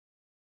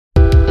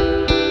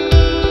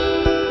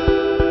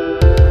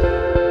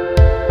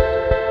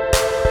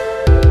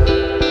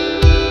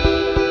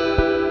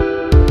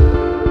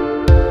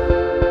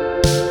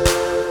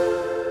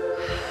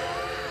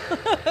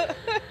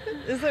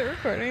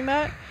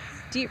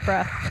Deep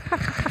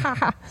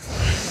breath.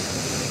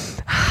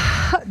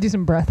 Do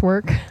some breath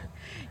work.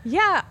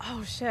 Yeah.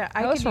 Oh shit.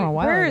 That was from a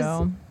while where's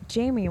ago.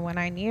 Jamie when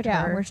I need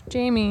her? Where's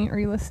Jamie? Are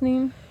you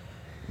listening?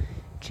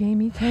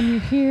 Jamie, can you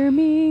hear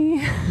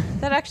me?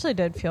 That actually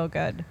did feel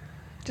good.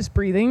 Just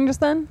breathing just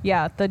then?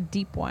 Yeah, the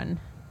deep one.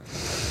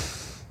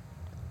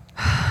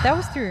 That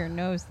was through your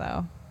nose,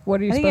 though.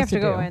 What are you I think you supposed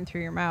have to to go do? in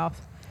through your mouth.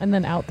 And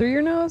then out through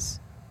your nose?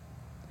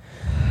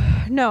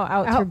 No,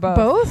 out through both.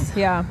 Both?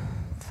 Yeah.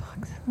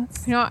 Fuck.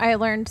 That's, You know, I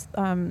learned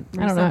I don't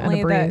know how to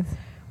recently that breathe.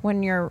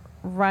 when you're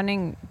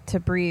running to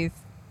breathe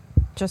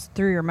just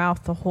through your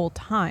mouth the whole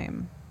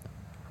time.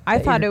 I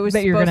thought it was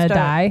that you're supposed gonna to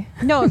die.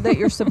 No, that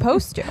you're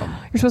supposed to.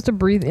 You're supposed to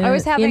breathe in, I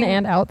was having- in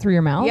and out through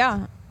your mouth.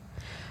 Yeah.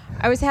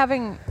 I was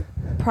having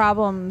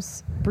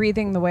problems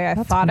breathing the way I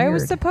That's thought I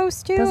was weird.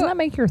 supposed to. Doesn't that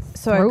make your throat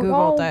So I Googled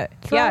all it.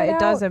 Yeah, dried it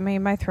does. out? It made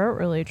my throat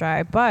really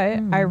dry. But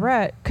I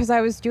read, because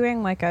I was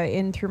doing like a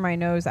in through my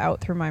nose,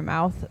 out through my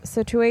mouth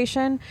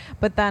situation.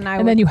 But then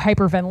And then you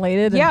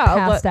hyperventilated and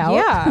passed out.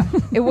 Yeah,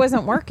 it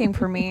wasn't working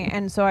for me.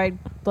 And so I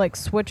like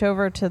switch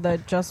over to the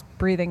just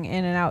breathing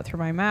in and out through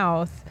my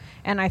mouth.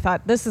 And I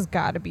thought, this has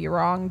got to be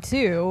wrong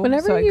too.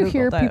 Whenever So I you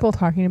hear Googled it. people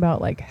talking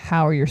about like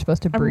how you're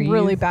supposed to breathe, I'm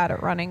really bad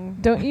at running.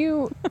 Don't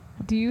you?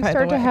 Do you By the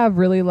start to way. have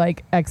really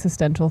like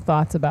existential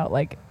thoughts about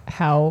like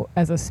how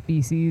as a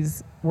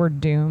species we're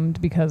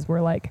doomed because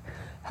we're like,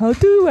 how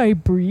do I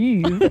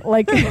breathe?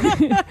 Like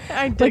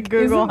I did like,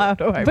 Google isn't- how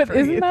do I but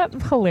breathe. isn't that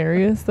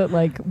hilarious that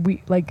like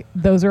we like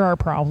those are our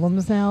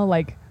problems now?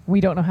 Like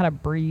we don't know how to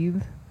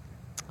breathe.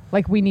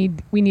 Like we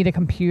need a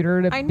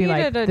computer to I be like,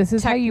 needed a this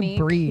is how technique,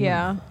 you breathe.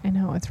 yeah. I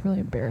know, it's really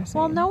embarrassing.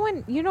 Well, no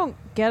one, you don't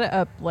get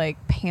a like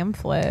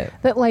pamphlet.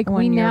 That like we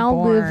when you're now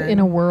live born. in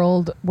a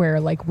world where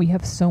like we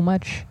have so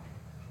much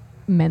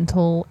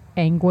mental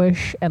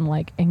anguish and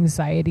like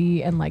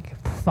anxiety and like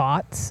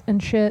thoughts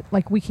and shit.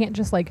 Like we can't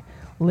just like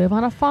live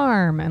on a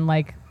farm and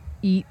like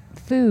eat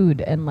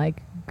food and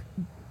like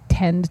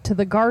tend to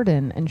the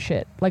garden and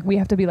shit. Like we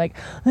have to be like,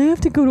 I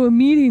have to go to a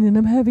meeting and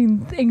I'm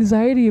having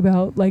anxiety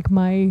about like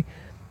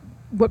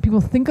what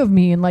people think of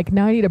me, and like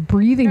now I need a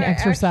breathing Right,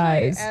 actually,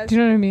 exercise. as- Do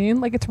you know what I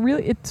mean? Like it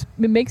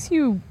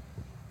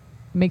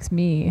makes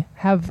me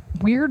have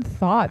weird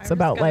thoughts just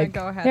about gonna like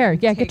go ahead there,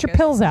 and yeah, take get your a-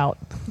 pills out.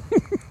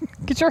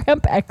 Get your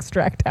hemp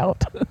extract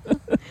out.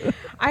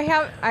 I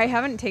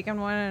haven't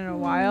taken one in a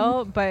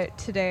while, but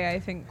today I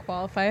think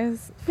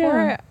qualifies for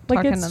Yeah, it. like,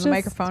 Talking it's to the just-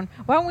 microphone.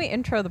 Why don't we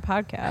intro the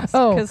podcast?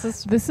 Oh, 'Cause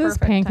this is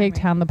perfect Pancake timing.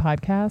 Town, the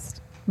podcast.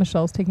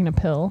 Michelle's taking a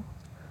pill.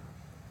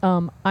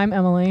 I'm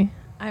Emily.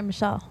 I'm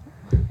Michelle.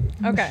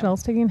 Okay.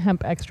 Michelle's taking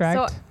hemp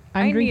extract. So,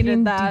 I'm I drinking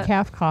needed that.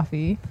 decaf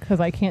coffee because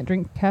I can't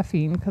drink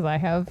caffeine because I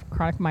have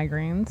chronic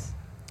migraines.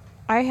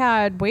 I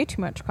had way too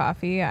much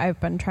coffee. I've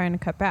been trying to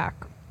cut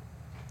back.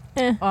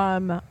 Eh.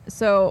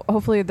 So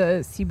hopefully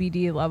the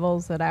CBD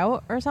levels it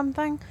out or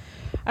something.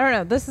 I don't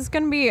know. This is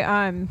going to be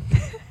a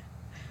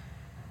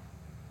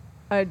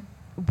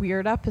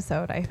weird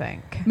episode, I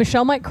think.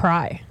 Michelle might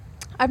cry.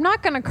 I'm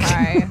not going to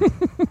cry.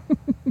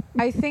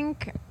 I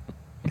think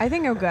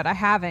I'm good. I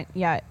haven't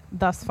yet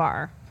thus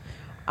far.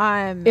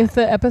 If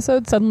the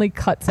episode suddenly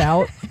cuts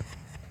out,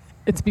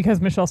 it's because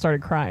Michelle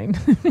started crying.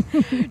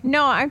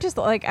 No, I'm just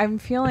like, I'm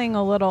feeling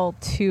a little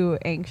too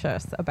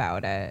anxious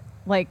about it.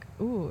 Like,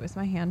 ooh, is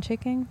my hand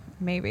shaking?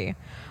 Maybe.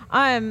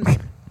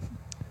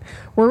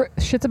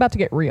 Shit's about to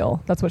get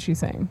real. That's what she's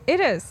saying. It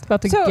is. It's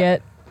about to So,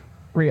 get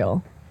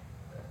real.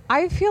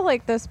 I feel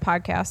like this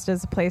podcast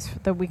is a place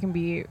that we can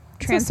be It's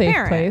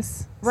transparent. a safe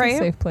place. It's right? a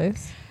safe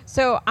place.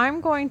 So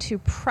I'm going to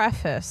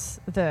preface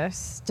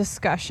this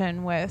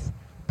discussion with,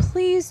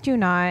 please do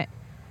not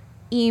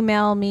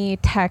email me,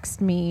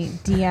 text me,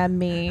 DM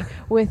me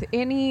with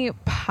any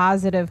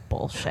positive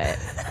bullshit.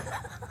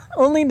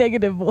 Only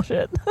negative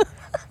bullshit.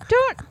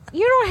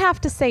 You don't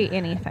have to say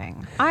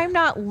anything. I'm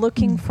not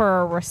looking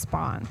for a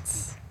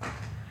response.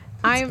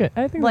 I'm good.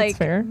 I think like, that's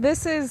fair.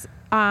 This is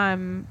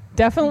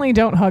Definitely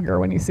don't hug her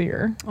when you see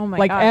her. Oh my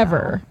like God,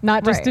 ever. no.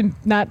 Not just Right.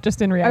 not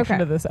just in reaction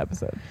Okay. to this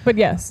episode. But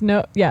yes,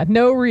 no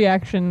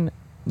reaction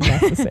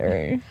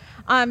necessary.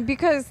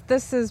 because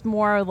this is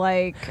more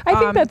like I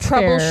think that's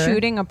fair.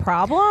 troubleshooting a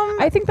problem.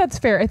 I think that's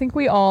fair. I think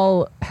we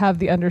all have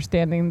the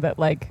understanding that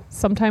like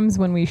sometimes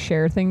when we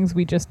share things,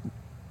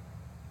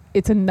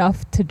 it's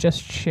enough to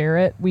just share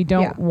it. We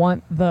don't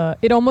want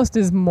it almost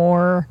is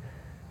more,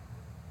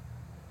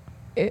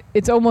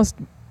 it's almost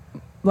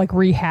like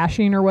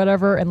rehashing or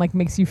whatever, and like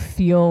makes you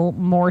feel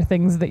more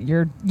things that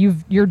you're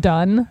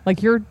done.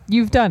 Like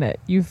you've done it.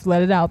 You've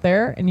let it out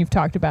there and you've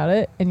talked about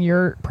it and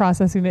you're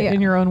processing it in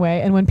your own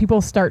way. And when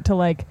people start to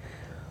like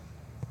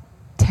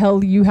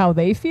tell you how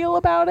they feel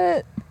about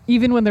it,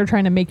 even when they're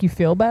trying to make you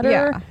feel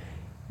better,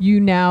 you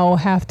now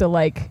have to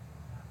like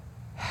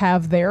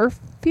have their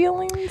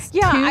feelings too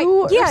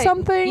or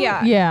something.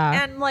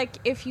 Yeah. And like,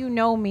 if you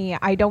know me,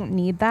 I don't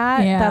need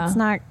that. Yeah. That's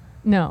not.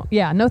 No,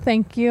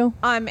 thank you.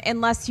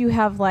 Unless you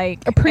have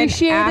like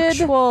Appreciated, an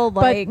actual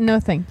like but no,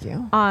 thank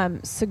you.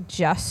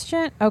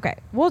 Suggestion. Okay,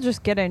 we'll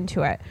just get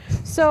into it.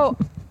 So,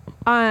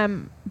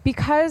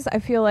 because I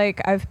feel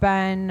like I've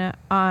been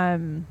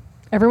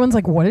Everyone's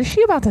like, what is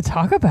she about to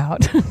talk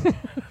about?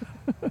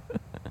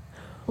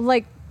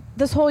 like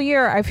this whole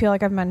year, I feel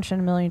like I've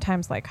mentioned a million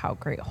times like how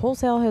great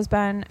wholesale has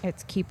been.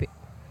 It's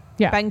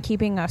been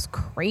keeping us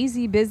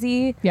crazy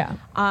busy. Yeah.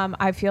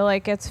 I feel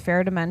like it's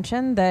fair to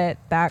mention that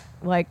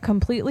like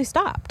completely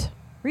stopped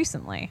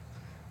recently.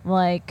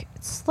 Like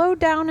it slowed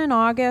down in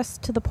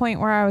August to the point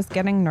where I was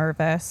getting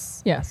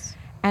nervous. Yes.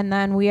 And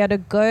then we had a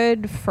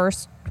good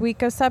first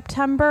week of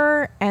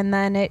September, and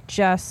then it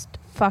just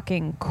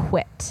fucking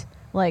quit.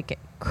 Like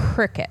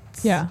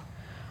crickets. Yeah.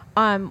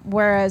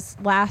 Whereas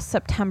last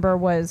September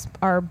was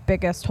our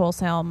biggest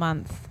wholesale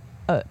month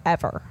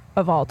ever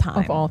of all time.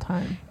 Of all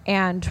time.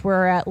 And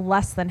we're at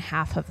less than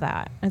half of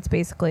that. It's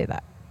basically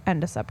the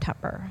end of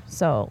September.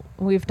 So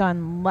we've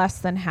done less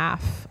than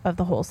half of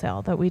the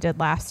wholesale that we did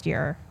last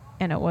year.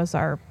 And it was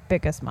our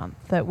biggest month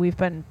that we've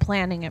been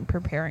planning and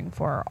preparing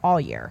for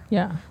all year.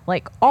 Yeah.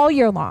 Like all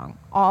year long.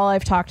 All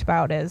I've talked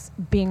about is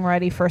being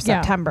ready for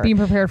September. Being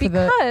prepared for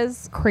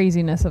the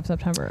craziness of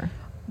September.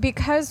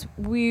 Because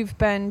we've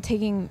been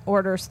taking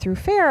orders through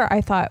Fair,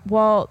 I thought,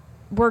 well,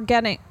 we're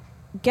getting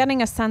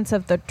a sense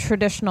of the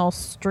traditional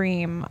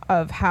stream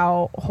of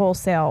how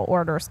wholesale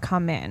orders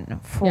come in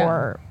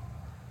for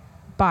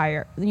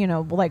buyer,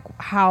 like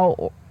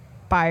how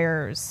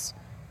buyers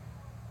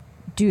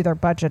do their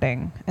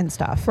budgeting and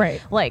stuff.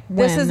 Right. Like When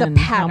this is a and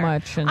pattern. How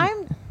much and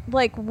I'm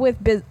like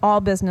with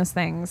all business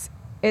things,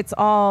 it's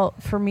all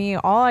for me.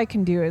 All I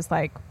can do is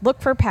like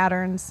look for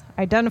patterns,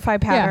 identify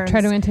patterns,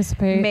 try to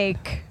anticipate,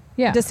 make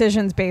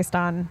decisions based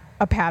on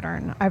a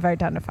pattern I've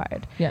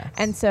identified. Yes.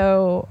 And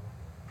so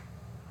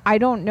I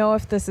don't know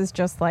if this is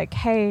just like,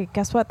 hey,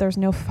 guess what? There's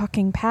no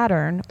fucking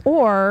pattern,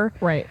 or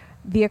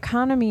the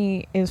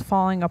economy is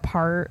falling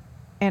apart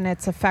and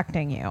it's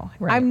affecting you.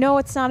 Right. I know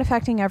it's not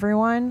affecting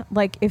everyone.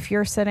 Like if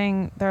you're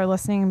sitting there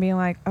listening and being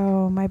like,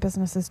 oh, my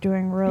business is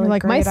doing really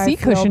like great. my seat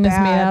cushion is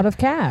made out of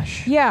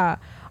cash. Yeah.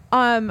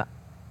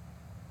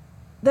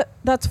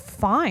 That's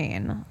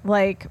fine.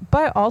 Like,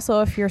 but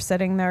also if you're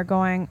sitting there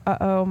going,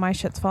 uh-oh, my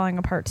shit's falling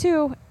apart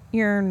too,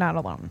 you're not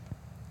alone.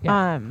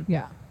 Yeah.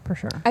 Yeah, for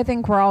sure. I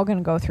think we're all going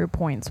to go through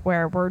points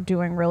where we're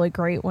doing really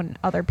great when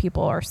other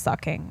people are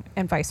sucking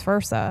and vice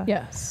versa.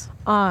 Yes.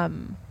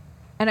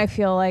 And I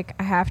feel like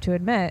I have to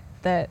admit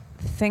that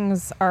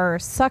things are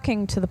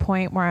sucking to the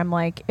point where I'm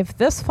like, if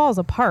this falls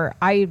apart,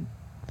 I'm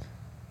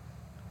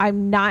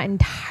not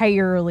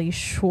entirely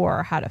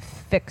sure how to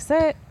fix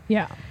it.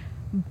 Yeah.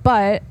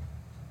 But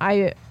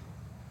I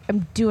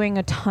am doing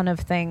a ton of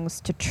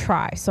things to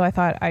try. So I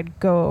thought I'd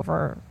go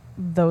over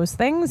those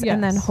things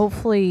and then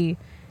hopefully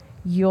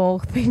you'll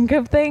think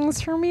of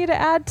things for me to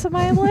add to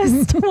my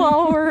list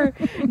while we're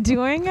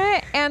doing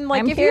it. And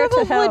like, if you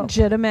have a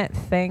legitimate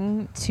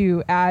thing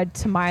to add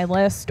to my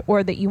list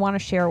or that you want to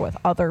share with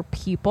other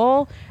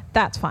people,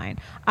 that's fine.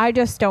 I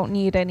just don't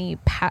need any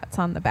pats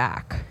on the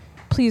back.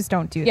 Please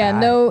don't do that.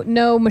 Yeah,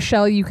 no,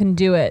 Michelle, you can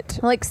do it.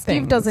 Like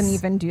Steve doesn't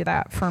even do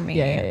that for me.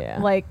 Yeah.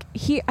 Like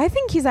I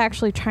think he's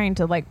actually trying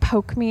to like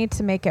poke me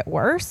to make it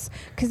worse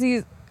because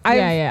to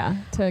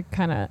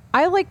kind of.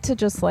 I like to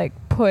just like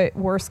put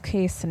worst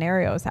case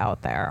scenarios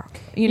out there.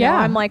 You know,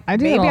 I'm like,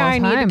 maybe I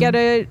need to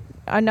get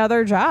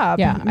another job.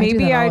 Yeah,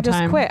 maybe I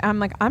just quit. I'm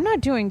like, I'm not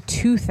doing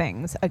two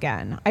things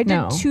again. I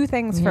did two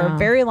things for a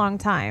very long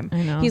time.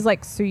 I know. He's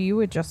like, so you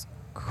would just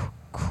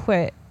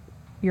quit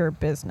your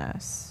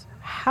business?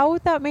 How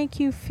would that make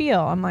you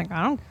feel? I'm like,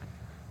 I don't.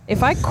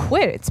 If I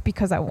quit, it's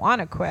because I want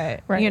to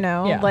quit. Right. You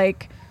know,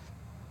 like.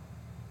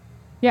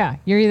 Yeah,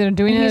 you're either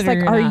doing it. He's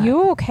like, "Are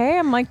you okay?"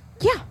 I'm like,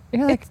 "Yeah."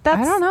 You're like,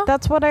 I don't know.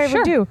 That's what I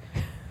would do.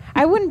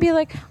 I wouldn't be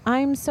like,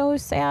 "I'm so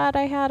sad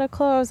I had to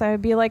close." I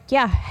would be like,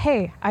 "Yeah,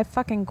 hey, I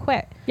fucking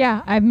quit."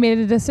 Yeah, I've made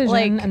a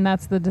decision, and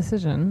that's the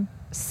decision.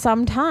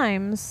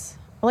 Sometimes,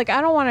 like,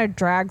 I don't want to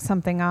drag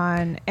something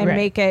on and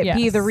make it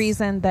be the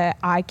reason that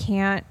I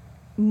can't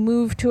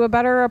move to a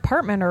better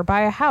apartment or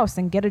buy a house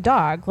and get a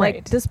dog.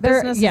 Like this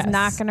business is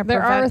not going to prevent me.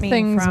 There are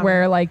things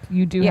where like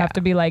you do have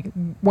to be like,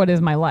 what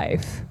is my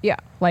life? Yeah.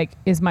 Like,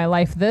 is my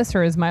life this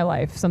or is my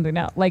life something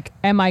else? Like,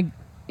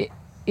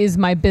 is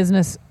my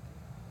business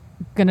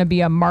going to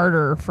be a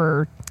martyr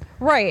for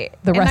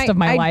the rest of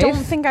my life? I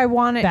don't think I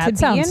want it to be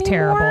sounds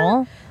anymore.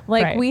 Terrible.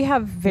 Like we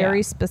have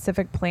very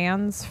specific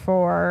plans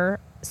for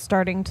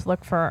starting to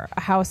look for a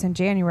house in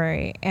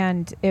January,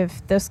 and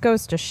if this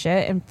goes to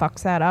shit and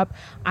fucks that up,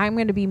 I'm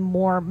going to be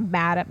more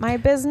mad at my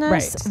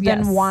business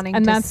than wanting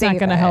and to that's not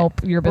going to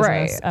help your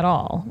business at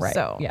all. Right.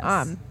 So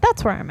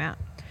that's where I'm at.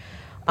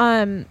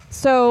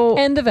 So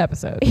end of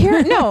episode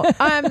here. No.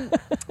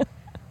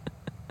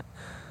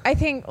 I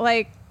think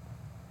like,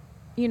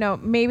 you know,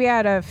 maybe I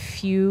had a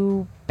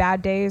few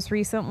bad days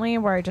recently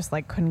where I just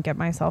like couldn't get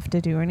myself to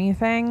do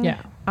anything.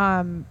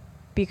 Yeah.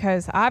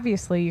 Because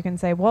obviously you can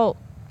say, well,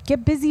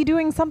 get busy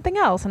doing something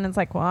else, and it's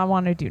like, well, I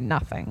want to do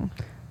nothing.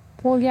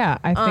 Well, yeah,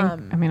 I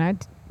think. I mean, I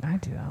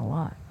do that a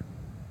lot,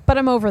 but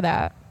I'm over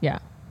that. Yeah,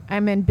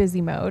 I'm in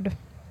busy mode.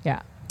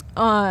 Yeah.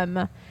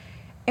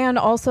 And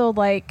also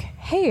like,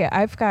 hey,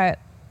 I've got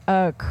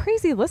a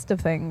crazy list of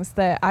things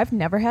that I've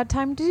never had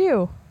time to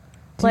do.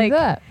 Like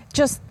that.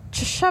 Just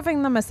just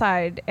shoving them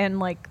aside. And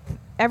like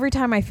every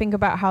time I think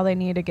about how they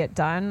need to get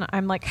done,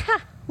 I'm like,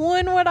 ha,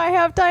 when would I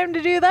have time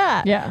to do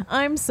that? Yeah.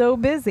 I'm so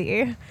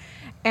busy.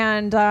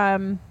 And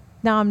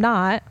now I'm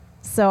not.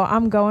 So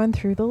I'm going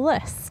through the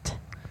list,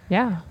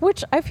 Yeah.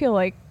 which I feel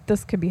like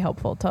this could be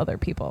helpful to other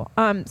people.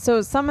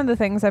 So some of the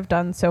things I've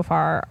done so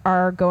far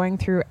are going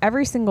through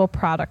every single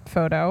product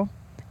photo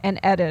and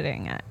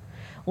editing it.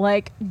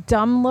 Like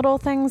dumb little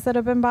things that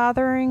have been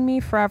bothering me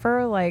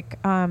forever, like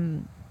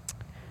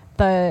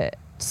the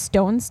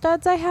stone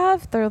studs I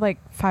have. They're like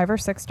 5 or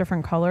 6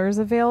 different colors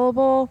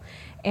available,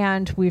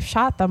 and we've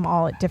shot them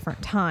all at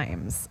different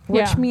times,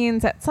 which Yeah.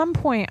 means at some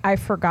point I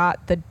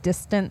forgot the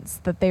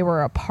distance that they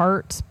were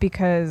apart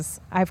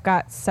because I've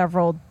got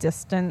several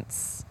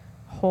distance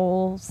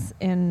holes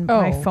in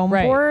my foam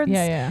right. boards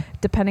Yeah.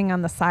 depending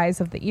on the size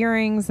of the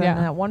earrings. And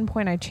Yeah. at one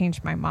point I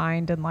changed my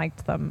mind and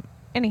liked them.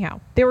 Anyhow,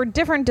 they were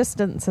different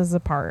distances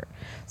apart.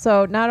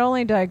 So not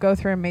only did I go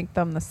through and make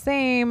them the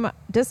same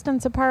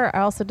distance apart, I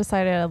also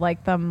decided I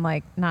like them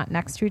like not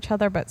next to each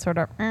other, but sort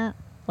of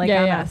like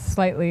yeah, on yeah. a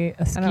Slightly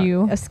I don't know,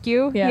 askew.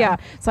 askew. Yeah. Yeah.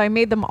 So I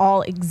made them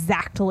all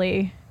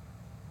exactly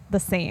the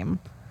same.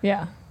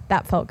 Yeah.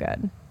 That felt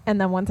good. And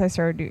then once I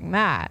started doing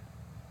that,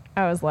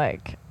 I was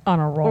like, On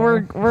a roll.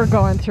 we're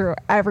going through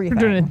everything.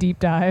 We're doing a deep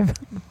dive.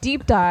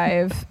 Deep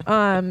dive.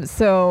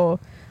 So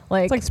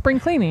like, It's like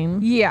spring cleaning.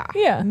 yeah,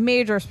 Yeah.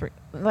 major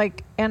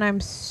like, and I'm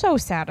so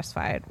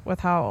satisfied with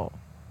how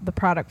the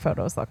product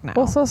photos look now.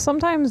 Well, so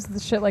sometimes the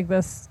shit like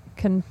this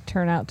can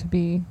turn out to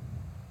be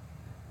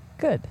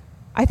good.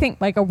 I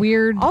think Like a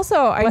weird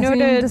also I blessing in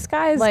noted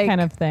disguise like, kind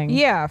of thing.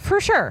 yeah, for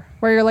sure.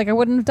 Where you're like, I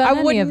wouldn't have done I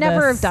would any of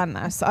never this have done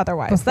this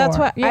otherwise. That's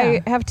before. what Yeah.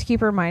 I have to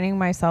keep reminding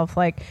myself.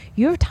 Like,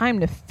 you have time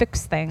to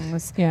fix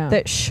things Yeah.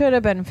 that should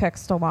have been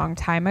fixed a long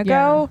time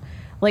ago.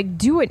 Like,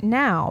 do it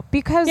now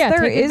because Yeah,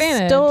 there take is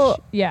advantage. still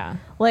Yeah.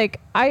 like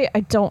I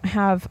don't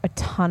have a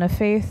ton of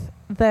faith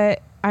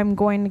that I'm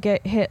going to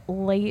get hit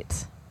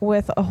late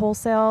with a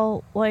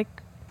wholesale like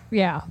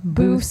Yeah.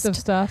 Boost of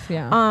Boost. stuff.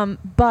 Yeah.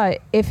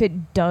 but if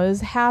it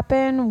does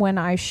happen when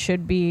I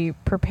should be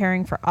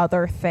preparing for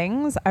other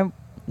things, I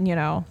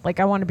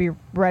want to be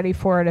ready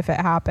for it if it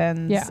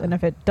happens. Yeah. And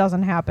if it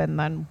doesn't happen,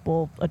 then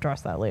we'll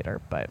address that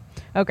later. But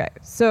okay.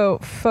 So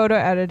photo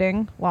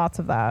editing, lots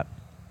of that.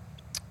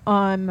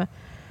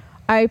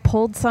 I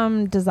pulled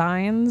some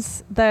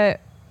designs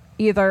that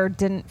either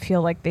didn't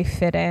feel like they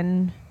fit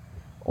in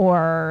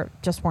or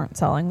just weren't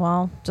selling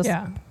well. Just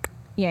yeah.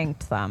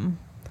 yanked them.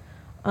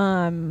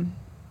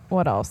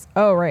 What else?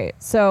 Oh, right.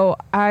 So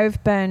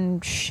I've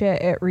been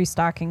shit at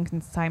restocking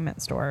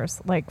consignment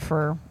stores like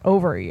for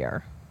over a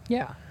year.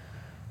 Yeah.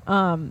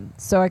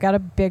 So I got a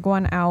big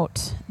one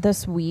out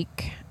this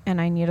week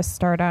and I need to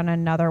start on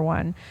another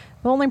one.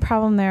 The only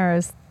problem there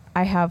is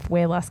I have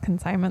way less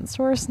consignment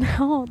stores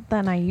now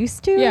than I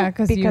used to. Yeah,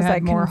 'cause you had I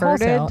more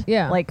converted wholesale.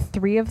 Yeah. like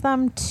 3 of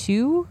them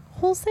to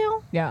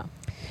wholesale, Yeah.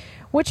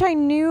 which I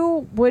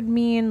knew would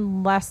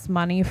mean less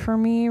money for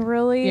me,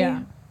 really.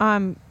 Yeah.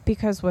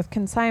 Because with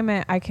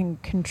consignment, I can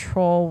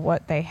control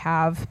what they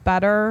have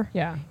better.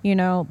 Yeah. You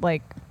know,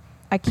 like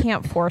I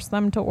can't force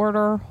them to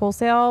order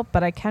wholesale,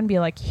 but I can be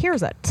like,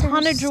 here's a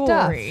ton of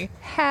jewelry.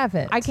 Have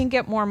it. I can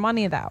get more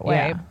money that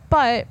way. Yeah.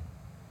 But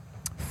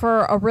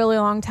for a really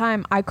long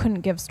time, I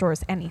couldn't give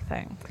stores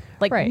anything.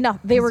 Like, Right, no,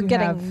 they 'cause were you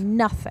getting have-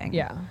 nothing.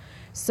 Yeah.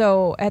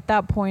 So at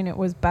that point, it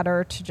was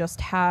better to just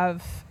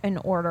have an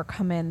order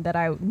come in that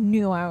I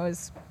knew I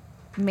was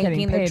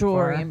making the paid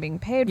jewelry for. and being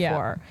paid Yeah.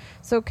 for.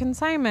 So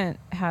consignment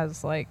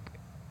has like,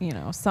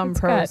 some It's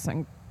pros got-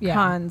 and Yeah.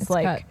 cons. It's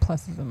Like, got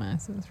pluses and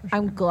minuses for sure.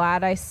 I'm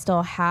glad I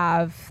still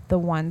have the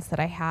ones that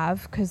I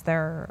have because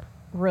they're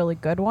really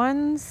good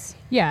ones.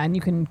 Yeah, and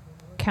you can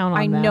count on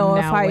I them know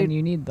if now I- when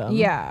you need them.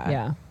 Yeah.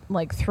 Yeah.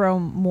 Like throw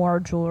more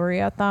jewelry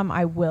at them,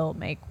 I will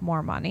make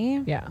more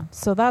money. Yeah.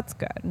 So that's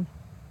good.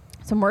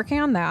 So I'm working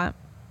on that.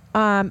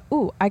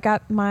 I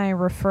got my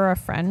refer a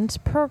friend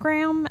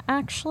program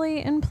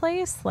actually in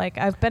place. Like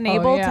I've been Oh,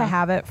 able yeah. to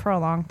have it for a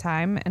long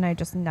time and I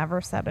just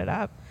never set it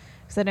up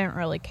because I didn't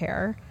really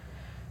care.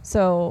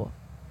 So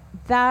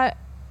that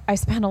I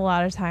spent a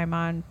lot of time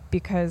on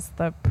because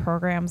the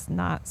program's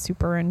not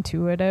super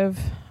intuitive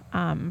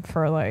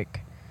for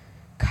like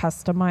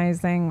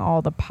customizing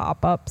all the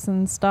pop-ups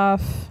and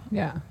stuff.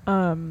 Yeah.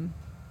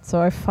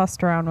 So I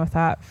fussed around with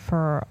that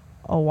for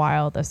a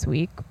while this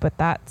week, but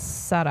that's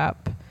set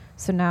up.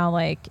 So now,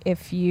 like,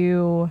 if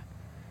you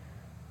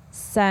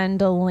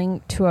send a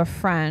link to a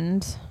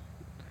friend,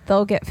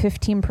 they'll get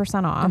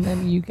 15% off. And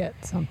then you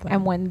get something.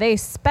 And when they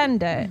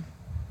spend it,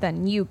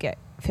 then you get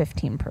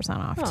 15%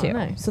 off Oh, too.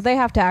 nice. So they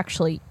have to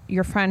actually,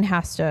 your friend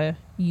has to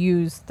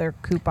use their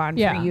coupon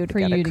yeah, for you to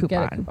get a coupon.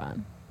 get a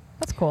coupon.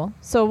 That's cool.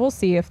 So we'll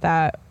see if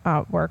that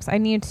works. I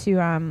need to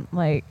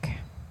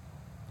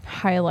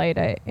highlight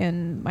it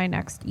in my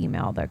next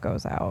email that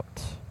goes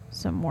out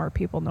so more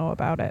people know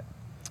about it.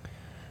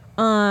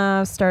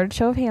 Started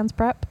show of hands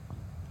prep.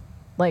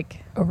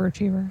 Like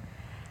Overachiever.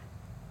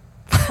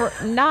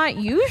 not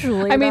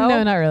usually. I mean, though.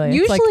 no, not really.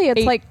 Usually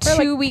it's eight- like we're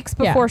 2 weeks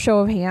before show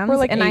of hands, we're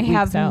like and I 8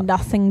 have weeks out.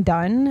 nothing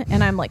done,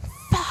 and I'm like,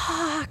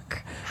 fuck.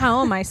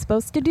 How am I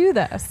supposed to do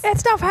this?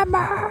 It's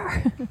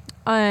November.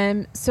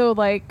 So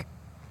like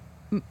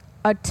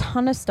a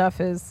ton of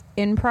stuff is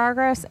in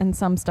progress and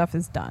some stuff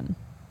is done.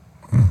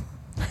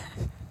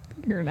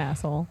 You're an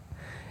asshole.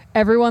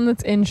 Everyone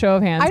that's in show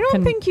of hands. I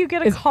don't think you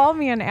get to call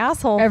me an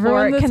asshole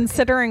for it,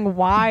 considering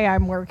why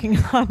I'm working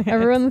on it.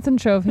 Everyone that's in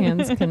show of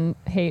hands can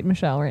hate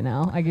Michelle right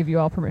now. I give you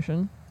all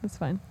permission. That's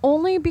fine.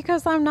 Only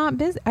because I'm not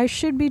busy. I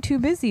should be too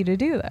busy to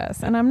do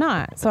this, and I'm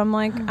not. So I'm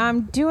like,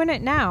 I'm doing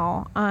it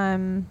now.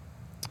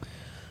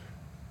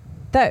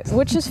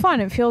 Which is fun.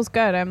 It feels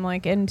good. I'm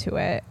like into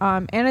it.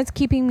 And it's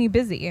keeping me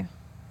busy.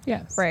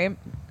 Yes. Right.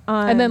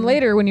 And then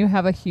later, when you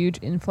have a huge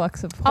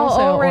influx of wholesale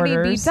I'll already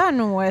orders, be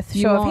done with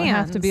you show of won't hands.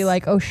 have to be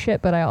like, oh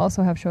shit, but I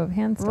also have show of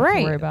hands stuff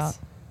to worry about.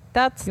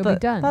 You'll be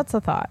done. That's a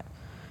thought.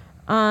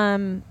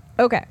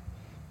 Okay.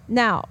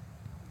 Now,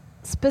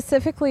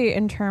 specifically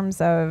in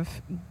terms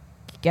of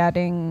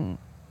getting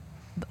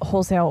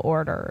wholesale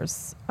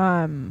orders,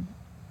 I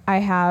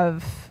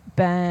have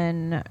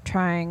been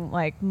trying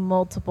like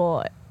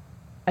multiple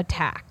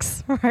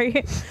attacks,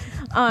 right?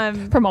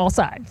 From all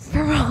sides.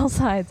 From all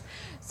sides.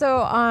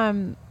 So,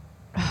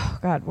 oh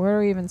God, where do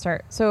we even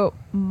start? So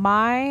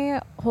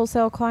my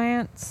wholesale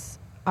clients,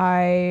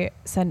 I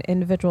send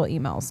individual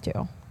emails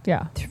to.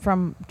 Yeah.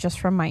 From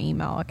my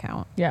email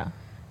account. Yeah.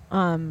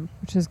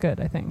 Which is good,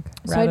 I think.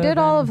 So I did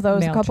all of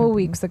those a couple of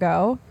weeks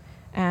ago,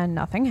 and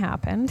nothing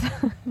happened.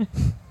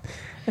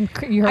 And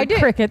you heard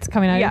crickets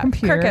coming out of your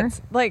computer.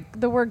 Crickets. Like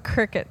the word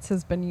crickets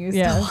has been used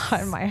a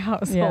lot in my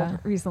household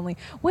recently.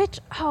 Which,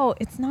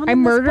 it's not. I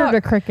in this murdered book.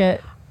 a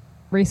cricket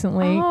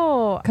recently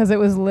because it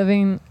was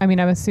living. I mean,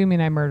 I'm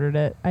assuming I murdered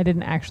it. I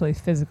didn't actually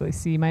physically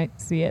see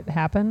it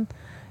happen.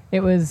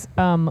 It was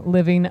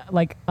living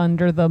like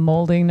under the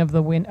molding of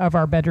of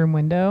our bedroom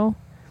window,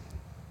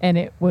 and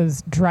it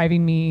was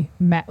driving me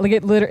mad. Like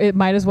it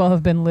might as well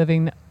have been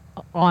living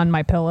on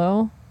my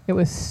pillow. It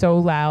was so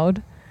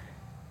loud,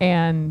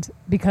 and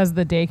because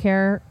the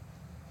daycare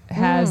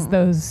has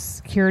those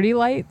security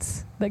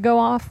lights that go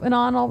off and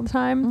on all the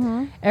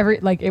time,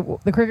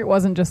 the cricket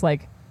wasn't just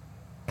like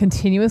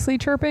continuously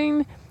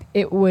chirping.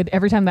 It would,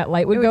 every time that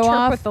light would go chirp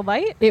off with the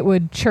light, it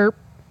would chirp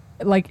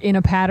like in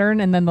a pattern,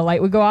 and then the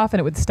light would go off and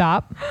it would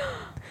stop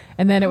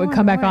and then it would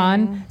come back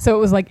on. So it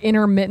was like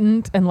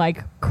intermittent and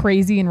like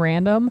crazy and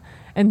random.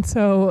 And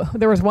so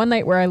there was one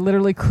night where I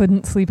literally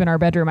couldn't sleep in our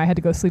bedroom. I had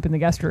to go sleep in the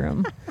guest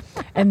room.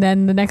 And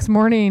then the next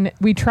morning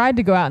we tried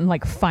to go out and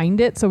like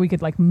find it so we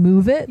could like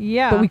move it.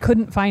 Yeah. But we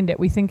couldn't find it.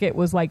 We think it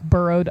was like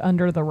burrowed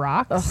under the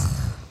rocks.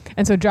 Ugh.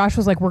 And so Josh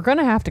was like, we're going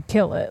to have to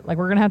kill it. Like,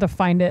 we're going to have to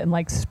find it and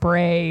like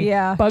spray,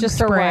 bug just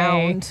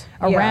spray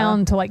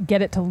around to like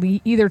get it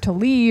to either to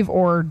leave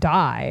or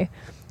die.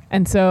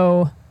 And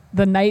so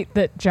the night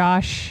that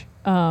Josh,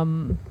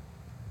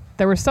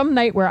 there was some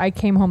night where I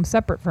came home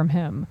separate from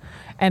him,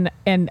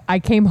 and I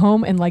came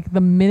home, and like the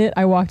minute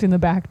I walked in the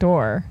back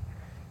door,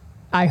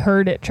 I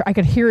heard it. I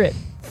could hear it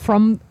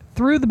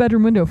through the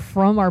bedroom window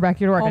from our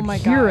backyard door. I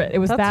could hear it. It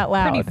was that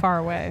loud. Pretty far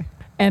away.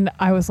 And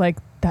I was like,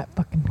 that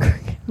fucking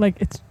cricket,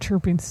 like it's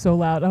chirping so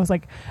loud. I was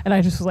like, and I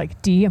just was like,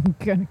 D, I'm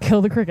gonna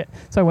kill the cricket.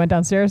 So I went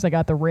downstairs, I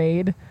got the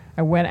Raid,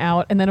 I went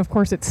out, and then of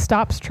course it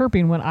stops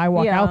chirping when I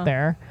walk out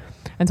there.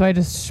 And so I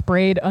just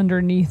sprayed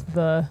underneath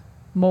the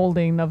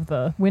molding of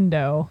the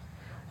window.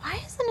 Why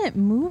isn't it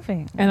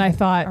moving? And I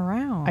thought,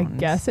 around? I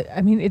guess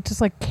it just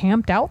like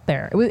camped out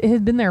there. It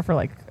had been there for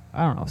like,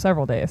 I don't know,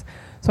 several days.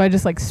 So I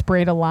just like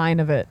sprayed a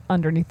line of it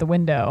underneath the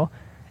window.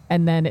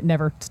 And then it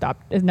never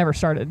stopped. It never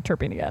started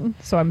chirping again.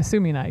 So I'm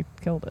assuming I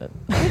killed it.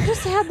 We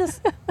just had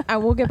this. I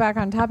will get back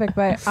on topic,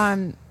 but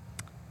a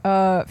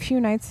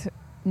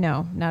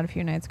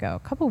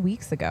couple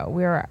weeks ago,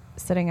 we were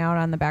sitting out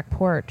on the back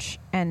porch,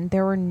 and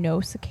there were no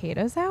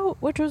cicadas out,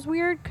 which was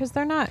weird because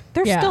they're not.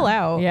 They're still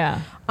out. Yeah.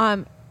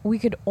 We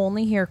could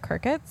only hear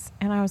crickets,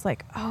 and I was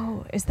like,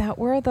 oh, is that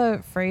where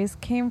the phrase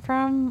came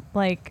from?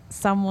 Like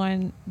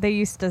they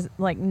used to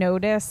like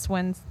notice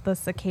when the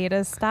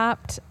cicadas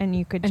stopped and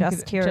you could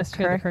just hear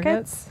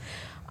crickets.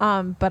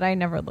 But I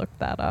never looked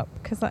that up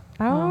because I'm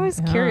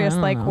always curious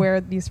like where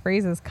these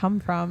phrases come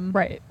from.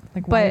 Right.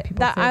 Like, why do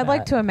people say I'd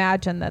like to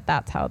imagine that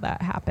that's how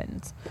that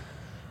happened.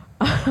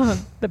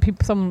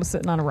 Someone was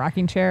sitting on a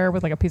rocking chair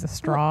with like a piece of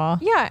straw.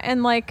 Yeah,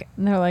 and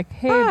they're like,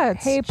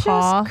 hey,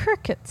 paw. Just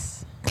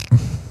crickets.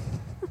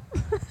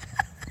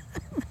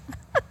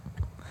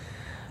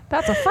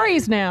 That's a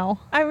phrase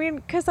now. I mean,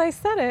 because I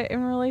said it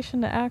in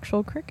relation to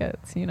actual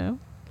crickets, you know?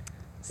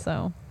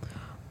 So.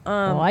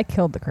 Well, I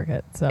killed the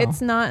cricket, so. It's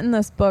not in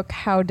this book,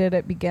 How Did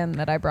It Begin,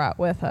 that I brought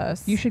with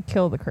us. You should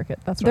kill the cricket.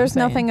 That's what There's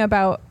I'm saying. nothing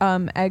about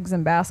eggs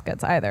and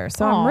baskets either,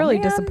 so I'm really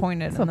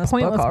disappointed in this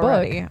book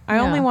already. I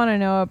only want to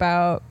know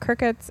about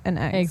crickets and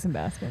eggs. Eggs and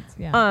baskets,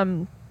 yeah.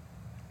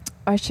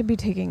 I should be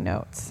taking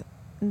notes.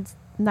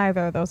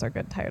 Neither of those are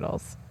good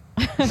titles.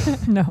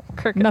 No,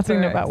 crickets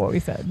nothing about what we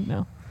said,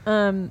 no.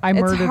 I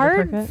murdered it's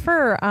hard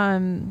for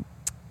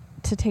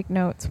to take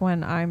notes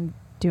when I'm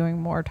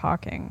doing more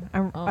talking.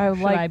 Should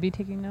I be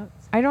taking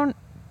notes? I don't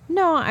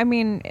No, I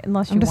mean,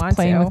 unless you I'm just want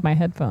playing to. with my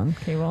headphone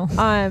cable.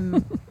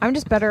 I'm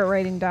just better at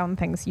writing down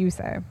things you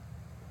say.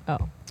 Oh.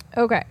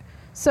 Okay.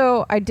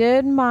 So I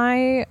did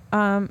my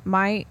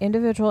my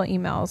individual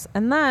emails,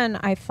 and then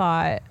I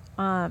thought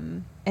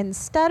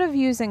instead of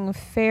using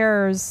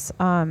Fair's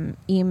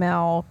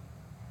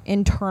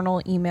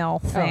internal email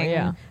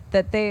thing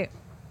that they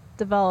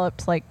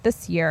developed like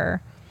this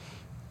year,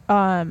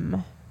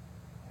 I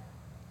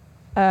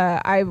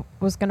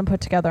was going to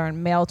put together a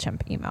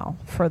MailChimp email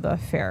for the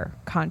Fair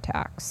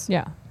contacts.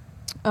 Yeah.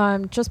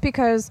 Just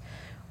because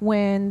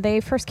when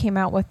they first came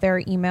out with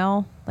their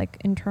email, like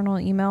internal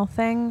email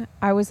thing,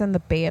 I was in the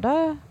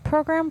beta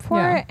program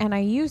for it, and I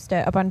used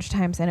it a bunch of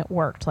times, and it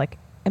worked like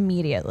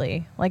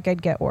immediately. Like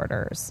I'd get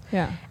orders.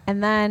 Yeah.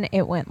 And then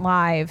it went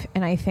live,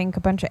 and I think a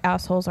bunch of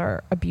assholes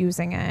are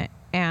abusing it,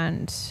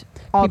 and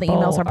all the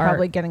emails are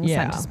probably getting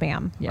sent to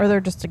spam, or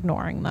they're just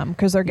ignoring them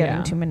because they're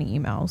getting too many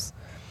emails.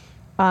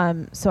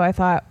 So I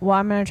thought, well,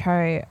 I'm going to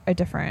try a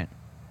different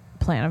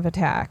plan of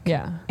attack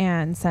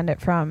and send it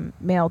from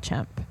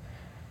MailChimp.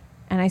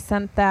 And I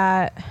sent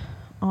that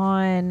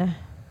on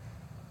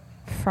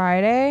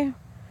Friday,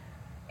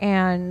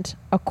 and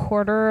a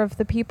quarter of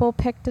the people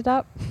picked it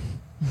up,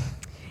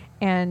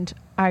 and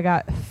I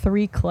got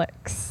 3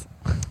 clicks.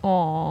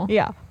 Aw.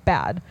 Yeah,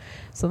 bad.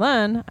 So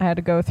then I had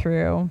to go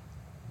through,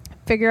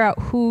 figure out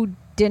who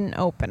didn't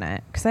open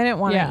it, because I didn't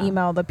want to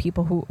email the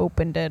people who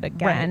opened it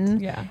again.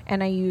 Right. Yeah.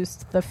 And I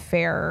used the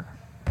Fair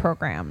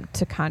program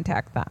to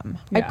contact them.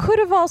 I could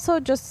have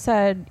also just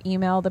said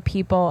email the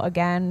people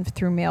again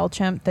through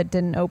MailChimp that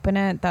didn't open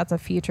it. That's a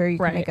feature. You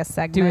can make a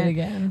segment. Do it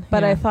again.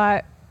 But I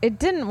thought it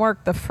didn't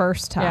work the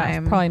first time. Yeah,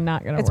 it's probably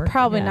not going to work. It's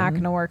probably not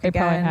going to work again. They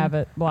probably have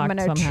it blocked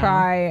somehow. I'm going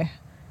to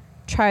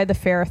try the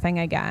Fair thing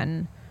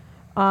again.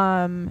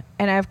 And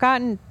I've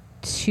gotten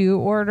 2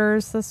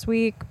 orders this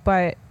week,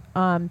 but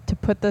to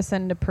put this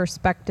into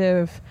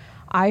perspective,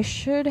 I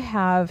should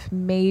have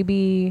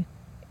maybe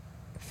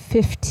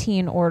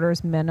 15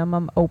 orders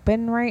minimum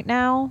open right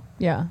now.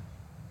 Yeah.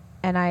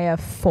 And I have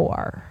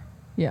 4.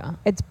 Yeah.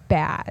 It's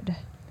bad.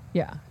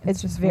 Yeah.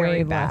 It's just very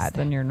way less bad.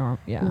 than your norm.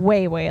 Yeah.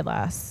 Way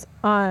less.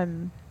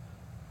 And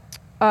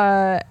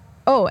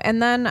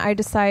then I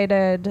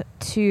decided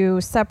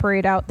to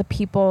separate out the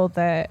people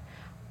that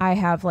I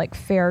have like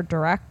Fair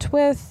Direct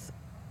with,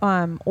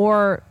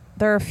 or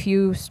there are a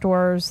few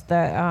stores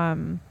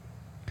that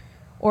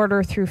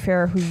order through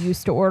Fair who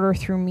used to order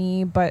through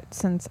me, but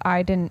since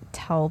I didn't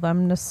tell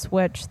them to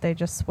switch, they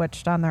just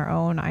switched on their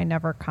own. I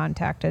never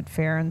contacted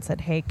Fair and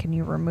said, hey, can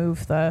you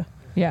remove the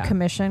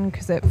commission,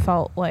 because it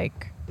felt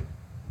like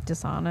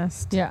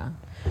dishonest. Yeah.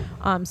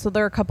 So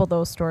there are a couple of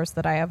those stores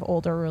that I have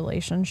older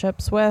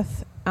relationships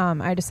with.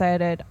 I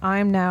decided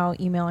I'm now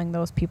emailing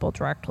those people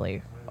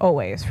directly,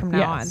 always from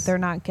now on. They're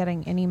not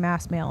getting any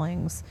mass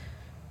mailings.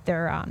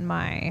 They're on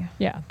my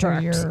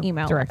direct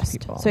email list.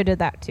 People. So I did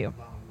that too.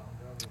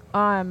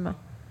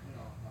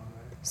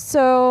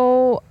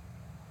 So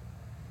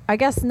I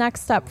guess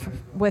next up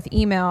with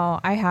email,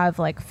 I have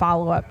like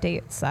follow-up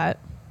dates set.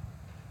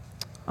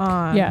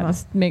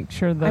 Just make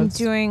sure that I'm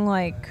doing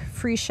like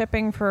free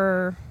shipping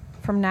from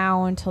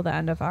now until the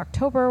end of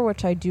October,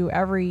 which I do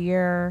every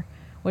year,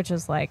 which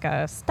is like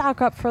a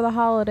stock up for the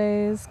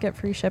holidays, get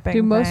free shipping.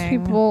 Do most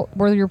people,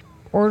 were your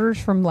orders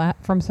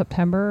from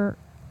September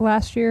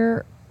last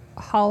year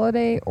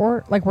holiday,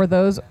 or like were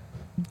those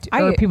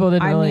or people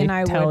didn't really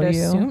tell you?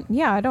 Assume,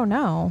 I don't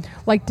know.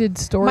 Like, did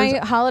stores... My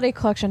holiday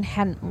collection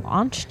hadn't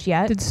launched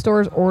yet. Did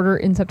stores order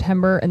in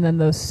September and then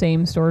those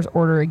same stores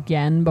order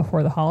again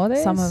before the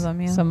holidays? Some of them,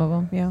 yeah. Some of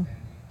them. Yeah.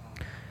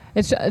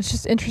 It's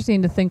just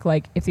interesting to think,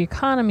 like, if the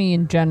economy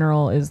in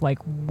general is, like,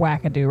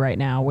 wackadoo right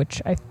now,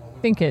 which I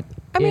think it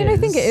I mean, I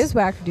think it is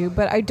wackadoo,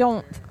 but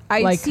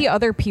I see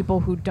other people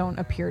who don't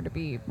appear to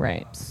be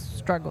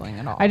struggling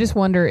at all. I just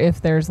wonder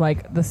if there's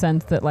like the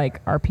sense that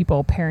like, are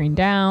people paring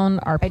down?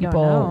 Are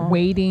people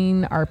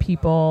waiting? Are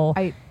people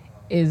I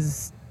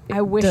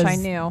wish I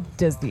knew.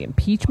 Does the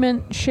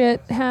impeachment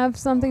shit have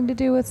something to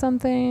do with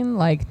something?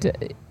 Like,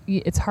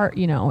 it's hard,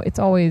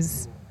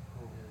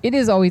 it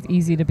is always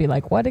easy to be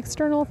like, what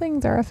external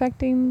things are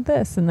affecting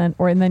this? And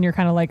then you're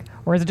kind of like,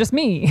 or is it just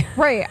me?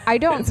 Right. I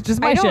don't shit.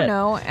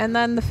 know. And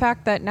then the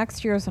fact that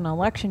next year is an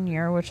election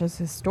year, which is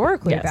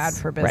historically bad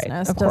for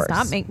business, does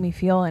not make me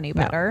feel any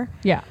better. No.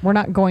 Yeah. We're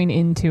not going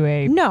into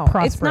a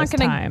prosperous it's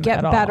not going to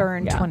get better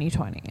in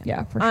 2020.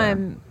 Yeah, for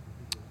sure.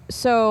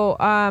 So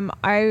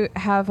I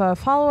have a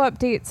follow-up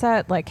date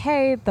set, like,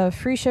 hey, the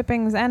free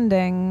shipping's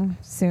ending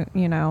soon,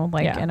 in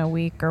a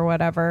week or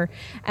whatever.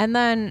 And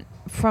then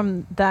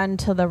from then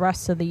to the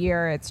rest of the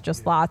year, it's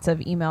just lots of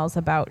emails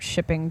about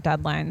shipping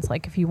deadlines.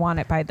 Like, if you want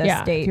it by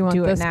this date,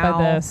 do it now.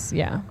 By this,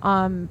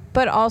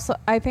 but also,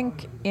 I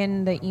think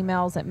in the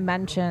emails it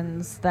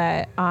mentions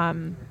that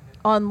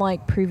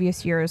unlike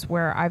previous years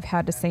where I've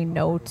had to say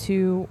no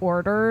to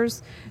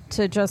orders,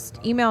 to just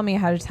email me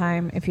ahead of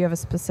time if you have a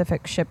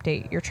specific ship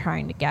date you're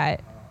trying to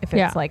get, if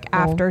it's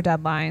after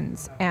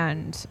deadlines,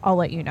 and I'll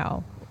let you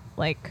know.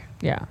 I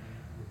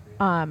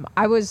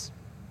was,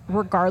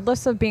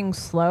 regardless of being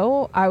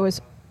slow, I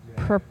was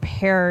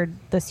prepared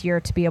this year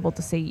to be able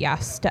to say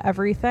yes to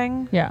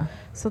everything. Yeah.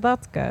 So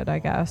that's good, I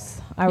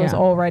guess. I was Yeah.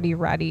 already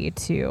ready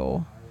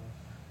to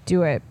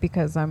do it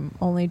because I'm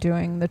only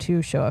doing the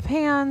 2 show of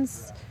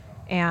hands,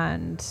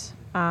 and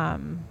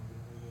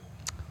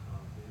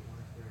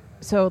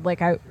so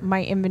like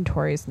my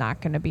inventory is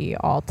not going to be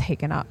all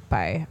taken up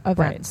by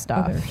event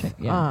stuff. Other shit,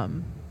 yeah.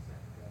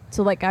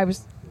 So like I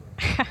was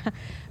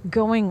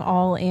going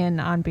all in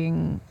on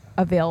being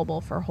available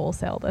for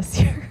wholesale this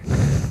year.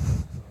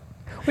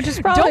 Which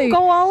is probably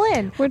Don't go all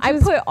in. I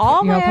put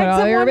all my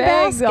eggs in one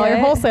basket. all your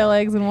wholesale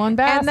eggs in one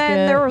basket. And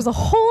then there was a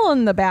hole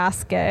in the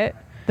basket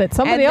that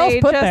somebody and else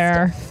they put just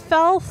there.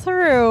 fell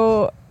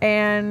through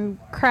and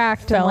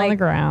cracked Fell and on the like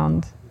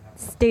ground.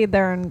 stayed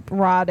there and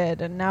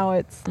rotted, and now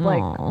it's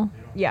like Aw.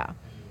 yeah.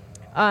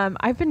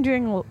 I've been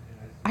doing.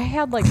 I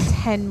had like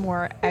 10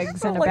 more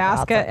eggs in a Like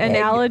basket lots of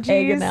analogies.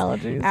 egg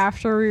analogies.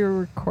 After we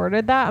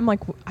recorded that, I'm like,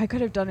 I could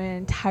have done an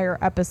entire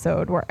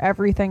episode where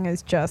everything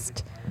is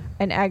just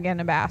an egg in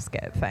a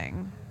basket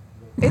thing.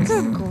 It's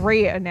a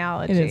great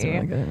analogy. It is a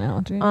really good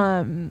analogy.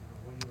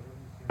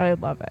 I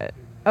love it.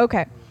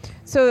 Okay.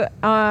 So,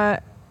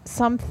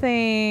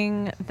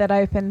 something that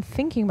I've been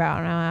thinking about,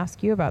 and I'll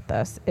ask you about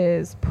this,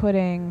 is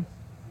putting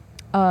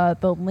the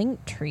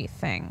Linktree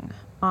thing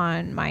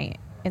on my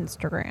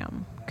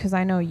Instagram, because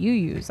I know you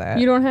use it.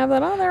 You don't have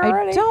that on there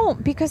already? I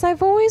don't, because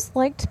I've always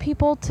liked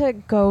people to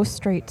go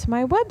straight to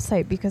my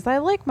website because I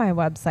like my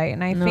website,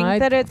 and I think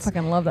that it's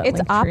fucking love that.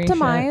 it's Linktree shit.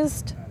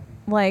 optimized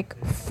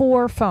like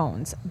for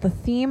phones. The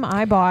theme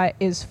I bought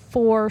is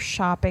for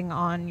shopping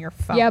on your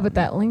phone. Yeah, but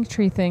that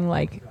Linktree thing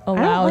like allows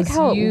I don't like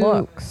how you. it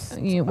looks.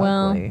 It's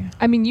Well, ugly.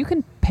 I mean, you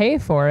can pay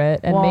for it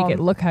and Well, make it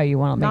look how you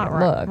want to make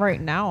Not it look. right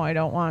now. I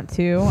don't want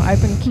to.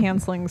 I've been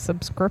canceling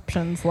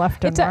subscriptions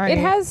left and right. It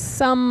has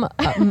some.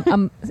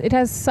 It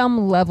has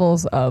some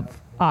levels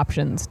of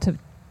options to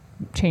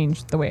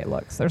change the way it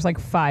looks. There's like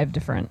 5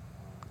 different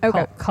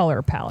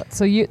color palettes.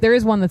 So there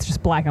is one that's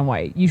just black and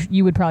white.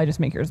 You would probably just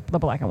make yours the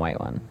black and white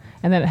one,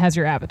 and then it has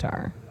your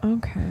avatar.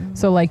 Okay.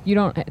 So like you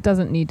don't. It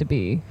doesn't need to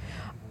be.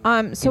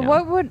 So you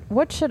know.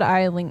 what should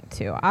I link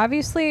to?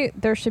 Obviously,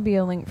 there should be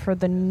a link for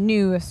the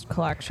newest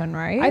collection,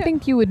 right? I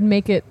think you would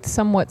make it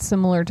somewhat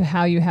similar to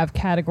how you have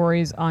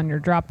categories on your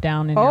drop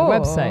down in your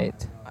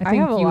website. I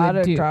have a lot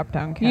of drop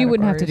down categories. You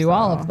wouldn't have to do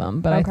all of though.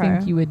 them, but I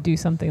think you would do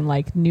something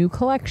like new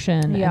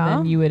collection, Yeah. and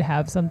then you would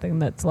have something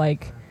that's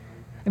like,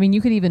 I mean, you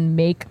could even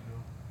make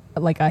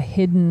like a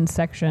hidden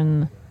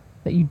section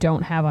that you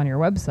don't have on your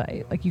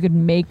website. Like you could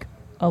make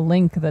a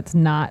link that's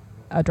not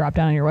a drop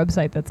down on your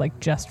website that's like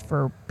just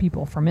for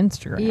people from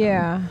Instagram.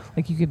 Yeah.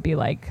 Like you could be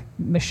like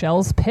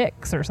Michelle's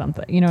Picks or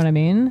something. You know what I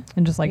mean?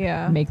 And just like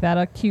make that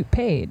a cute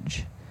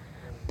page.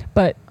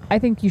 But I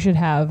think you should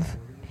have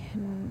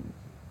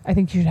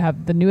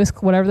the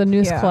newest, whatever the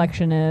newest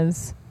collection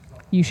is.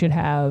 You could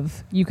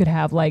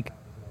have like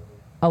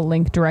a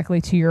link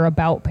directly to your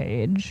about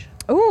page.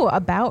 Ooh,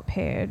 about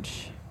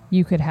page.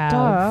 You could have.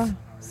 Duh.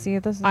 See,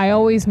 this is I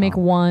always make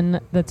one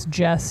that's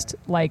just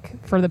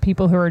like for the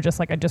people who are just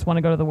like, I just want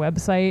to go to the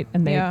website,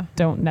 and they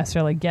don't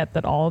necessarily get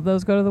that all of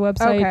those go to the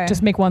website. Okay.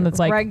 Just make one that's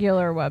like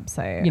regular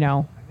website. You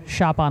know,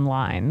 shop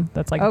online.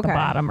 That's like at the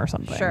bottom or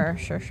something. Sure.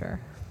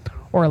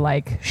 Or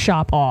like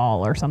shop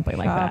all or something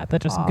like that.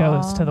 That just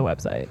goes to the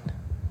website.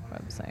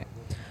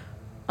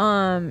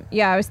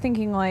 Yeah, I was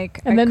thinking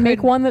like, and then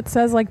make one that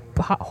says like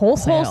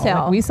wholesale.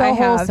 Like we sell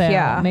wholesale.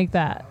 Yeah. Make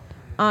that.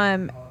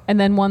 And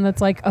then one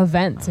that's like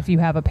events. If you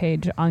have a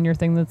page on your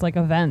thing that's like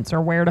events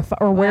or where to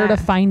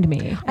find me,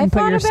 and I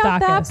put your thought about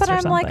that, stockist but or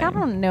I'm like, something. I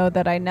don't know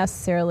that I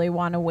necessarily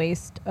want to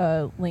waste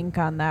a link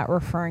on that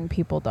referring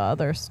people to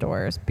other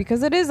stores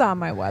because it is on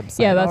my website.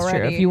 Yeah, that's already.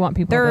 true. If you want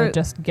people to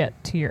just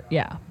get to your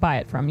buy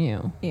it from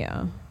you.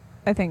 Yeah,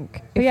 I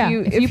think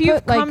if you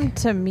put, come like,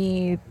 to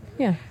me.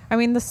 Yeah, I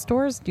mean the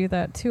stores do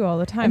that too all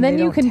the time. And then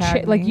they you can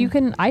tag like me. you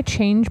can. I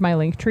change my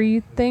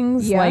Linktree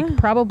things like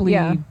probably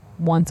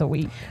once a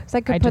week. So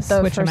I could just put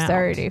the switch 'em First out.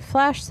 Saturday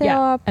flash sale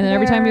up, and then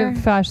every time you have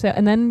a flash sale,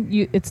 and then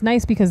it's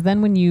nice because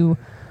then when you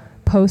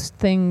post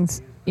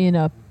things in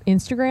a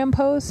Instagram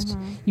post,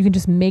 you can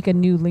just make a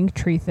new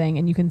Linktree thing,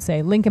 and you can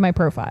say link in my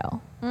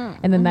profile,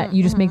 and then that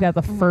you just make that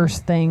the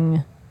first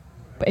thing,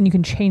 and you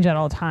can change that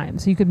all the time.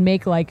 So you could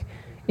make like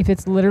if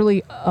it's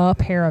literally a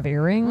pair of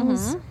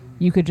earrings,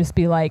 you could just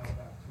be like,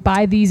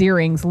 buy these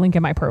earrings, link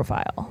in my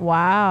profile.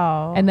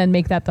 Wow. And then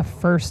make that the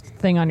first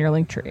thing on your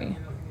Linktree.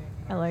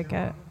 I like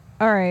it.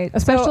 All right.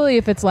 Especially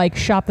if it's like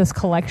shop this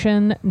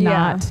collection,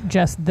 not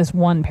just this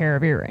one pair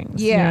of earrings.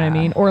 You know what I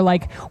mean? Or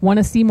like want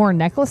to see more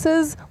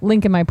necklaces,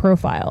 link in my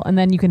profile. And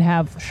then you can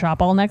have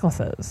shop all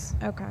necklaces.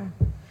 Okay.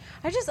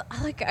 I just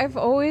like I've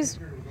always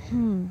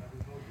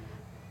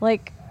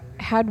like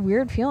had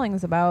weird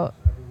feelings about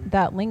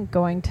that link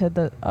going to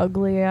the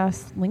ugly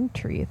ass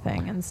Linktree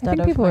thing instead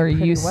of people my are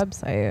pretty used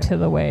website to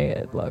the way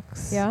it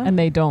looks. Yeah. And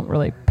they don't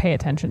really pay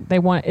attention.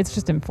 It's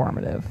just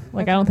informative.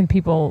 Like I don't think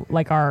people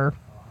like are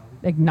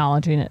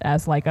acknowledging it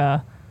as like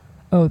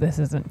this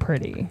isn't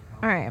pretty.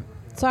 All right.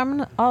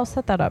 So I'll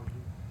set that up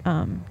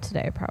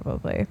today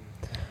probably.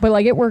 But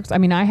like it works. I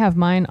mean, I have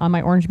mine on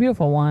my Orange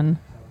Beautiful one.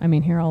 I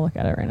mean, here, I'll look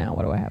at it right now.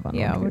 What do I have on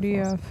Yeah, Orange what do you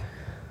Beautifuls? have?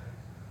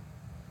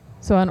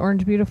 So on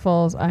Orange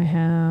Beautifuls, I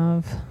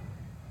have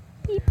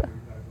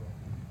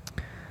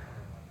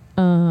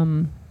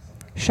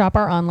shop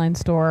our online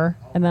store,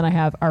 and then I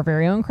have our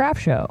very own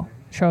craft show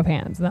of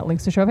hands, and that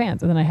links to Show of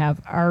Hands, and then I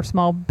have our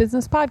small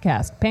business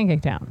podcast,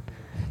 Pancake Town,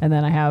 and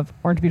then I have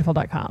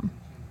orangebeautiful.com.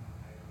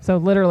 So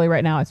literally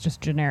right now it's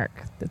just generic.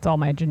 It's all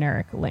my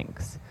generic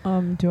links.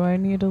 Do I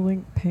need to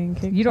link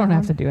Pancake? You don't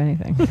have to do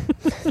anything.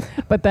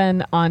 But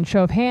then on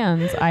Show of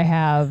Hands, I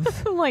have...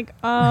 I'm like,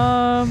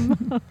 I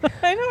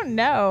don't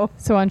know.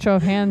 So on Show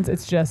of Hands,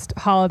 it's just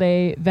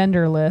holiday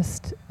vendor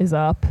list is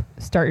up.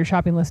 Start your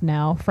shopping list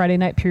now. Friday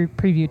night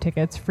preview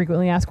tickets,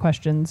 frequently asked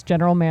questions,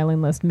 general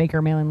mailing list,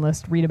 maker mailing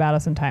list, read about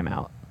us, and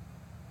timeout.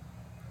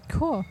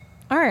 Cool.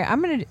 All right,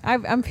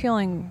 I'm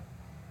feeling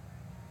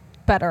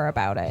better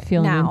about it.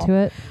 Feeling now. into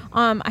it?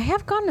 I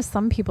have gone to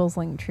some people's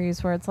link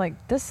trees where it's like,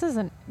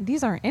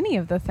 these aren't any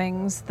of the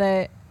things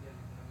that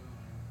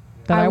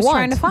I was want.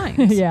 trying to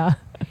find. Yeah.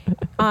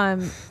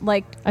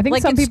 Like I think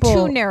like some it's people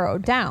too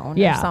narrowed down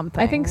yeah, or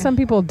something. I think some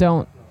people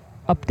don't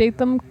update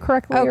them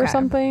correctly or Okay.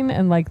 something,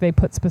 and like they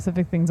put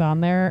specific things on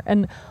there.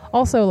 And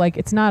also, like,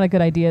 it's not a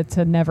good idea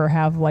to never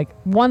have like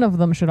one of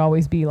them should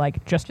always be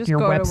like just your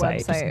go to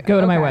website. website. Just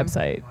go to my Okay.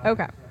 website.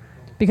 Okay.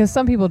 Because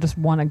some people just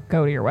want to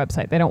go to your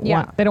website. They don't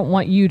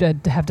want you to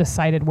have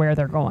decided where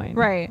they're going.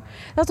 Right.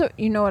 That's what,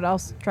 you know what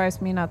else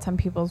drives me nuts on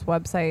people's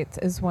websites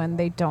is when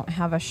they don't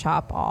have a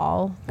shop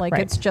all. Like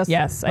Right. it's just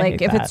Yes, I like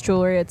hate if that. it's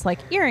jewelry, it's like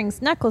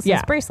earrings, necklaces,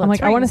 Yeah. bracelets. I'm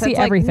like, I wanna rings. see It's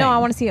like, everything. no, I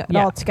want to see it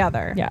Yeah. all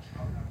together. Yeah.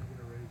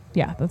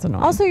 Yeah, that's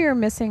annoying. Also, you're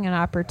missing an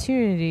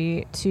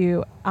opportunity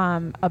to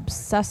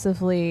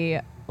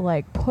obsessively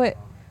like put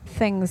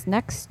things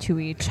next to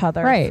each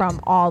other Right.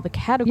 from all the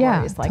categories.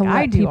 yeah, Like to let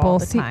I do people all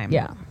the see, time.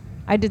 Yeah.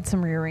 I did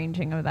some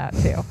rearranging of that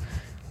too.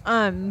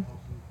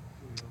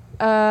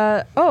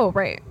 Oh,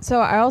 right.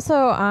 So I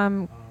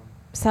also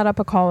set up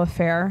a call with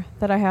Fair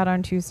that I had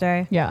on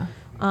Tuesday. Yeah.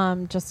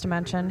 Just to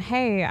mention,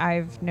 hey,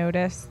 I've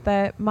noticed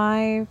that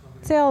my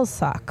sales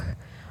suck.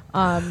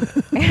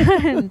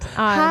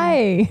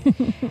 Hi.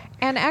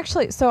 And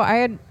actually, so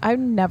I've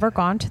never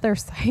gone to their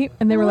site,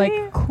 And they were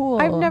really. like,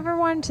 cool. I've never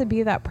wanted to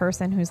be that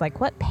person who's like,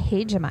 what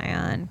page am I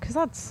on? Because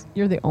that's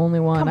You're the only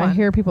one. Come I on.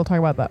 hear people talk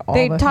about that all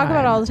they the talk time.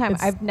 about it all the time.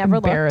 It's I've never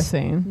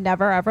embarrassing.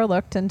 never ever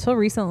looked until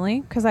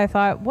recently because I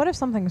thought, what if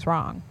something's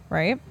wrong,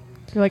 right?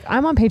 You're like,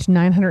 I'm on page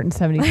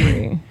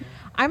 973.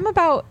 I'm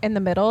about in the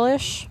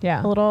middle-ish.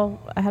 Yeah. A little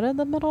ahead of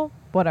the middle.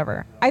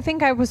 Whatever. I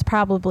think I was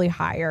probably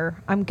higher.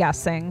 I'm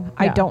guessing.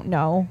 I Yeah. don't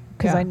know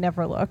because Yeah. I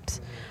never looked.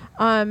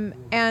 And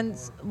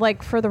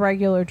like for the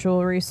regular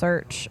jewelry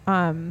search,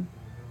 and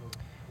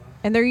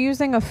they're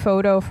using a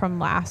photo from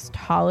last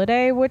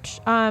holiday, which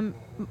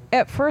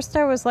at first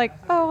I was like,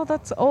 oh,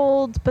 that's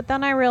old. But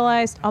then I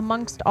realized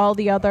amongst all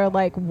the other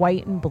like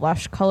white and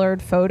blush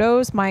colored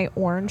photos, my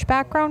orange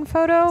background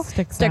photo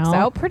Sticks out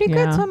out. pretty good.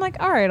 Yeah. So I'm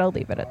like, all right, I'll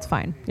leave it. It's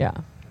fine. Yeah.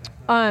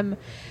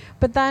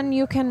 But then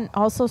you can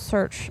also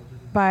search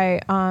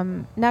by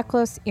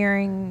necklace,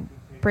 earring,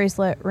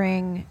 bracelet,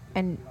 ring,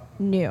 and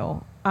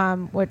new,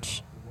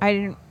 which I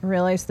didn't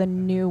realize the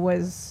new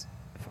was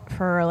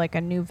for like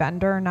a new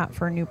vendor, not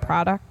for a new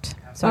product.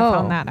 So I Oh.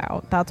 found that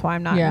out. That's why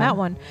I'm not Yeah. in that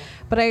one.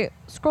 But I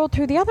scrolled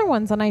through the other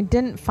ones and I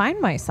didn't find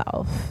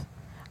myself.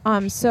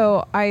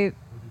 So I,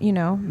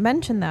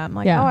 mentioned them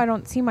like, Yeah. oh, I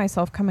don't see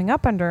myself coming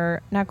up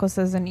under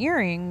necklaces and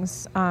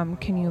earrings.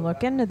 Can you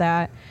look into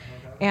that?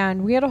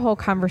 And we had a whole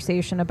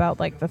conversation about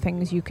like the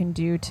things you can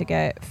do to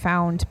get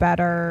found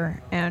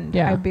better. And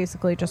Yeah. I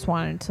basically just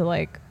wanted to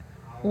like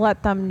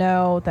let them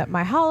know that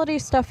my holiday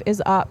stuff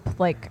is up.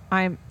 Like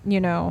I'm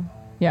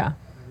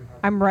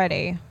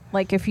ready.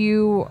 Like if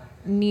you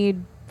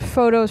need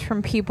photos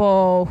from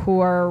people who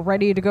are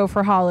ready to go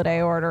for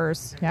holiday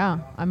orders, Yeah.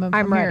 I'm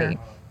ready. here.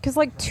 Because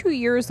like 2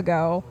 years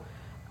ago,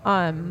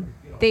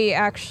 they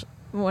actually,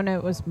 when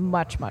it was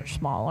much, much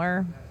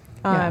smaller,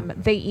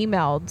 they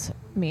emailed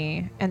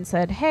me and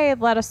said, hey,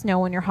 let us know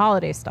when your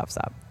holiday stuff's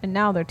up. And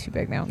now they're too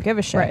big. They don't give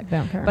a shit. Right. They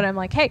don't care. But I'm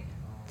like, hey,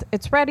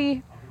 it's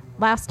ready.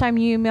 Last time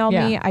you emailed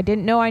me, Yeah. I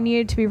didn't know I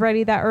needed to be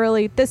ready that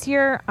early. This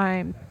year,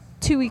 I'm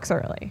 2 weeks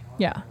early.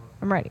 Yeah.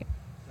 I'm ready.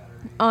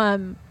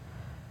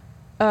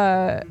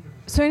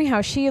 So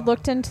anyhow, she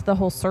looked into the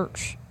whole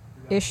search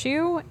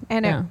issue,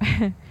 and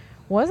it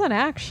wasn't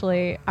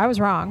actually, I was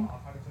wrong.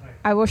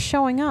 I was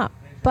showing up,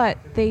 but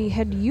they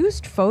had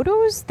used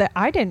photos that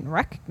I didn't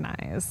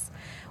recognize.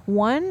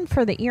 One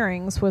for the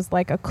earrings was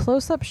like a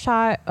close-up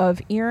shot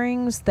of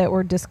earrings that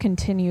were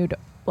discontinued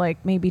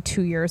like maybe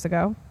 2 years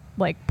ago,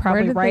 like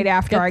probably did right they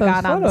after get I those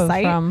got on the photos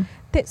site. from?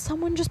 That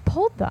someone just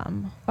pulled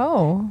them.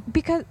 Oh.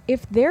 Because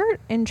if they're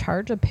in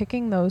charge of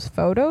picking those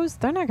photos,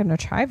 they're not going to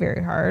try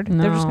very hard.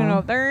 They're just going to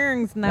No. go, there are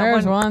earrings in that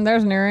There's one. one.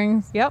 There's an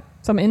earrings. Yep.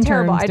 Some interns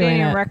Terrible. I didn't doing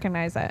even it.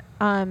 recognize it.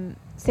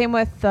 Same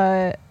with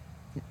the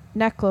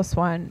necklace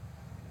one.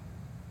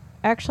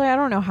 Actually, I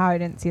don't know how I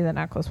didn't see the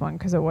necklace one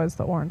because it was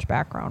the orange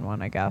background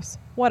one, I guess.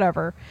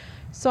 Whatever.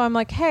 So I'm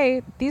like,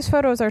 hey, these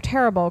photos are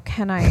terrible.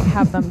 Can I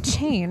have them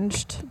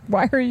changed?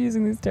 Why are you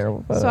using these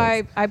terrible photos? So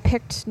I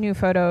picked new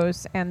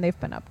photos and they've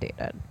been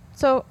updated.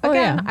 So Oh,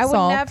 again, yeah, I would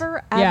solved.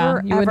 never, Yeah,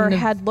 ever, you ever wouldn't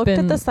have had looked at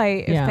been- the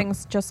site if yeah.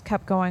 things just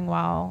kept going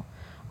well.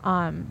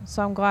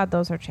 So I'm glad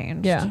those are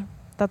changed. Yeah.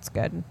 That's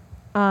good.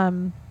 I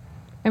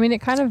mean, it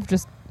kind of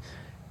just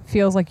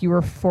feels like you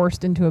were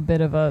forced into a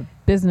bit of a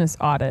business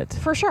audit,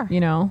 For sure. you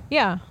know?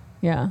 Yeah.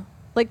 Yeah.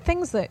 Like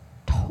things that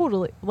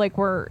totally like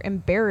were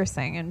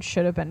embarrassing and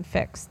should have been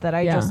fixed that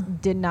I Yeah.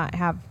 just did not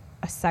have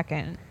a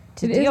second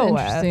to It is deal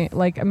interesting. with.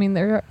 Like, I mean,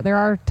 there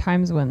are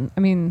times when, I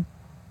mean,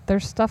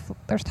 there's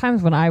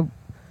times when I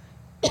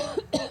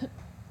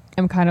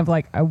am kind of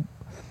like,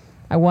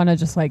 I want to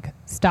just like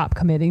stop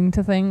committing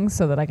to things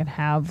so that I can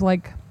have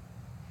like,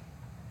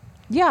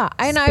 Yeah,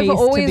 and space I've to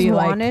always be,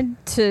 like,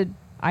 wanted to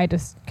I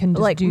just can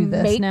just like do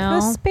this make now.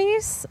 the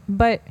space,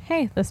 but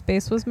hey, the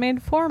space was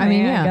made for me, I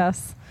mean, I yeah.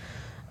 guess.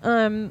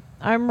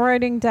 I'm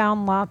writing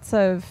down lots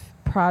of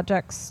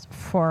projects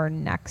for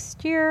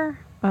next year,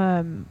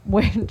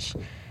 which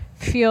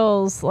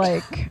feels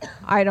like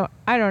I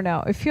don't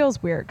know. It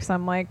feels weird because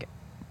I'm like,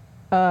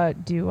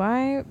 do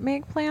I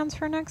make plans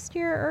for next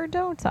year or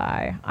don't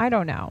I? I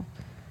don't know.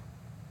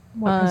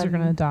 What, because you're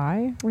Um, going to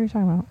die? What are you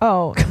talking about?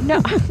 Oh, no.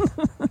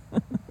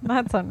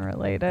 That's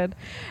unrelated.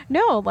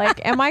 No,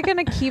 like, am I going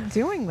to keep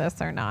doing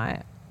this or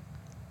not?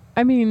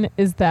 I mean,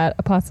 is that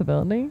a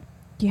possibility?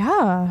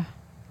 Yeah.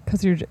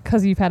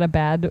 Because you've had a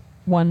bad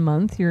 1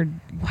 month, Why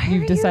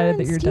you've are decided you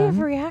that you're and Steve done.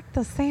 react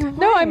the same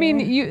No, I way?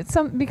 mean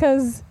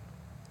because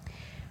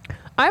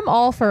I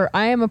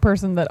am a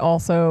person that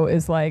also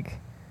is like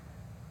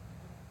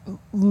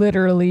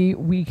literally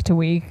week to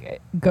week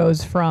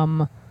goes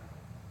from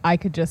I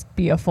could just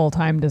be a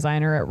full-time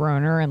designer at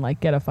Roner and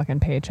like get a fucking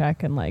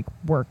paycheck and like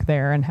work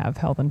there and have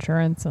health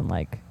insurance and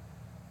like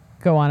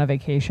go on a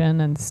vacation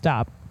and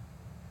stop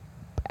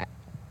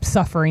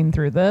suffering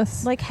through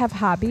this. Like, have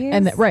hobbies.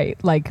 And right,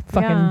 like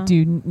fucking Yeah.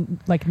 do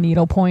like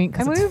needlepoint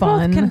because And it's we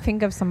fun. both can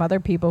think of some other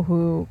people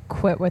who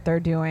quit what they're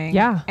doing.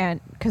 Yeah. And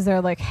because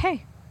they're like,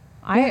 hey,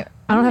 I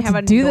don't have to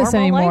a do this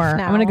normal anymore. life I'm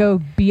now. gonna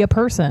go be a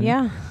person.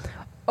 Yeah.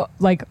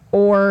 Like,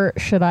 or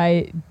should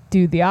I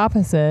do the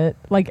opposite?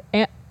 Like,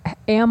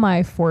 am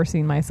I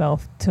forcing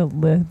myself to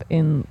live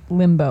in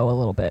limbo a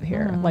little bit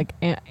here? Mhm. Like,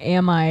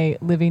 am I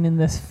living in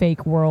this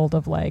fake world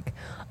of like,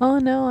 oh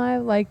no,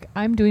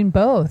 I'm doing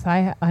both.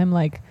 I'm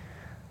like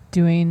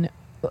doing,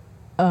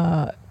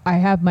 I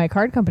have my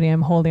card company.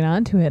 I'm holding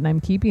on to it and I'm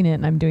keeping it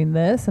and I'm doing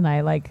this and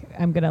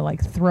I'm gonna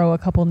like throw a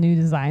couple new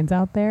designs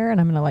out there and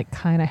I'm gonna like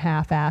kind of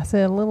half-ass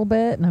it a little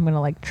bit and I'm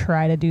gonna like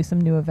try to do some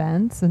new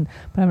events but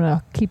I'm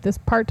gonna keep this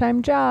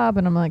part-time job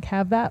and I'm gonna like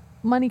have that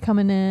money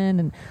coming in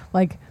and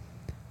like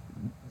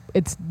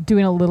it's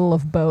doing a little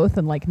of both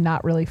and like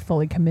not really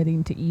fully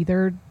committing to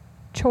either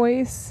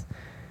choice.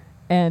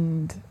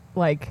 And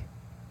like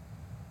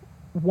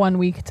 1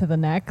 week to the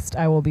next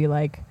I will be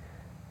like,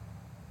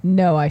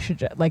 no, I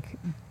should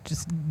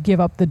just give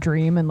up the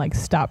dream and like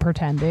stop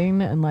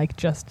pretending and like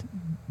just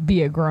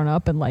be a grown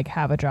up and like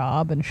have a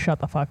job and shut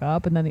the fuck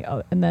up. And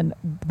then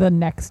the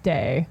next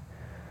day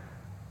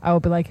I will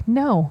be like,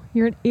 no,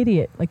 you're an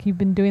idiot. Like, you've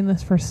been doing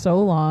this for so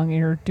long and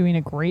you're doing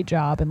a great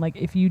job. And like,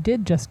 if you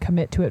did just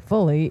commit to it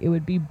fully, it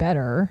would be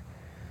better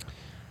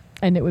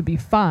and it would be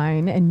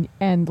fine.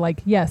 And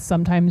like, yes,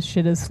 sometimes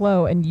shit is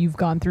slow and you've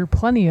gone through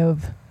plenty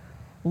of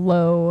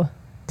low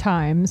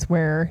times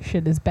where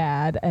shit is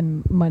bad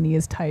and money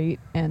is tight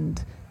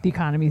and the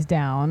economy's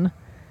down.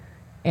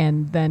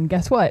 And then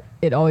guess what?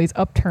 It always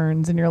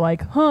upturns and you're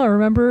like,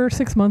 remember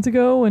 6 months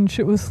ago when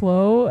shit was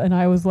slow and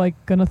I was like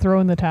gonna throw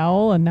in the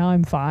towel and now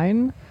I'm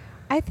fine?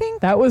 I think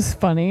That was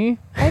funny.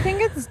 I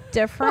think it's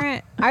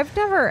different. I've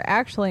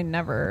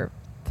never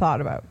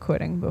thought about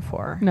quitting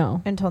before.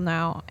 No. Until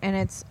now. And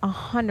it's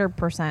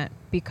 100%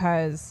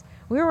 because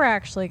we were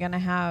actually going to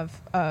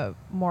have a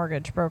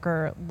mortgage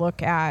broker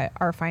look at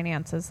our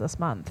finances this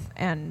month.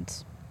 And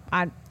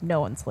no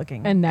one's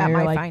looking And now at you're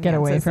my like, finances "Get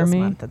away from this me."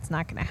 month. It's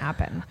not going to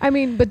happen. I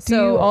mean, but do you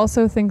So-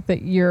 also think that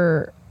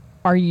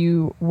are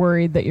you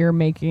worried that you're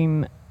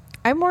making,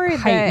 I'm worried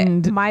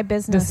heightened that my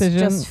business decision?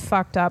 just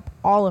fucked up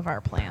all of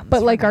our plans. but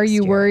for like, are next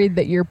you year. worried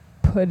that you're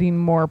putting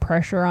more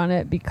pressure on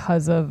it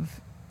because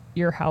of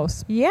your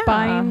house Yeah.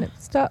 buying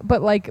stuff?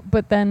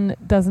 But then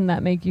doesn't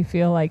that make you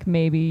feel like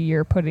maybe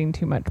you're putting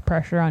too much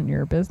pressure on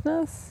your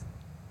business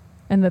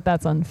and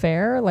that's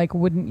unfair? Like,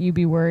 wouldn't you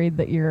be worried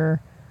that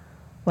you're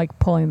like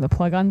pulling the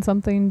plug on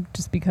something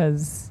just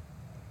because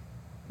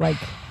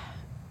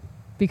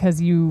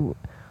you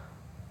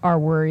are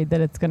worried that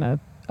it's going to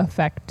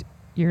affect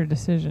your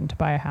decision to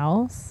buy a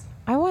house?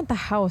 I want the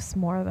house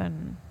more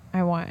than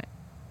I want.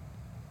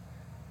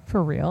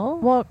 For real?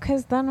 Well,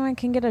 because then I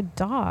can get a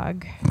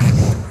dog.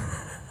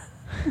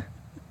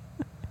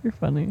 You're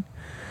funny.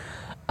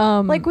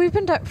 Like, we've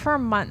been for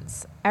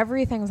months.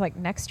 Everything's like,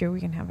 next year we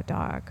can have a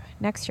dog.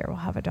 Next year we'll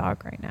have a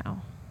dog right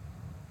now.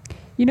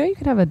 You know, you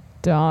can have a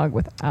dog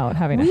without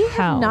having a We house.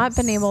 have not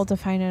been able to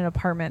find an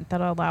apartment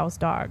that allows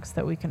dogs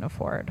that we can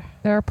afford.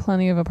 There are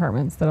plenty of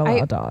apartments that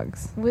allow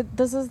dogs.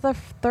 This is the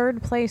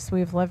third place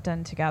we've lived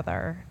in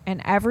together,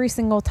 and every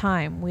single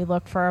time we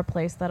look for a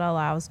place that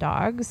allows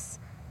dogs,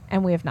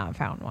 and we have not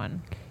found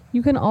one.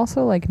 You can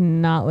also like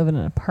not live in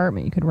an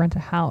apartment. You could rent a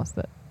house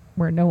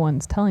where no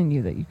one's telling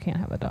you that you can't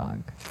have a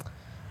dog.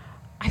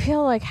 I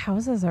feel like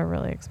houses are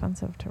really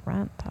expensive to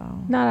rent, though.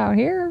 Not out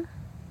here.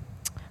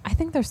 I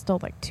think they're still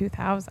like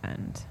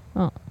 $2,000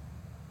 Oh,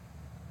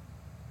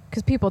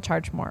 because people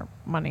charge more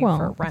money Well,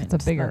 for if rent.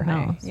 it's a bigger than they-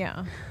 house.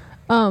 Yeah.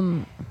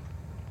 I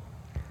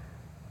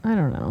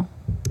don't know.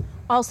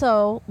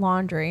 Also,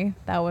 laundry.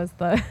 That was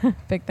the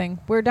big thing.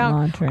 We're down.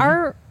 Laundry.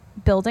 Our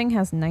building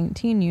has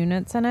 19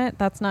 units in it.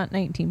 That's not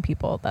 19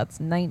 people. That's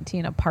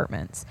 19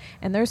 apartments.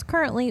 And there's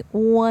currently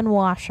one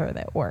washer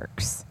that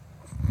works.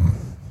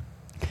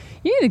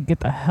 You need to get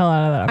the hell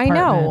out of that I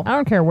apartment. know. I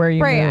don't care where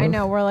you Right, move. I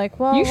know. We're like,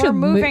 well, You we're should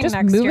moving just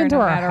next move year into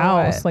no our matter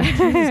house. what. Like,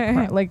 Jesus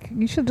Christ. Like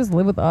you should just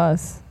live with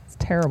us. It's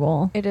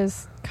terrible. It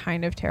is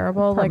kind of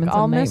terrible. Like, Apartment's a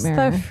I'll miss the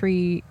nightmare.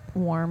 free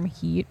warm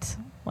heat.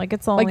 Like,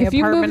 it's the only Like if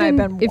you moved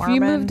apartment I've been if warm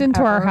you moved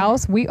into our ever.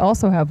 house, we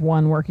also have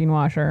one working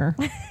washer.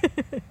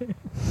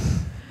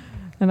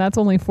 And that's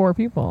only 4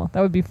 people.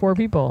 That would be 4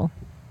 people.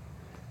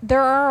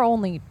 There are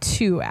only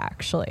 2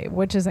 actually,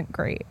 which isn't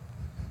great.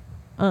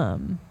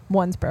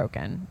 One's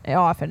broken. It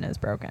often is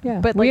broken. Yeah.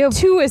 But We like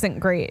have 2 isn't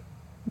great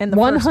in the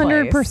first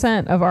place.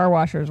 100% of our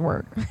washers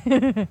work.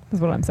 Is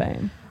what I'm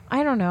saying.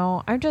 I don't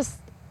know. I'm just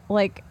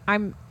like I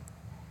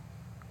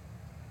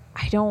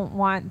don't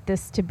want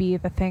this to be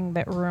the thing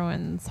that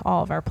ruins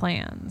all of our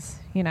plans,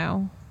 you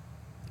know?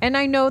 And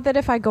I know that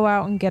if I go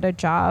out and get a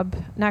job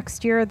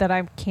next year that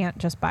I can't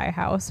just buy a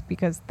house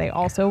because they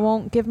also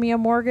won't give me a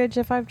mortgage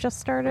if I've just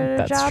started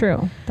a job. That's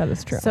true. That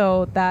is true.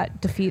 So that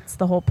defeats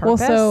the whole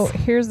purpose. Well, so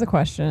here's the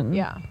question.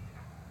 yeah.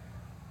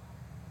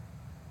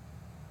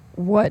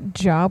 What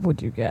job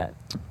would you get?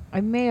 I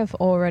may have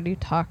already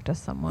talked to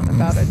someone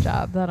about a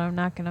job that I'm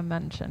not going to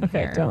mention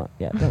Okay, here.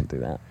 don't do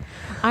that.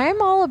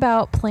 I'm all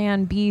about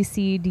plan B,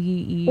 C,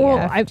 D, E, Well,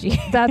 F, G.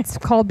 that's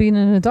called being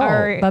an adult.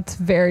 Alright. That's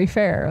very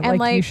fair. And, Like you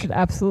like, should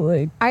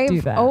absolutely do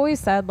I've that. always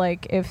said,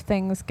 like, if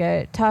things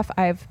get tough,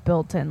 I've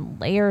built in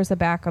layers of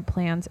backup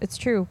plans. It's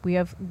true. We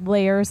have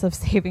layers of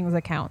savings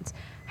accounts.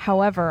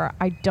 However,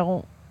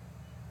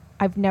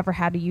 I've never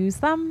had to use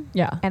them.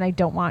 Yeah. And I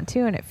don't want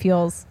to. And it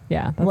feels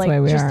Yeah, that's like why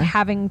we just are.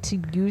 having to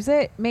use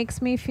it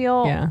makes me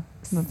feel Yeah.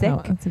 That's,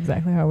 sick. that's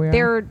exactly how we are.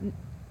 They're,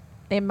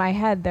 in my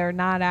head, they're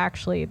not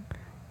actually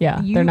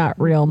they're not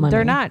real money.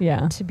 They're not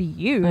Yeah. to be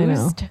I know.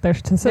 used. They're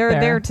to sit They're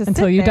there, there to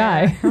until sit you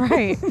there. die.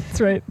 Right.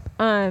 That's right.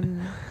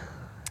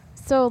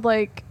 So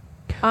like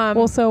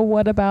Well, so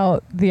what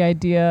about the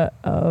idea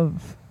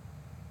of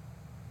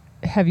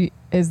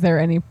is there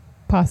any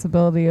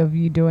possibility of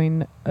you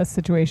doing a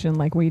situation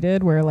like we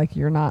did where like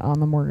you're not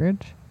on the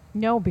mortgage?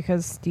 no,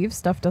 because Steve's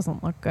stuff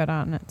doesn't look good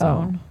on its Oh.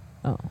 own.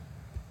 Oh.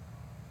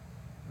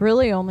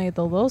 Really only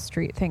the Lil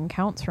Street thing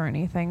counts for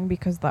anything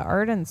because the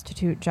Art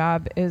Institute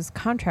job is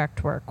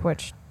contract work,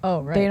 which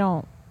Oh, they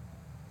don't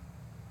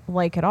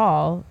like at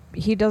all.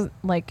 He doesn't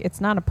like it's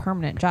not a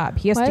permanent job.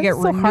 He has Why to is get it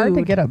so renewed. hard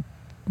to get a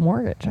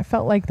mortgage? I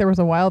felt like there was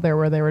a while there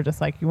where they were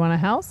just like, you want a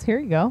house? Here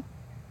you go.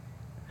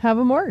 Have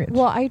a mortgage.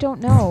 Well, I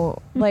don't know.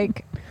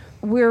 Like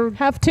we're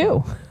have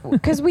 2.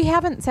 because we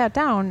haven't sat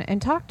down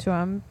and talked to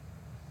him.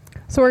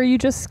 So are you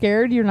just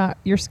scared?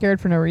 You're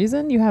scared for no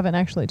reason? You haven't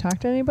actually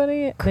talked to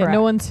anybody? That Correct.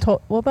 no one's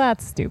told. Well,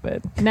 that's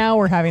stupid. Now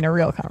we're having a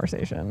real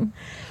conversation.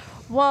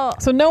 Well,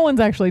 So no one's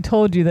actually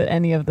told you that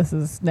any of this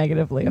is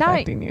negatively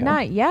affecting you.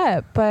 not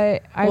yet,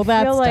 but I Well,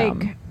 that's feel like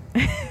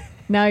dumb.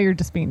 Now you're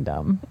just being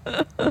dumb.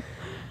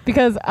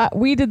 Because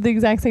we did the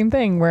exact same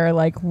thing where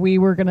like we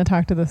were going to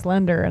talk to this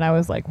lender and I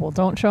was like, well,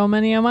 don't show him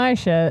any of my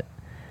shit.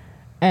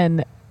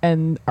 And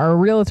our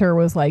realtor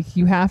was like,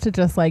 you have to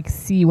just like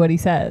see what he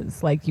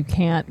says. Like you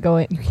can't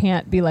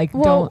be like,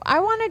 well, don't. I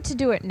wanted to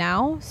do it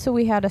now, so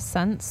we had a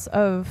sense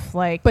of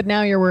like. But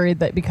now you're worried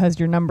that because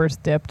your numbers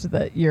dipped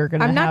that you're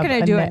going to I'm not have going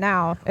to a do net- it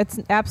now. It's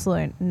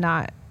absolutely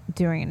not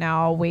doing it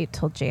now. I'll wait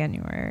till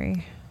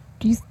January.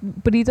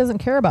 But he doesn't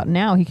care about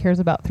now. He cares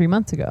about 3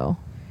 months ago.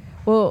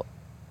 Well,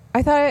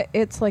 I thought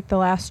it's like the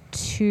last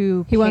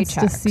 2 He wants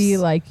to paychecks. see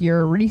like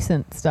your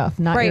recent stuff,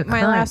 not Right, your my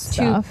current last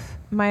two- stuff.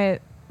 my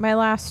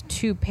last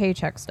 2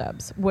 paycheck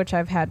stubs, which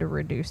I've had to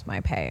reduce my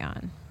pay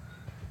on.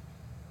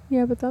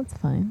 Yeah, but that's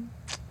fine.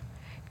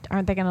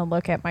 Aren't they going to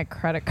look at my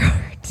credit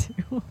card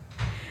too?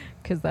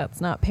 Because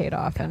that's not paid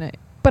off, and it.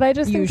 But I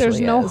just think there's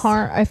Usually no is.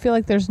 harm. I feel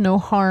like there's no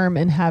harm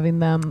in having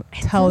them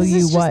tell this you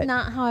is what. just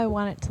not how I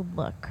want it to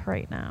look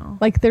right now.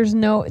 Like there's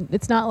no.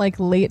 It's not like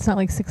late. It's not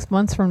like 6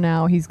 months from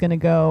now he's gonna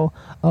go.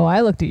 Oh, I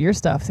looked at your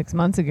stuff 6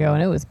 months ago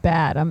and it was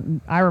bad.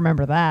 I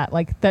remember that.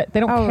 Like that. They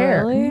don't Oh,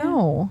 care. really?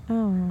 No.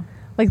 Oh.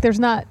 Like they're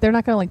not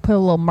gonna like put a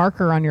little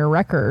marker on your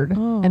record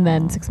and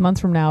then Oh. 6 months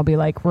from now be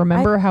like,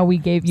 remember how we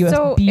gave you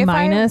So a B if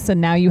I- minus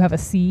and now you have a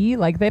C?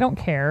 Like they don't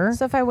care.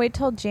 So if I wait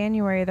till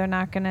January, they're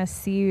not going to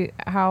see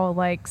how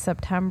like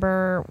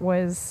September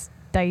was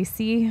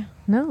dicey?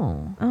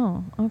 No.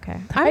 Oh, okay.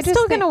 I I'm just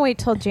still think- gonna wait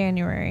till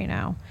January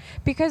now,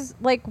 because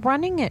like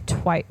running it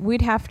twice,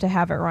 we'd have to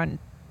have it run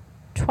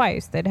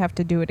twice. They'd have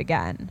to do it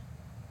again.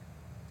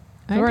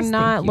 I We're just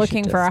not think you should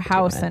looking for a just do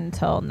house it.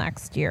 until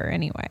next year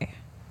anyway.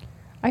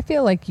 I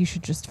feel like you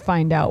should just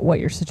find out what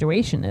your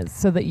situation is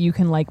so that you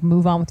can like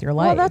move on with your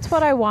life. Well, that's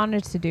what I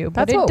wanted to do,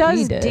 but That's it what we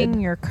does did. ding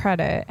your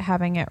credit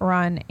having it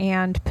run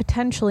and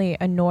potentially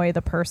annoy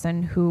the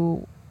person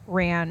who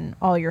ran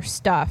all your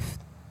stuff,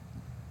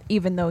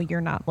 even though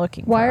you're not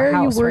looking Why for a are you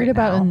house worried right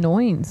about now.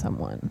 annoying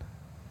someone?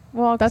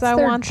 Well, because That's I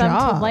their want them to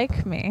job.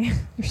 like me.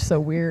 You're so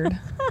weird.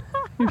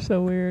 You're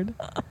so weird.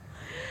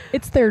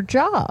 It's their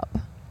job.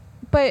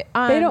 But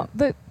They don't.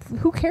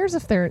 Who cares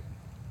if they're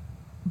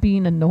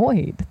being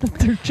annoyed?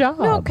 That's their job.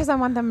 No, because I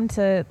want them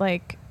to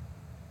like,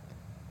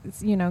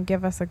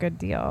 give us a good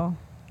deal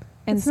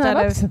it's instead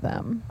not up of to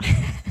them.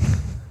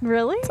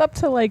 really. It's up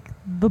to like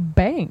the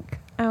bank.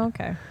 Oh,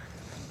 okay.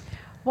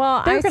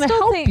 Well, They're I gonna still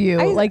help think, you.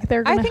 Like,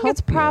 they're gonna I think help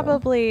it's you.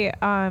 probably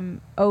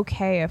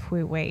okay if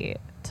we wait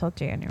till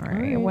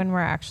January Alright. when we're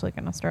actually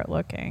going to start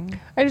looking.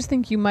 I just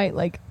think you might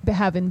like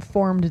have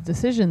informed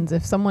decisions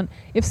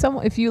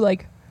if you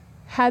like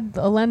had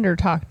a lender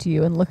talk to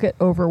you and look at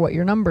over what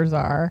your numbers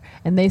are,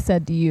 and they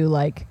said to you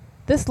like,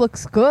 this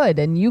looks good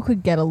and you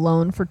could get a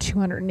loan for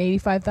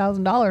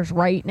 $285,000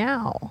 right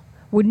now,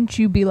 wouldn't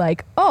you be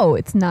like, oh,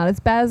 it's not as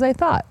bad as I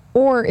thought?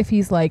 Or if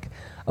he's like,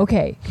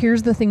 okay,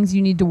 here's the things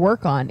you need to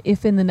work on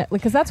if in the next,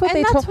 because that's what And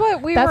they that's told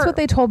what we that's were- what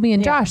they told me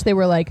and Yeah. Josh. They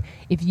were like,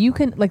 if you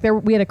can, like,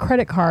 we had a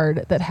credit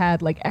card that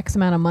had like X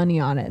amount of money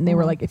on it, and they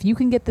were Mhm. like, if you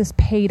can get this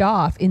paid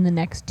off in the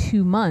next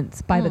 2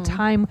 months, by the Mhm.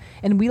 time,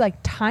 and we like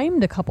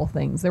timed a couple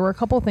things. There were a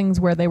couple things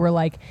where they were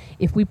like,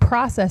 if we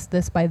process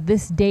this by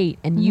this date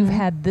and you've Mhm.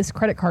 had this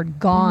credit card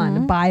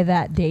gone Mhm. by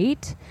that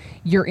date,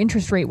 your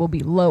interest rate will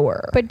be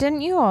lower. But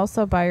didn't you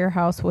also buy your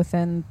house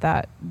within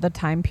the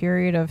time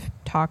period of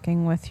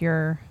talking with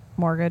your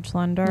mortgage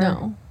lender?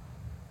 no.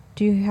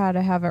 Do you had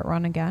to have it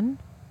run again?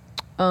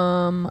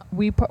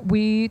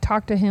 We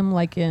talked to him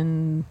like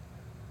in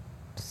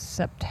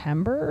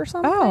September or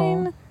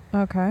something.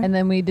 Okay. And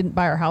then we didn't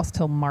buy our house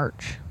till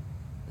March.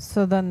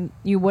 So then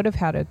you would have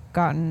had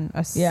gotten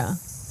a Yeah.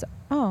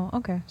 Oh,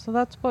 okay. So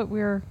that's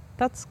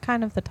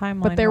kind of the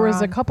timeline. But there we're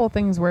was a on. couple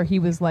things where he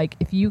was like,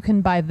 if you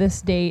can by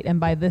this date and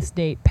by this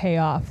date pay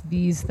off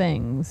these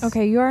things,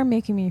 Okay, you are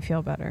making me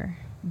feel better.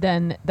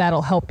 then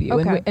that'll help you.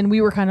 Okay. And we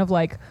were kind of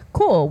like,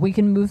 cool, we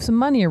can move some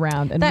money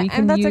around and we can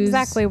and that's use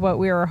exactly what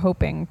we were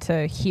hoping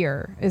to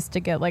hear, is to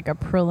get like a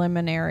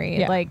preliminary,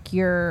 Yeah. like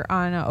you're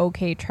on an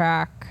okay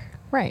track.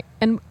 right.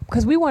 And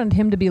because we wanted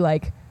him to be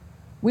like,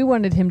 we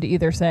wanted him to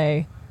either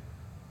say,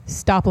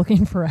 stop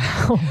looking for a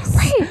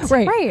house.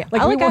 Right.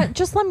 Like, we want-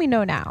 just let me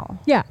know now.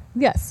 Yeah.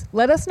 Yes.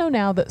 Let us know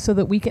now that so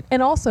that we can,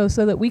 and also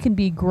so that we can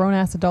be grown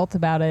ass adults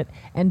about it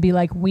and be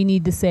like, we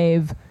need to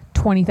save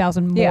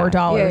 $20,000 Yeah, more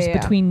dollars yeah.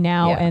 between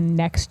now Yeah. and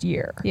next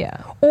year. Yeah.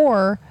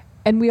 Or,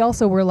 and we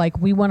also were like,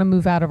 we want to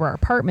move out of our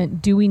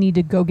apartment. Do we need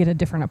to go get a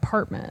different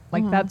apartment?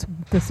 Like, Mhm. that's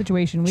the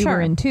situation we Sure.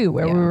 were in too,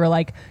 where we Yeah. were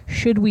like,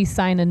 should we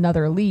sign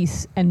another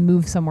lease and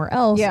move somewhere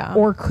else? Yeah.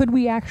 Or could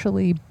we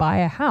actually buy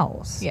a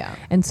house? Yeah.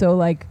 And so,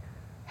 like,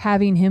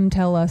 having him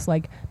tell us,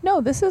 like, no,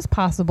 this is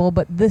possible,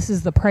 but this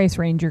is the price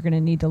range you're going to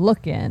need to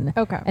look in.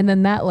 Okay. And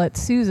then that lets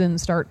Susan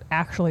start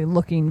actually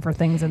looking for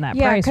things in that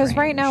Yeah, price range. because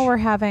right now we're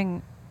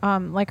having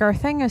like our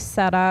thing is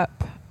set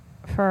up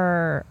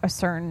for a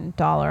certain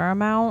dollar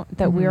amount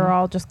that we Mhm. were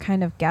all just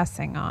kind of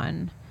guessing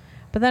on.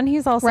 But then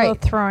he's also Right.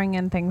 throwing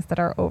in things that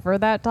are over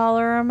that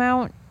dollar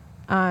amount,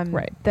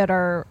 Right. that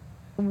are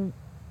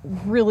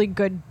really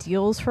good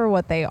deals for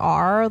what they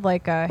are.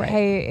 Like Right.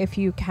 hey, if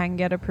you can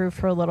get approved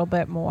for a little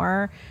bit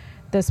more,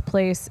 this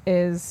place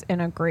is in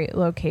a great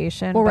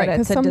location, Well, but right, 'cause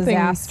it's a some things-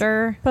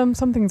 disaster.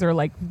 Some things are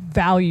like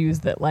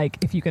values that, like,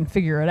 if you can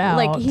figure it out.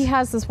 Like he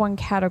has this one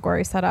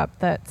category set up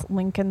that's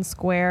Lincoln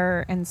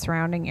Square and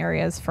surrounding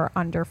areas for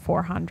under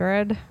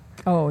 400.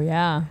 Oh,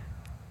 yeah.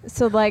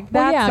 So like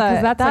Well, that's yeah,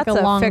 because that's like a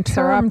long-term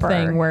fixer-upper.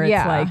 thing where it's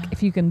Yeah. like,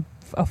 if you can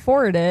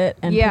afford it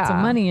and put some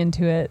Yeah. money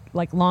into it,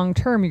 like, long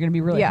term, you're going to be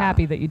really Yeah.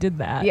 happy that you did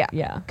that. Yeah.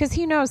 Yeah. because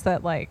he knows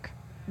that like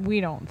we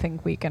don't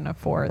think we can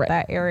afford Right.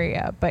 that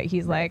area, but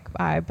he's like,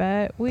 I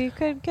bet we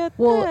could get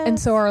Well, this. and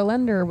so our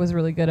lender was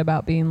really good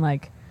about being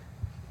like,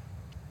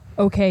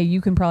 okay,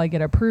 you can probably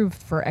get approved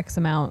for X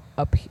amount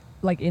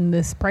like in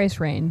this price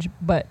range,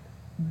 but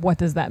what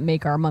does that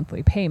make our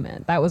monthly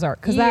payment? That was our,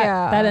 because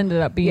Yeah. that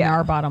ended up being Yeah.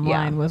 our bottom Yeah.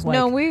 line was like,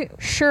 no, we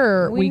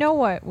sure, know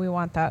what we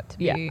want that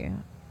to Yeah. be.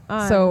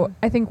 So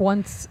I think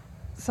once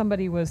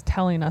somebody was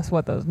telling us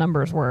what those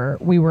numbers were,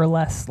 we were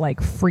less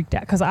like freaked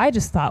out, because I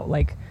just thought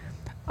like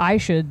I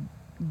should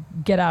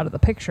get out of the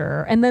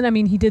picture. And then, I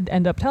mean, he did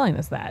end up telling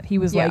us that. He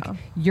was Yeah. like,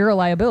 you're a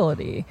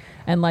liability.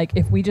 And like,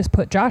 if we just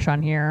put Josh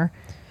on here,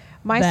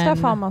 my then-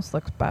 stuff almost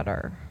looks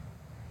better.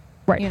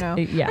 right. You know,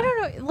 Yeah. I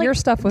don't know. Like, Your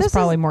stuff was this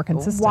probably is more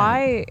consistent.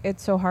 Why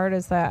it's so hard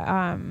is that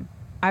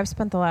I've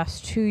spent the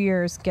last 2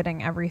 years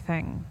getting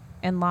everything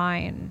in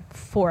line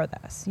for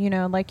this. You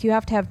know, like you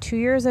have to have 2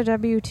 years of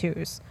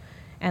W-2s,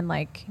 and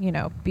like, you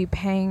know, be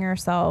paying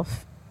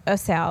yourself a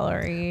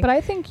salary. But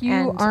I think you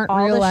and aren't all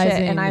the realizing.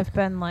 shit, and I've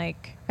been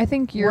like, I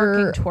think you're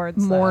working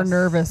towards more this.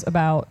 nervous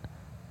about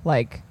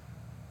like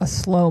a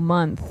slow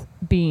month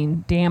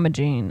being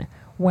damaging,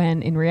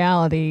 when in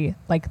reality,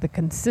 like the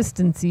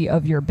consistency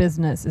of your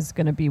business is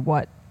going to be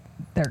what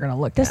they're going to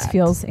look at. this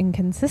feels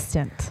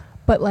inconsistent.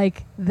 But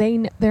like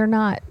they're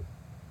not.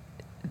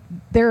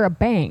 They're a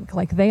bank.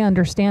 Like they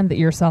understand that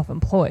you're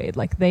self-employed.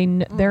 Like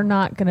they're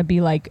not going to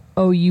be like,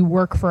 oh, you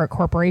work for a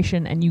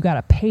corporation and you got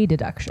a pay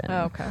deduction.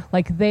 Oh, okay.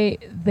 Like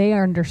they're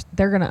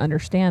going to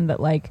understand that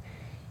like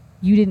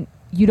you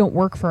don't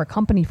work for a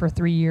company for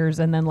 3 years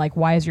and then like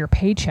why is your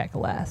paycheck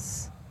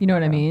less? You know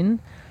what I mean?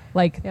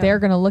 Like they're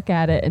going to look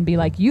at it and be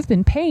like, you've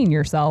been paying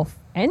yourself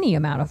any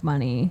amount of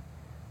money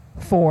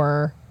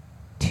for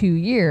 2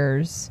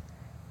 years,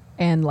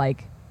 and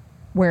like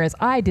whereas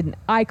I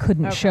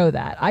couldn't show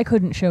that. I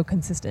couldn't show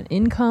consistent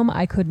income.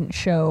 I couldn't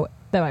show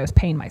that I was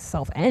paying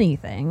myself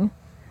anything.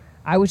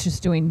 I was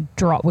just doing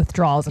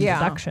withdrawals and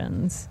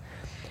deductions.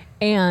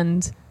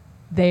 And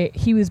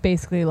he was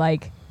basically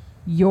like,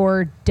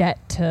 your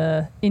debt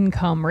to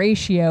income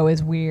ratio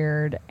is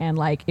weird, and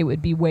like it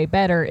would be way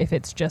better if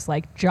it's just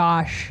like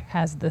Josh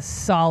has this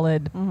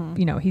solid,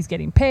 you know, he's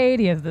getting paid,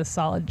 he has this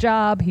solid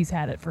job, he's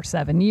had it for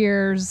 7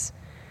 years,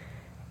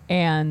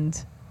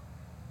 and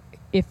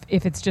if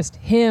it's just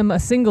him, a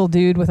single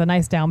dude with a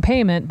nice down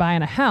payment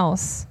buying a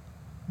house,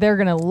 they're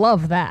gonna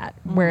love that.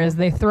 Whereas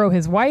they throw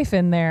his wife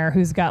in there,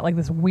 who's got like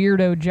this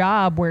weirdo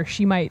job where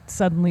she might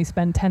suddenly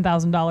spend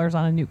 $10,000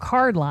 on a new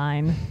card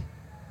line.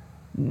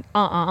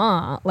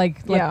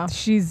 Like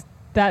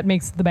that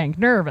makes the bank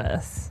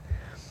nervous.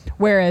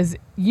 Whereas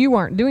you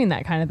aren't doing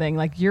that kind of thing.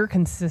 Like you're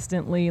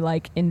consistently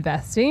like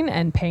investing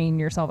and paying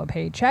yourself a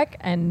paycheck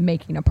and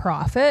making a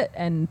profit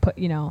and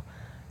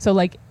so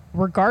like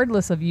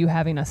regardless of you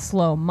having a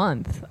slow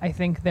month, I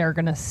think they're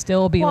going to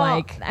still be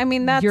like, I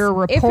mean, that's, you're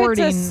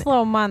reporting, if it's a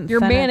slow month, you're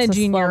then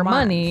managing your month.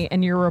 money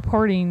and you're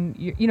reporting,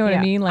 you know what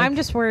I mean? Like, I'm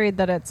just worried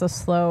that it's a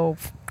slow,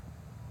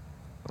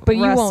 but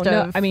you won't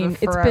know. I mean,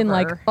 it's been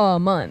like a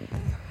month.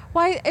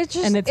 Why it's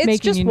just, and it's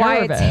just why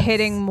it's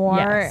hitting more.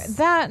 Yes.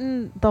 That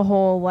and the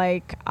whole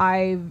like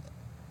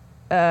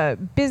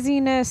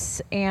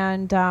busyness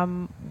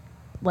and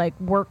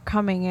like work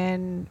coming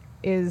in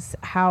is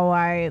how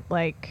I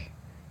like,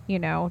 you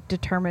know,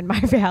 determine my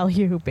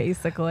value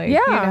basically. Yeah,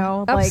 you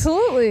know, like,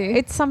 absolutely.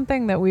 it's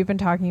something that we've been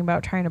talking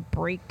about trying to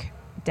break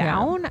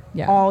down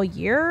all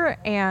year.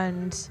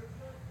 And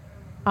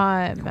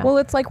well,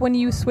 it's like when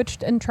you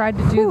switched and tried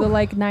to do the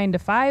like 9 to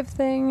 5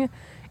 thing,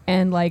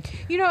 and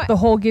like, you know, the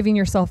whole giving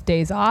yourself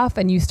days off,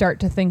 and you start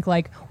to think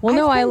like, well,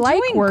 no, I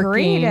like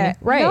working.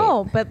 Right.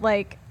 No, but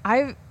like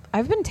I've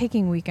been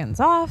taking weekends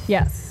off.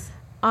 Yes.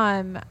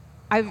 And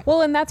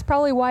that's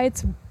probably why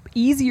it's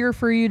easier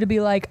for you to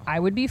be like, I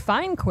would be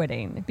fine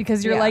quitting,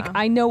 because you're like,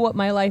 I know what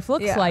my life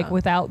looks like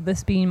without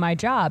this being my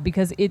job,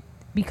 because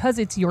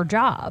it's your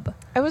job.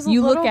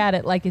 You look at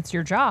it like it's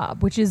your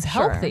job, which is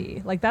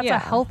healthy. Like that's a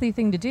healthy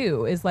thing to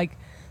do. Is like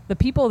the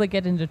people that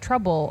get into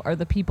trouble are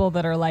the people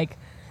that are like,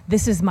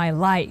 this is my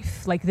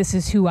life. Like this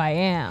is who I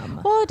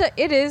am. Well,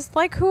 it is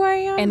like who I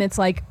am. And it's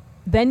like,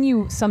 then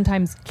you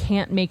sometimes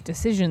can't make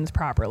decisions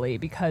properly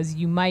because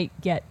you might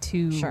get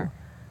too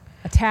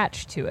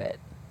attached to it.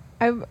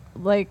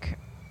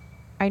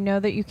 I know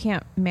that you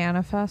can't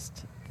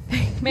manifest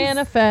things.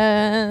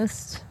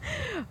 Manifest.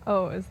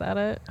 Oh, is that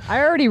it? I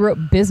already wrote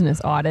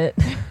business audit.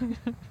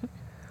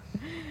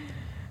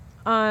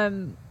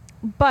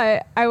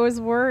 But I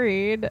was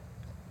worried,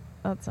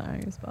 that's not how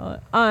you spell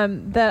it,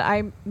 that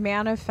I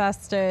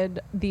manifested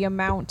the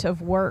amount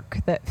of work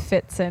that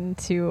fits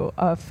into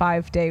a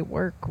 5-day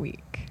work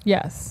week.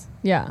 Yes.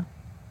 Yeah.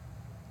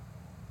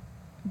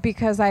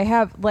 Because I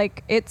have,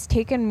 like, it's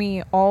taken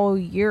me all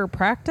year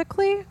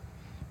practically.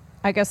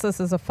 I guess this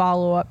is a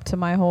follow-up to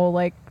my whole,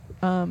 like,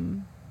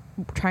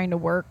 trying to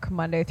work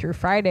Monday through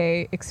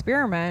Friday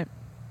experiment.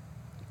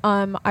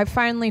 I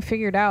finally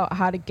figured out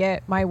how to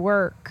get my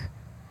work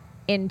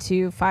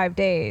into 5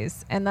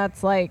 days. And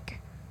that's,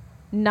 like,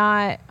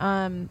 not,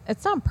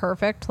 it's not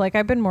perfect. Like,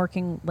 I've been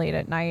working late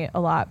at night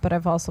a lot, but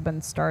I've also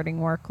been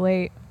starting work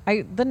late.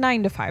 The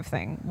 9 to 5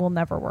 thing will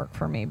never work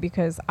for me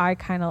because I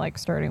kind of like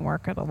starting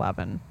work at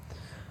 11.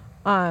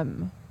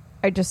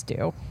 I just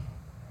do.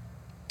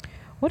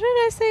 What did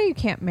I say? You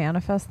can't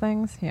manifest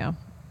things? Yeah.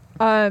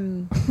 I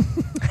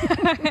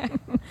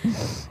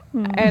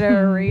had to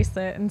erase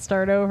it and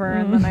start over,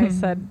 and then I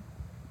said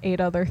 8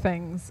 other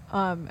things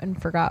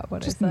and forgot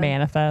what just I said.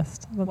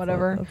 Manifest.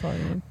 Whatever. That's all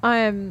you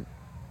need.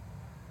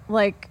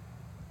 Like,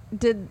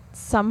 did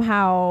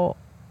somehow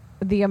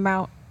the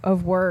amount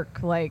of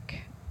work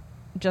like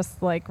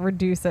just like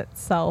reduce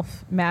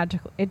itself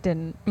magically? It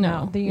didn't.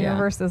 No, the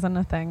universe isn't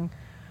a thing.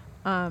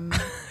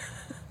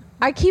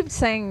 I keep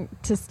saying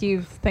to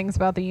Steve things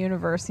about the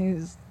universe.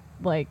 He's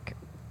like,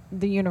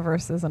 the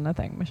universe isn't a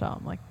thing, Michelle.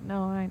 I'm like,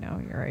 no, I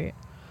know, you're right.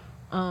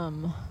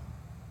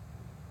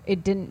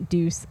 It didn't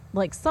do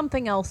like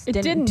something else. It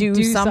didn't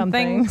do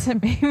something to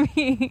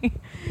me.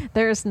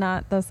 There's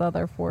not this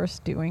other force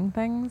doing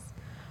things.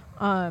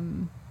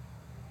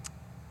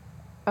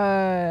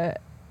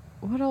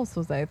 What else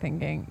was I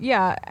thinking?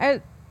 Yeah,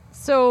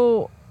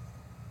 so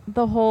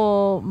the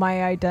whole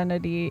my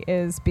identity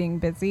is being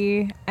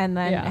busy, and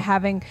then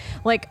having,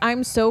 like,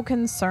 I'm so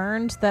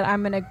concerned that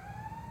I'm gonna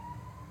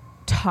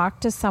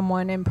talk to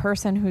someone in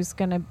person who's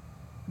gonna,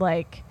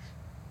 like,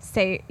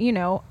 say, you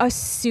know,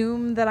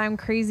 assume that I'm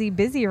crazy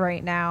busy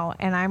right now,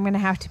 and I'm gonna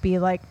have to be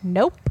like,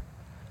 nope,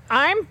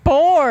 I'm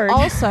bored.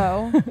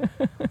 Also,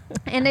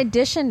 in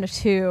addition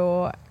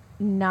to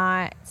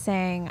not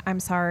saying I'm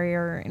sorry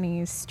or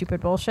any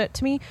stupid bullshit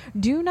to me,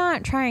 do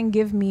not try and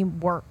give me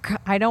work.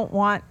 I don't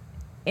want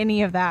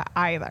any of that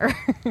either.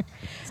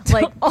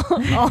 Like,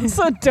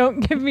 also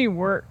don't give me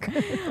work.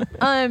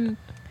 like, I'm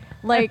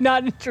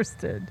not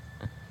interested.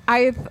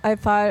 I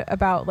thought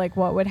about, like,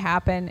 what would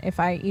happen if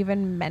I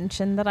even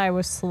mentioned that I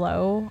was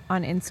slow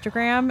on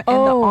Instagram, and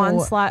the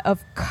onslaught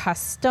of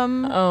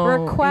custom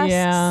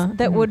requests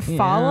that would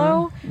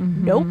follow.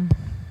 Mm-hmm. Nope.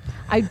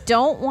 I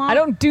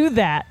don't do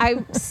that.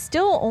 I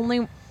still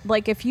only,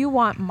 like, if you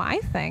want my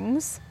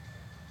things,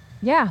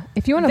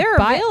 if you want to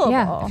buy,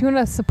 available. if you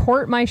want to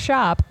support my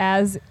shop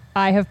as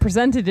I have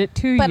presented it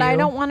to you. But I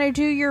don't want to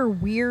do your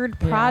weird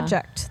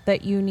project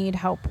that you need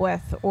help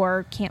with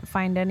or can't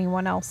find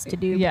anyone else to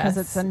do because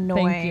it's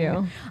annoying. Thank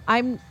you.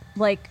 I'm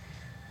like,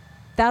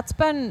 that's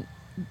been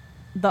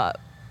the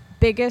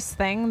biggest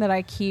thing that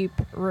I keep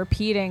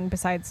repeating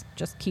besides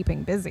just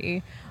keeping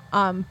busy.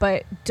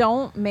 But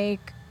don't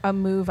make a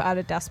move out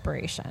of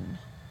desperation.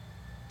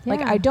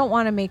 Like, I don't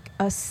want to make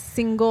a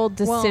single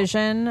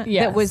decision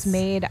that was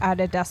made out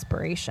of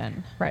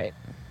desperation. Right.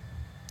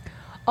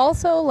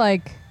 Also,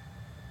 like,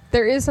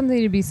 there is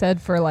something to be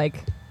said for,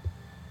 like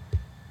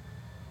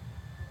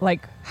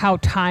how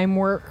time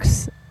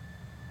works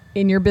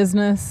in your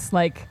business,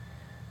 like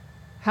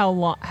how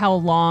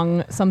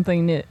long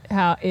something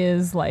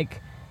is,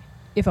 like,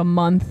 if a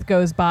month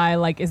goes by,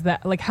 like, is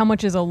that, like, how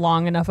much is a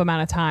long enough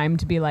amount of time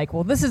to be like,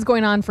 well, this is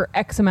going on for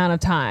X amount of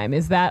time?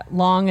 Is that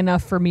long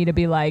enough for me to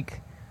be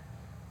like,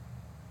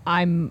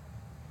 I'm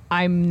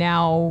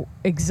now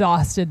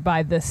exhausted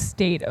by this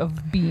state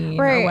of being,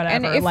 or whatever.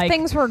 And if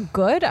things were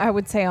good, I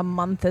would say a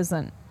month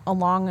isn't a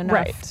long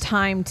enough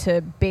time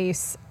to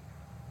base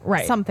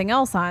something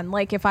else on.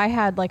 Like, if I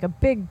had, like, a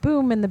big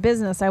boom in the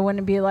business, I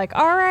wouldn't be like,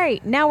 all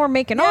right, now we're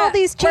making all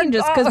these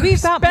changes because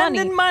we've got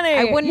money.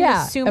 I wouldn't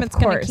assume it's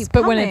going to keep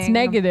but coming. when it's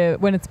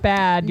negative, when it's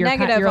bad, you're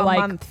a like,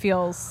 month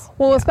feels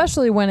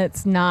especially when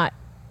it's not,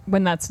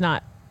 when that's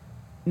not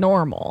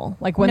normal,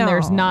 like when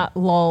there's not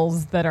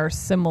lulls that are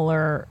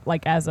similar,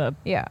 like, as a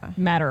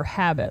matter of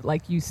habit,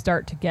 like, you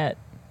start to get,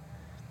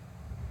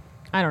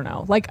 I don't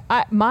know, like,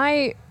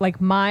 my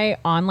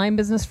online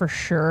business for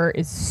sure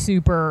is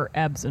super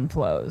ebbs and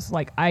flows.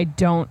 Like, I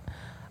don't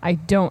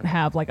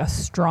have, like, a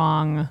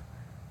strong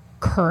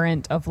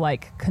current of,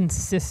 like,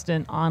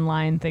 consistent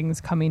online things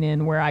coming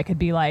in where I could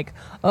be like,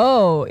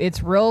 oh,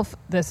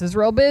 this is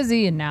real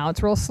busy and now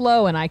it's real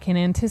slow and I can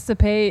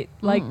anticipate,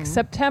 like,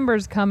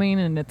 September's coming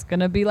and it's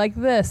gonna be like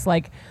this.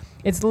 Like,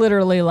 it's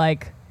literally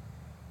like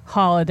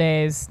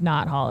holidays,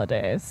 not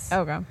holidays.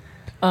 Okay.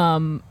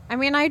 I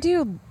mean, I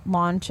do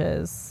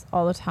launches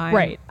all the time.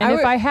 Right. And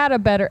if I had a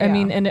better, I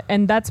mean,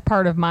 and that's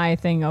part of my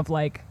thing of,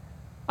 like,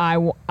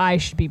 I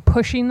should be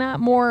pushing that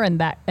more, and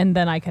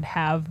then I could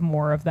have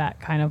more of that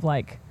kind of,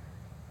 like,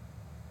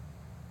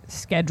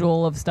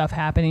 schedule of stuff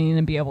happening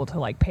and be able to,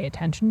 like, pay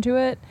attention to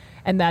it.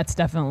 And that's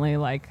definitely,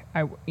 like,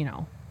 I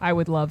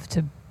would love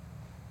to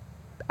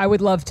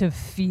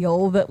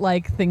feel that,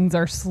 like, things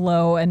are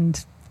slow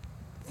and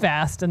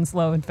fast and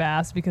slow and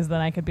fast, because then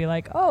I could be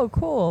like, oh,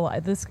 cool, I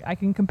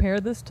can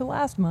compare this to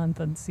last month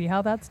and see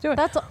how that's doing.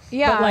 But,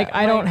 like,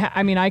 I don't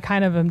I mean, I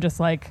kind of am just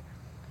like,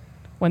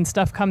 when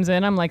stuff comes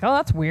in, I'm like, oh,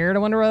 that's weird, I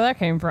wonder where that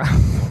came from.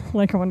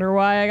 Like, I wonder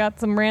why I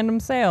got some random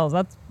sales,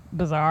 that's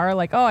bizarre.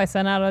 Like, oh, I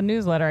sent out a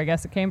newsletter, I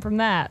guess it came from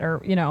that,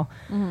 or, you know.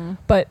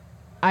 But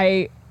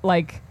I,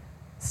 like,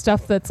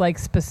 stuff that's, like,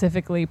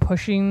 specifically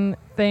pushing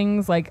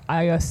things, like,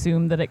 I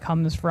assume that it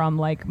comes from,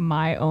 like,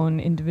 my own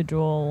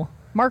individual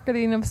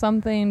marketing of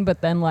something,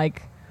 but then,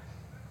 like,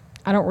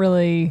 I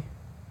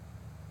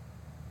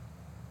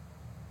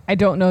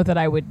don't know that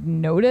I would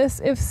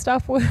notice if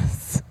stuff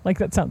was like,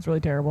 that sounds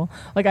really terrible.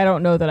 Like, I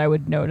don't know that I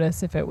would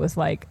notice if it was,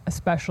 like,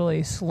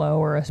 especially slow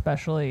or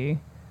especially,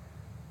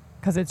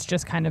 because it's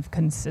just kind of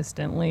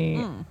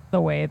consistently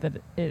the way that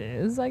it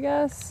is, I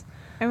guess.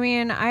 I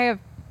mean, I have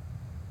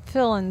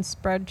fill-in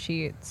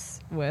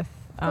spreadsheets with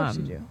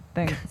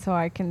things, so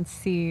I can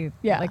see.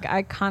 Like,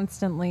 I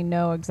constantly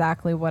know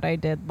exactly what I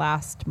did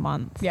last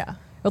month.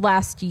 Or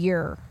last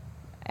year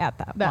at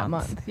that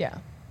month.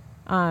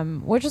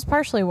 Which is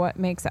partially what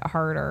makes it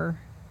harder,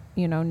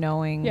 you know,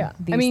 knowing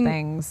these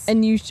things.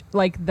 And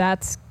like,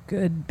 that's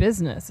good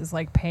business, is,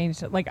 like, paying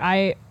to, like,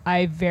 I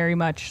very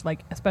much,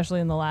 like,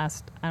 especially in the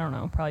last, I don't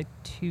know, probably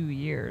 2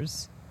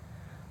 years,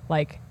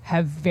 like,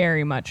 have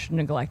very much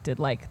neglected,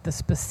 like, the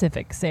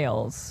specific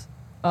sales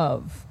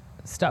of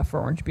stuff for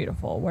Orange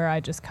Beautiful, where I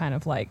just kind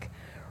of, like,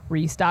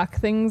 restock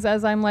things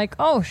as I'm like,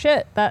 oh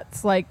shit,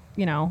 that's, like,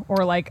 you know,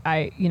 or, like,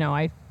 I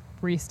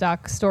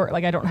restock store.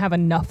 Like I don't have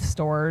enough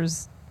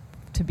stores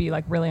to be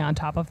like really on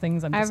top of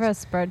things. I'm I just have a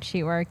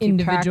spreadsheet where I keep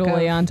individually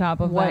track of on top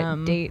of what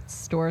them. dates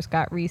stores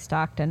got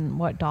restocked and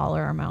what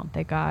dollar amount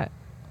they got.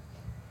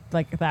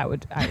 Like that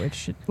would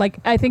like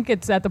I think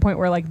it's at the point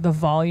where like the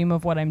volume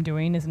of what I'm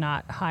doing is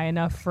not high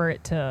enough for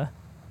it to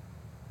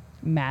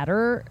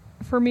matter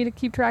for me to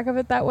keep track of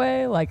it that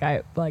way. Like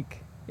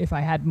if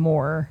I had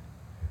more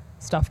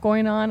stuff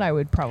going on, I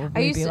would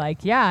probably be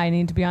like, yeah, I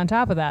need to be on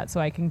top of that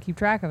so I can keep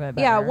track of it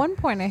better. Yeah, at one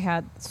point I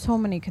had so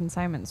many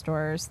consignment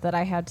stores that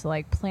I had to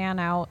like plan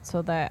out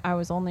so that I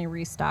was only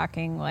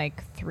restocking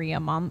like 3 a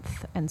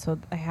month, and so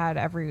I had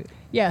I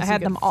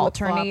had them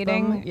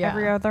alternating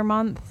every other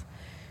month.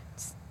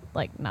 It's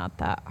like not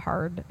that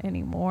hard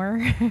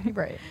anymore.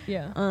 Right.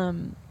 Yeah.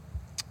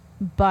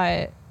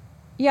 But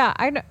yeah,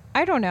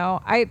 I don't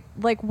know. I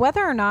like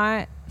whether or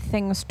not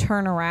things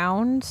turn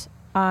around.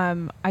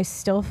 I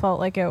still felt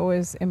like it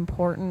was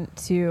important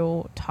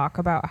to talk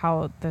about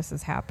how this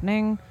is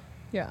happening.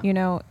 Yeah. You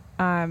know,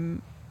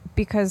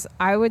 because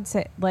I would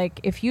say, like,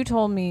 if you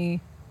told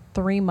me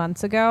 3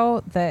 months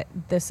ago that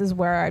this is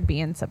where I'd be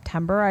in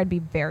September, I'd be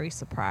very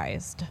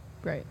surprised.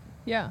 Right.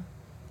 Yeah.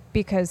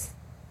 Because,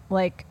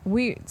 like,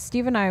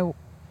 Steve and I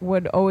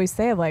would always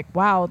say, like,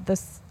 wow,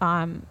 this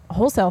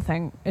wholesale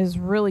thing is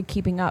really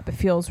keeping up. It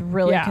feels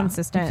really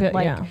consistent.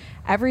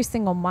 Every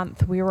single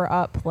month we were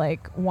up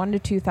like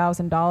 $1,000 to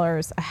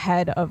 $2,000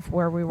 ahead of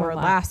where we were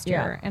last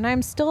year. And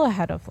I'm still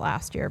ahead of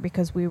last year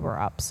because we were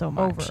up so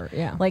much.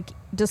 Like,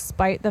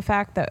 despite the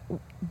fact that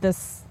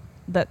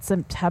that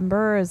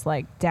September is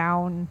like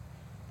down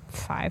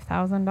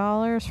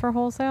 $5,000 for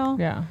wholesale.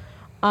 Yeah.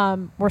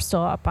 We're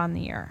still up on the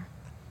year.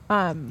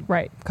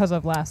 Right, because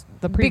of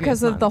the previous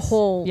because of months. the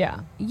whole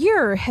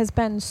year has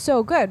been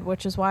so good,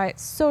 which is why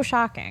it's so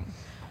shocking.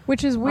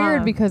 Which is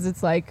weird because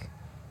it's like,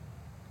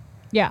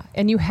 yeah,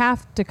 and you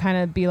have to kind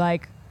of be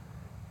like,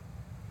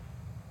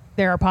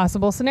 there are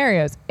possible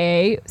scenarios.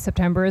 A,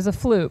 September is a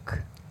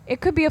fluke.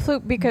 It could be a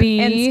fluke because, B,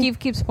 and Steve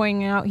keeps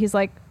pointing out, he's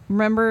like,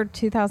 remember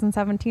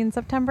 2017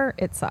 September?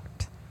 It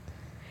sucked.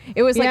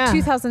 It was like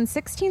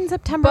 2016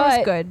 September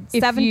was good,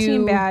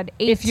 17 bad,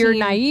 18 if you're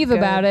naive good.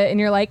 about it and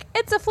you're like,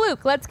 it's a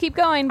fluke, let's keep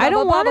going, blah, I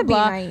don't want to be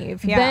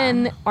naive. Yeah.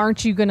 Then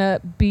aren't you going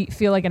to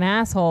feel like an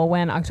asshole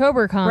when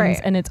October comes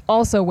and it's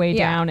also way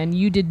down and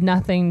you did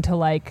nothing to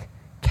like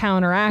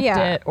counteract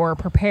it or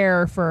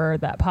prepare for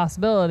that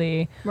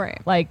possibility.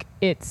 Right. Like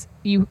it's,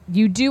 you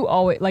do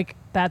always, like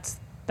that's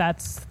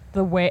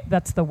the way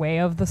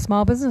of the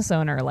small business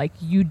owner. Like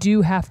you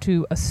do have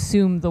to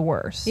assume the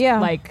worst. Yeah.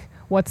 Like,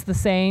 what's the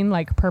saying?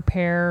 Like,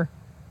 prepare,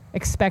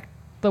 expect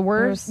the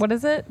worst. What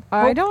is it?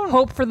 I don't...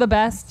 Hope for the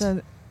best.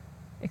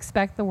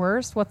 Expect the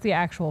worst. What's the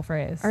actual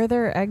phrase? Are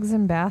there eggs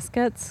in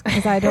baskets?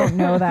 Because I don't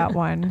know that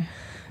one.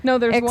 No,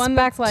 there's one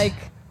that's like,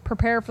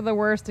 prepare for the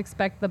worst,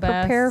 expect the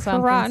best. Prepare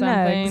for rotten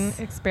eggs.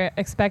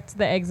 Expect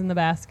the eggs in the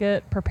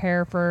basket.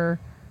 Prepare for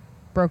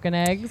broken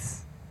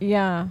eggs.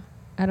 Yeah.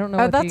 I don't know.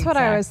 Oh, that's what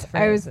I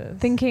was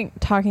thinking,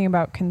 talking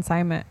about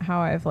consignment,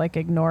 how I've like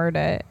ignored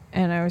it.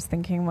 And I was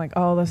thinking like,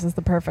 oh, this is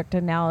the perfect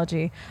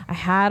analogy. I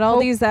had all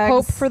these eggs.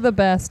 Hope for the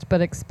best,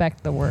 but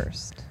expect the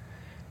worst.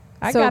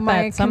 I got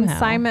my that somehow.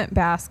 Consignment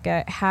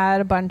basket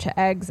had a bunch of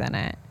eggs in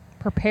it.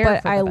 Prepare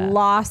but for the I best.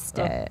 lost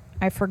it.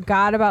 I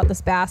forgot about this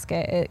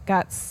basket. It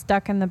got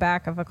stuck in the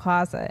back of a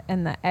closet,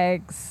 and the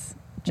eggs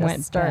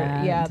just started.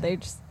 Bad. Yeah,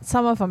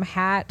 some of them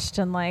hatched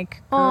and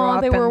like grew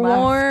up they and were left.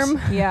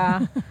 warm.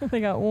 Yeah, they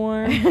got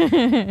warm.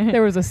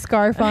 There was a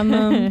scarf on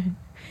them,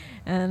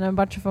 and a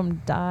bunch of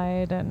them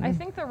died. And I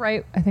think the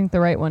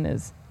right one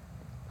is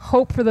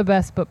hope for the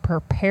best, but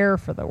prepare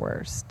for the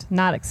worst,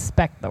 not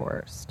expect the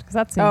worst, because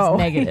that seems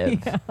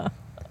negative. Yeah.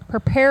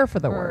 Prepare for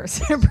the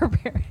worst.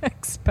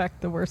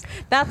 Expect the worst.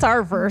 That's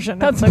our version.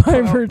 That's of the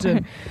my quote.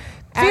 version.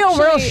 Feel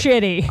real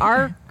shitty.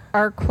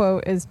 Our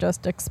quote is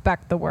just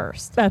expect the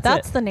worst.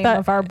 That's the name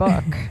of our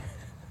book.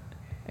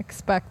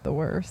 Expect the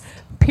worst.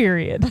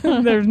 Period.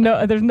 There's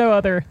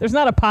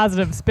not a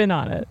positive spin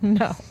on it.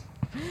 No.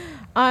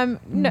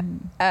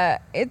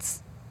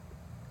 It's.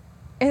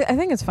 I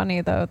think it's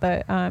funny though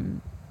that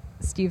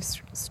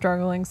Steve's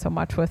struggling so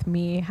much with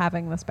me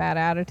having this bad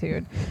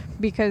attitude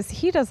because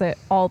he does it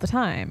all the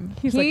time.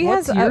 He's like,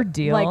 "What's your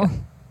deal?" Like,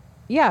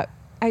 yeah,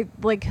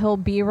 he'll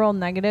be real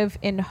negative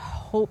in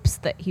hopes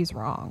that he's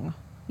wrong.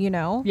 You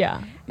know?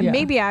 Yeah. And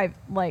maybe I've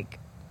like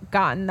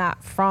gotten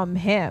that from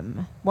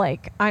him.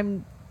 Like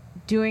I'm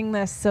doing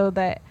this so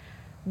that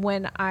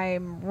when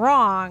I'm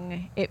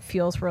wrong, it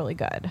feels really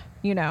good.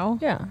 You know?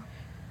 Yeah.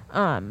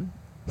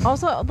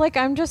 Also, like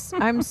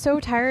I'm so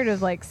tired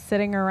of like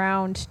sitting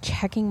around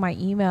checking my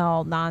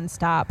email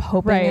nonstop,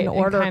 hoping an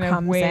order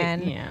comes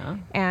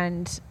in,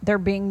 and there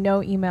being no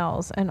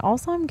emails. And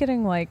also, I'm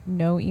getting like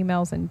no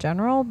emails in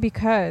general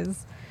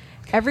because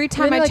every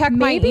time I check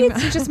my email,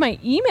 it's just my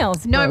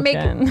email's no,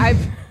 broken.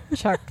 I've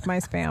checked my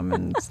spam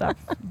and stuff.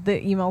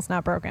 The email's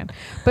not broken,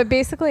 but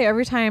basically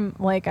every time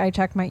like I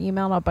check my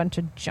email and a bunch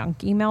of junk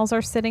emails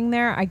are sitting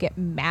there, I get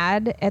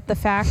mad at the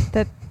fact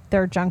that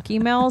their junk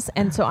emails,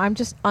 and so I'm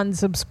just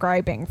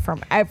unsubscribing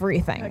from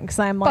everything because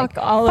I'm like,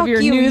 Fuck all of fuck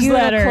your you,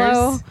 newsletters.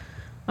 Uniqlo.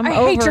 I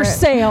hate your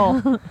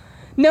sale.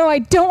 No, I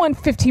don't want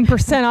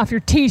 15% off your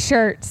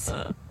t-shirts.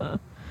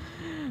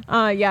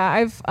 Yeah,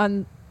 I've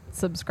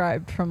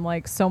unsubscribed from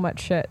like so much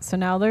shit. So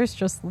now there's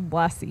just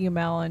less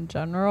email in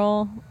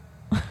general.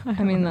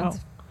 I mean, don't that's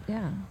know.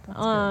 yeah.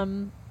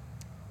 That's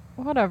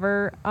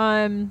Whatever.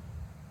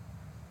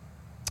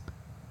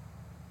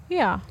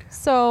 Yeah.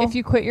 So if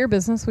you quit your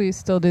business, will you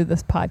still do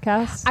this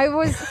podcast? I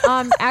was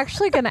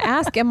actually going to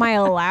ask, am I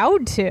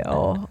allowed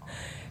to?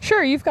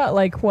 Sure, you've got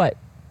like what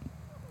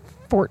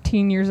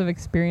 14 years of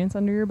experience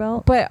under your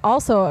belt, But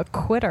also a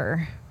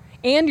quitter.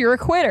 and you're a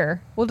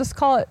quitter. We'll just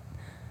call it.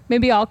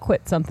 Maybe I'll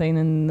quit something,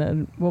 and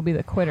then we'll be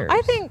the quitters.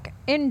 I think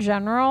in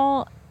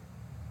general,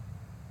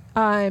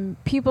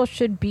 people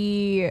should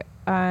be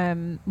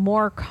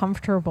more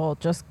comfortable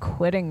just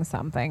quitting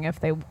something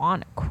if they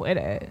want to quit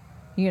it.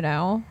 You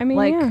know, I mean,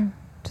 like yeah.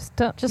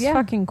 Just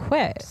fucking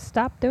quit.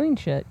 stop doing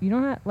shit. You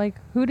don't have like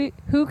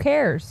who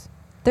cares?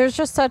 There's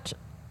just such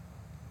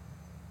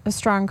a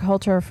strong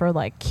culture for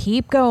like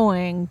keep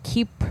going,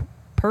 keep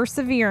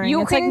persevering.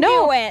 You It's can like,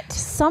 no, do it.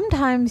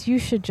 sometimes you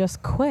should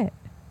just quit.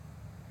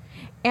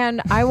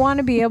 And I want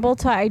to be able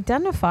to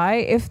identify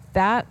if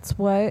that's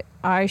what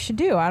I should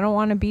do. I don't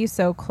want to be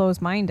so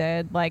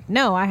close-minded. Like,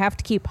 no, I have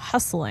to keep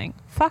hustling.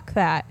 Fuck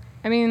that.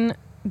 I mean,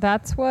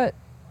 that's what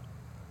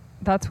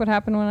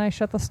happened when I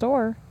shut the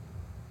store.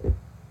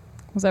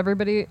 Was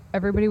everybody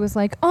was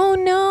like, "Oh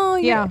no,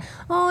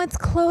 oh, it's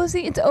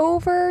closing. It's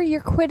over. You're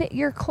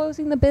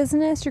closing the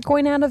business. You're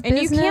going out of And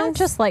business." you can't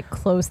just like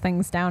close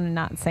things down and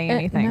not say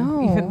anything.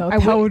 no. Even though I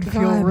that would- would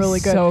feel God,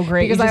 really good. so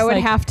great. Because You I just, would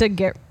like- have to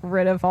get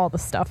rid of all the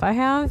stuff I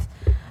have.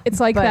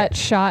 It's like But- that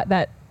shot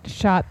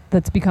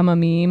that's become a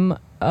meme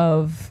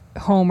of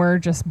Homer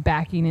just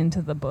backing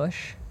into the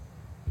bush,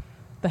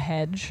 the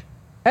hedge,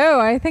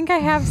 Oh, I think I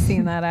have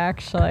seen that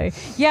actually.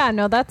 Yeah,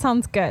 no, that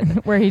sounds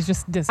good. where he's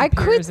just I disappears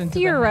could into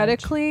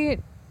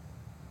theoretically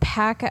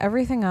pack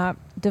everything up,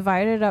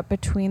 divide it up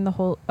between the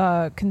whole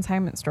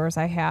consignment stores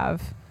I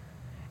have,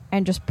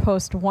 and just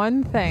post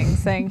one thing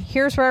saying,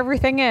 "Here's where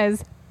everything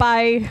is.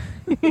 Bye."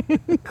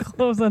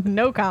 Close with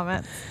no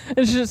comments. the hedge.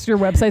 It's just your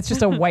website's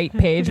just a white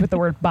page with the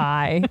word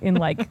 "buy" in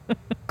like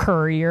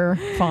Courier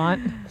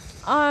font.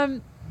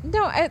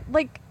 No,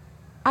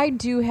 I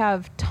do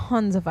have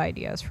tons of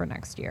ideas for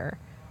next year.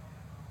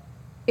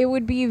 It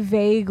would be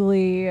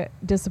vaguely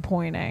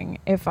disappointing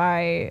if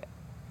I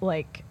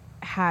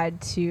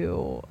had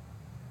to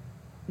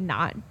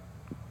not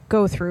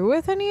go through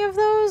with any of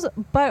those,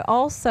 but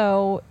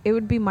also it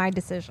would be my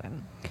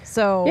decision.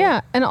 So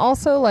Yeah, and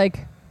also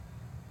like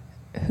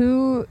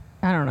who,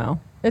 I don't know.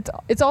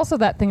 It's also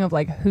that thing of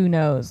like who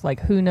knows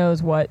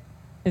what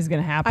is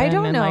going to happen. I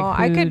don't and, know. like,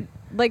 I who- could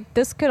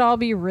this could all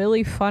be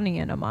really funny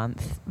in a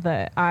month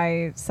that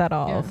I said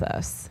all of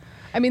this.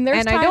 I mean, there's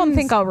And I don't times-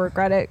 think I'll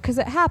regret it because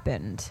it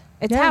happened.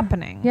 It's Yeah.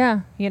 happening.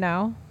 Yeah. You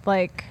know,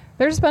 like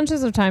There's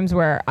bunches of times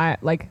where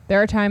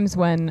there are times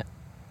when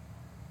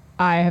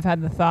I have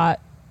had the thought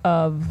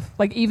of,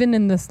 like, even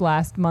in this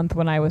last month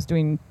when I was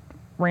doing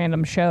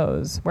random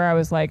shows, where I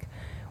was like,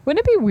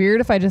 wouldn't it be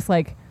weird if I just,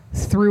 like,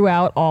 threw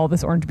out all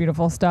this Orange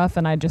Beautiful stuff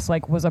and I just,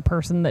 like, was a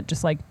person that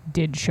just, like,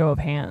 did show of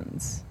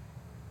hands?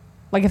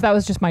 Like, if that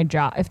was just my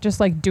job, if just,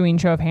 like, doing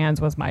show of hands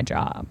was my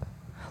job,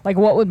 like,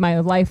 what would my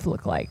life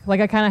look like?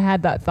 Like, I kind of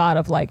had that thought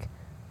of, like,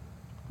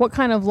 what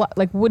kind of,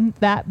 like, wouldn't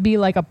that be,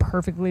 like, a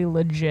perfectly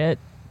legit,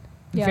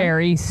 Yeah.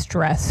 very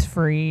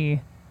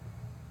stress-free,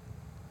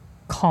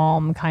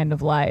 calm kind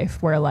of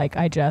life where, like,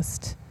 I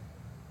just,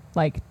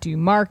 like, do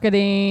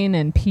marketing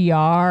and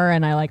PR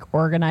and I, like,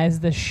 organize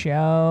the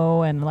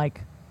show and,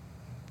 like,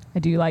 I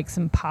do, like,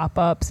 some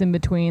pop-ups in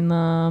between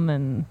them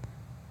and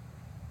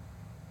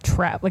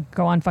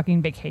go on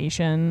fucking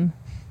vacation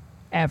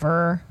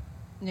ever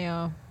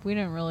yeah, we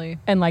didn't really.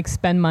 and, like,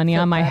 spend money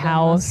Fit on my that in,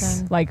 house,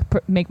 listen.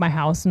 like, make my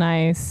house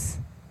nice.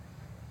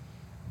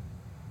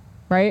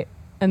 Right?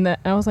 And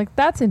I was like,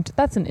 that's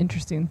an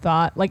interesting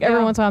thought. Like, every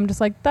Yeah. once in a while, I'm just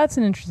like, that's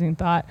an interesting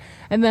thought.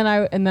 And then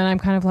I'm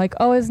kind of like,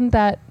 oh, isn't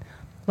that,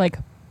 like,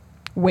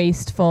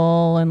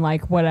 wasteful and,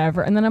 like,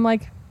 whatever. And then I'm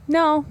like,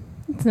 no,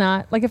 it's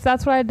not. Like, if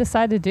that's what I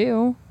decide to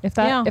do, if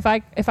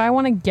I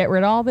want to get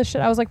rid of all this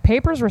shit, I was like,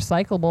 paper's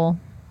recyclable.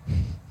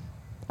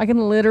 I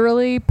can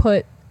literally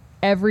put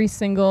every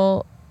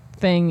single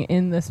thing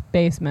in this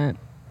basement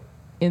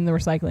in the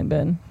recycling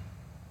bin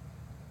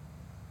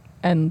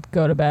and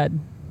go to bed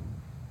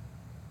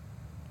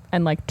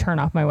and, like, turn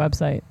off my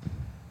website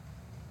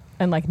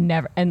and, like,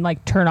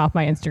 turn off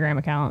my Instagram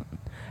account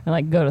and,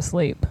 like, go to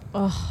sleep.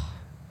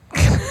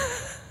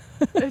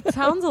 It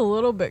sounds a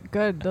little bit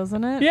good,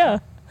 doesn't it? Yeah.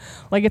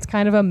 Like, it's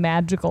kind of a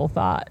magical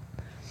thought.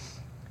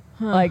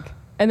 Like,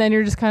 and then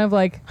you're just kind of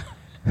like,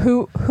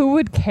 who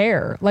would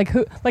care? Like,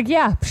 who, like,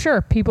 yeah,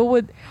 sure. People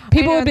would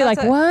be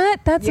like, what?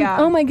 That's, Yeah.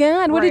 oh my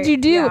God, what did Right, you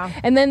do? yeah.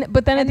 And then,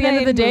 but then at And the end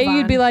of the they'd day, move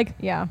you'd be on. like,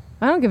 Yeah.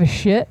 I don't give a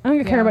shit. I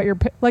don't care Yeah. about your,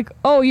 like,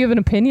 oh, you have an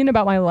opinion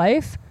about my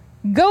life?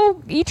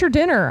 Go eat your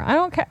dinner. I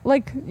don't care.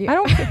 Like, Yeah. I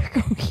don't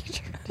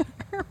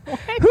care.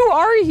 Who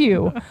are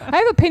you? I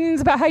have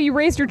opinions about how you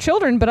raised your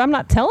children, but I'm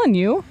not telling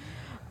you.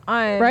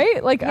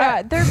 Right? Like,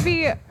 yeah, there'd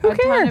be a ton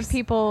cares? of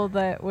people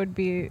that would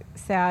be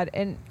sad.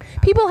 And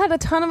people had a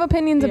ton of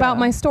opinions about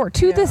my store.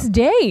 To this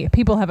day,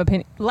 people have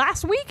opinions.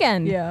 Last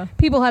weekend,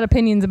 people had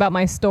opinions about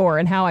my store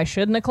and how I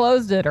shouldn't have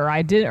closed it, or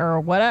I did, or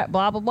what,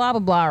 blah, blah, blah, blah,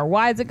 blah, or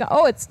why is it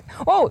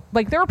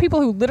like there were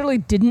people who literally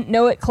didn't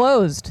know it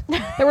closed.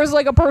 There was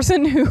like a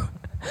person who...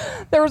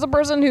 There was a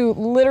person who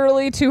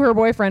literally to her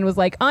boyfriend was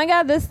like, oh my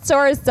God, this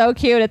store is so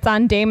cute. It's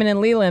on Damon and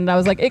Leland. I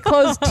was like, it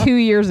closed 2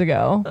 years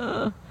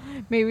ago.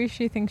 Maybe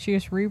she thinks she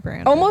just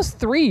rebranded. Almost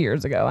 3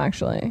 years ago,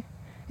 actually.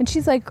 And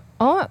she's like,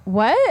 oh,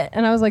 what?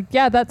 And I was like,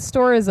 yeah, that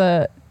store is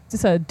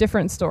just a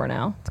different store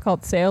now. It's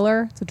called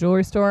Sailor. It's a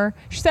jewelry store.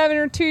 She's having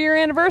her 2-year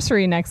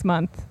anniversary next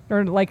month,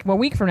 or like a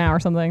week from now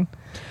or something.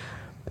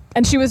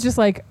 And she was just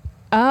like,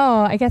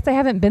 oh, I guess I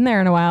haven't been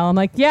there in a while. I'm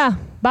like, yeah,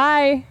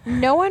 bye.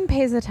 No one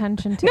pays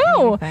attention to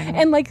anything.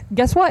 And like,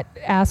 guess what,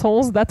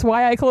 assholes? That's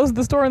why I closed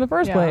the store in the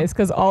first place,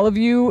 because all of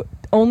you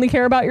only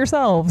care about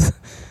yourselves.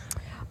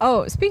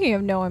 Oh, speaking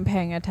of no one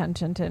paying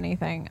attention to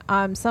anything,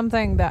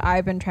 something that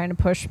I've been trying to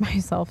push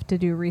myself to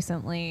do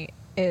recently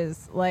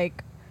is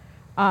like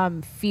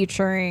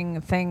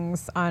featuring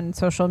things on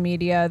social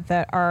media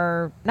that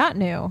are not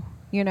new,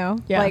 you know?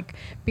 Yeah. Like,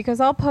 because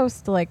I'll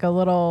post like a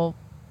little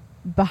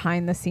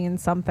behind the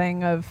scenes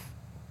something of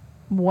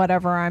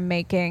whatever I'm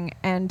making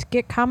and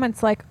get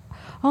comments like,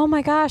 oh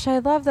my gosh, I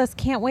love this.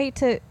 Can't wait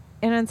to...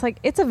 And it's like,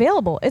 it's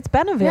available. It's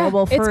been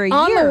available for a year. It's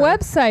on the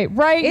website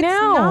right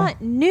now. It's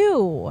not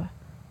new.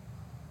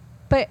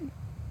 But,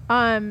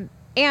 and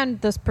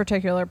this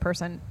particular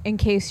person, in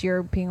case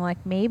you're being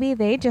like, maybe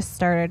they just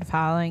started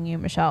following you,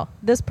 Michelle.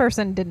 This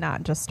person did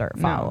not just start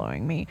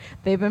following me.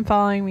 They've been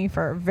following me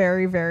for a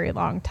very, very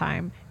long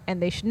time.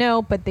 And they should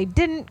know, but they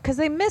didn't because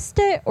they missed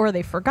it or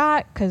they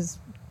forgot, because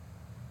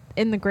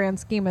in the grand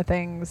scheme of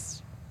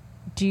things,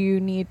 do you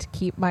need to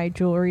keep my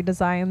jewelry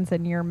designs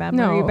in your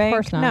memory bank? Of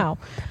course not. No.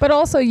 But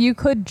also, you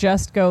could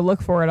just go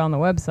look for it on the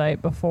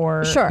website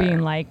before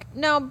being like,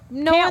 no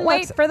can't one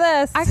wait for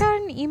this. I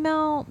got an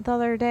email the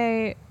other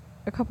day,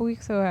 a couple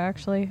weeks ago,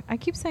 actually. I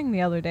keep saying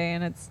the other day,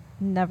 and it's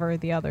never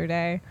the other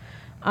day.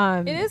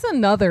 It is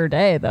another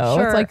day, though.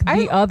 Sure. It's like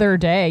the other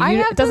day.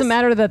 It doesn't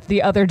matter that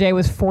the other day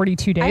was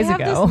 42 days ago. I have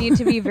this need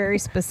to be very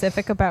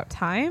specific about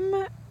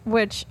time,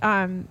 which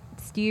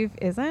Steve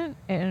isn't,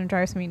 and it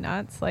drives me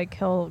nuts. Like,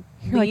 he'll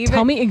like,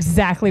 tell me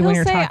exactly when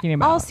you're talking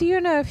about. I'll see you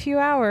in a few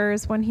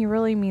hours, when he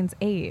really means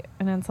 8.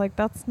 And it's like,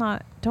 that's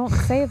not, don't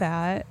say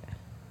that.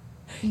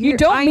 You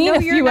don't mean a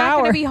few hours. You're not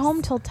going to be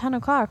home till 10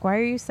 o'clock. Why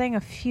are you saying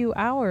a few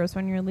hours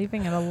when you're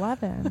leaving at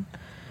 11?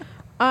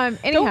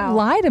 Anyhow, don't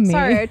lie to me.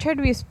 Sorry, I tried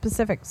to be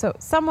specific. So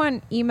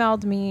someone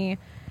emailed me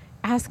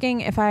asking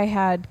if I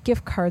had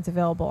gift cards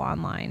available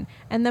online.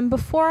 And then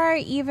before I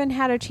even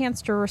had a chance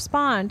to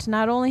respond,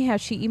 not only has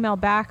she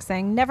emailed back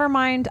saying, never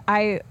mind,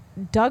 I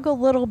dug a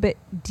little bit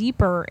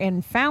deeper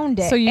and found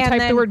it. So you and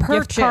typed the word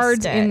gift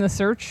cards it. in the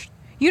search?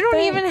 You don't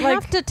thing? even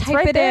have to type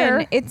right it there.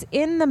 in. It's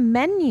in the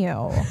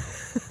menu.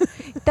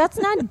 That's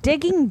not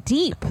digging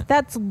deep.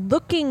 That's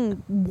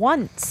looking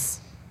once.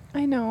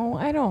 I know.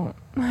 I don't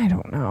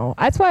know.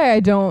 That's why I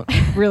don't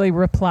really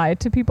reply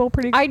to people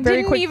very quickly. I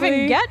didn't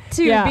even get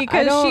to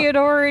because she had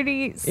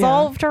already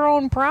solved her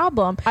own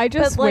problem. I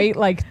just wait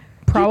like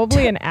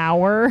probably an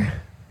hour.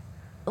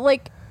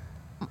 Like,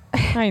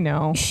 I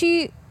know.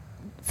 She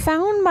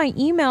found my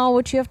email,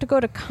 which you have to go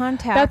to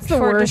contact. That's the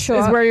for worst. To show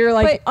is up. where you're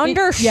like but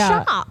under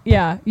shop.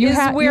 Yeah, you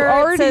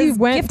already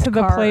went to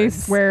the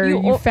place where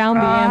you found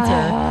the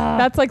answer.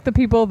 That's like the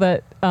people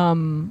that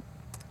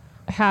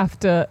have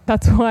to.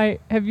 That's why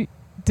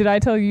did I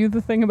tell you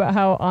the thing about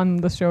how on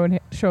the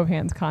show of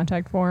hands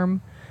contact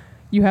form,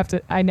 you have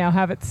to? I now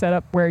have it set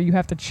up where you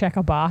have to check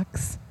a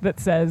box that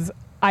says,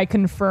 "I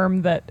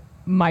confirm that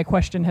my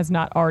question has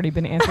not already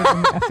been answered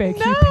in the FAQ."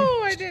 No, page.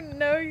 I didn't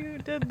know you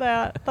did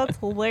that. That's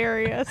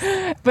hilarious.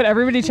 But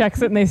everybody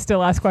checks it and they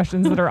still ask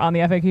questions that are on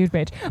the FAQ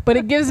page. But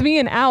it gives me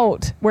an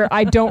out where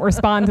I don't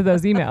respond to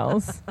those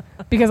emails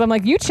because I'm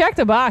like, you checked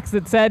a box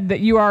that said that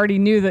you already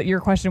knew that your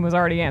question was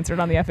already answered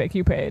on the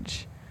FAQ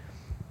page.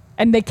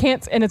 And they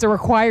can't, and it's a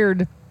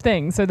required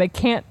thing, so they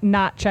can't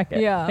not check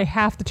it. Yeah. They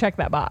have to check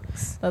that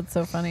box. That's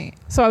so funny.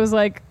 So I was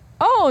like,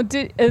 and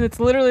it's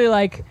literally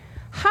like,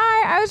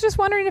 hi, I was just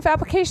wondering if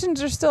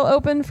applications are still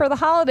open for the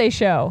holiday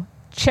show.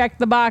 Check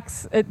the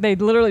box. They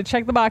literally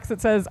check the box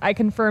that says, I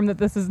confirm that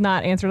this is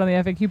not answered on the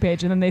FAQ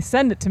page, and then they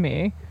send it to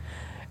me,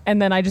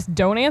 and then I just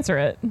don't answer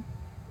it.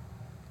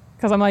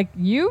 Because I'm like,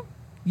 you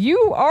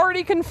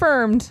already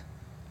confirmed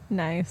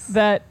Nice.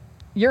 that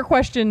your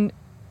question,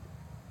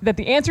 that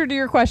the answer to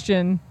your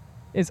question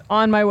is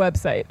on my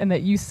website and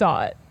that you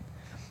saw it.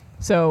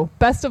 So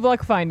best of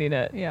luck finding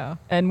it. Yeah.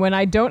 And when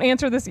I don't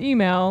answer this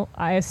email,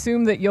 I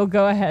assume that you'll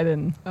go ahead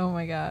and Oh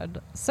my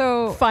God.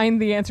 So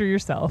find the answer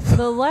yourself.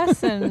 the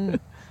lesson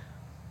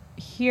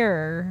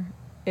here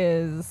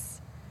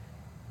is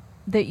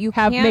that you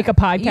Make a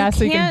podcast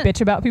so you can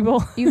bitch about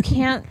people. You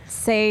can't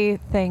say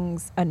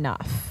things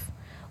enough.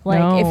 Like,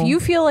 No. if you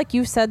feel like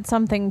you said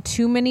something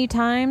too many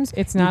times,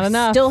 It's not you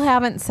enough. Still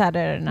haven't said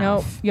it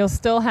enough. Nope. You'll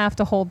still have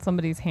to hold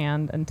somebody's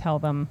hand and tell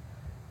them.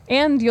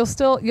 And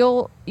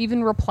you'll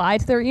even reply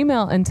to their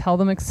email and tell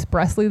them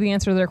expressly the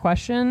answer to their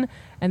question,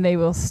 and they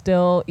will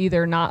still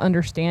either not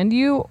understand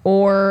you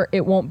or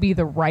it won't be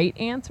the right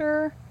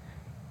answer.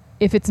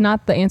 If it's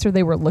not the answer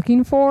they were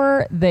looking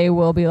for, they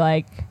will be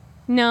like,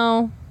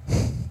 no,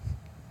 I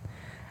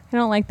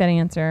don't like that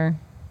answer.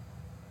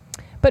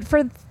 But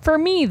for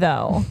me,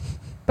 though,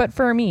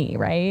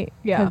 right?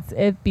 Yeah. 'Cause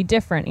it'd be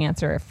different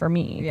answer for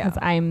me Yeah. because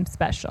I'm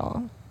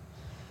special.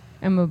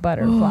 I'm a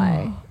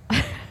butterfly.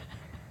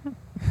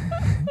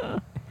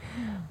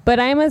 But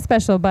I'm a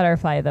special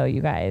butterfly, though,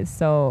 you guys.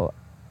 So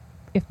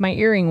if my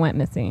earring went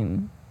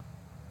missing,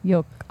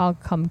 I'll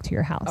come to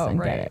your house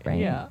and get it, right?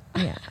 Yeah.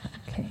 Yeah.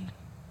 Okay.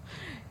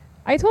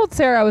 I told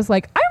Sarah, I was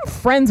like, I'm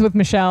friends with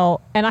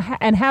Michelle, and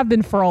and have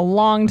been for a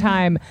long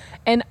time,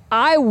 and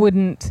I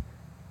wouldn't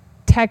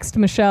text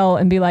Michelle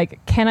and be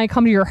like, can I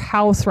come to your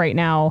house right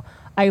now?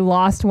 I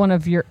lost one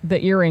of the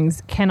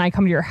earrings. Can I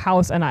come to your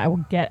house and I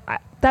will get...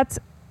 that's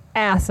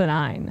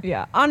asinine.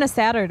 Yeah. On a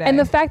Saturday. And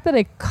the fact that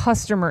a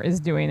customer is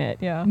doing it,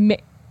 Yeah.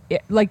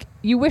 Like,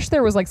 you wish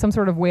there was like some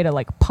sort of way to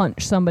like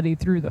punch somebody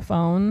through the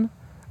phone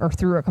or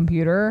through a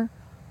computer,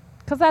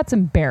 because that's Well,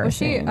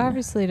 embarrassing. she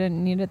obviously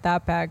didn't need it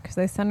that bad because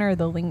I sent her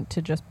the link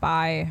to just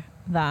buy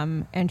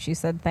them, and she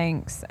said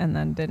thanks, and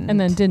then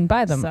didn't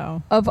buy them.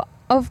 So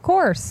Of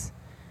course,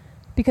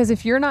 because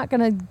if you're not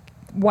gonna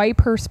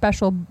wipe her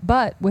special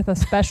butt with a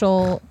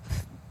special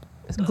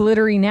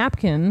glittery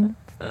napkin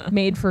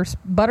made for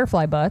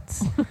butterfly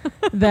butts,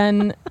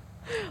 then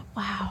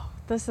wow,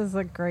 this is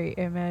a great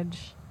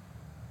image.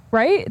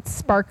 right, it's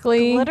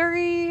sparkly,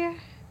 Glittery.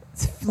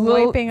 it's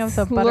Wiping of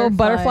the little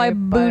butterfly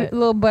butt. boot,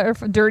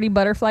 little dirty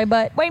butterfly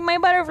butt. Wipe my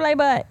butterfly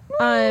butt.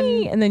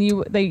 And then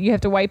you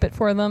have to wipe it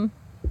for them.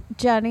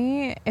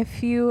 Jenny,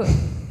 if you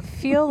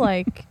feel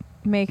like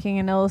making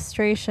an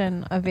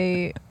illustration of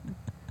a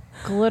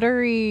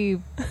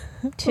glittery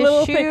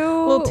tissue,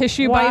 little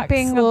tissue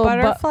wiping box, a little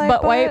butterfly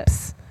butt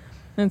wipes,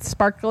 and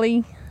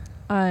sparkly.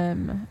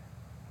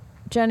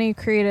 Jenny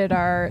created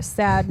our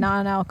sad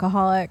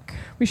non-alcoholic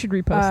We should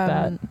repost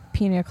that.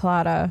 pina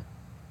colada.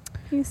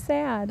 He's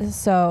sad.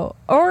 So,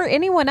 or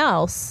anyone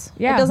else.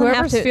 Yeah, it doesn't have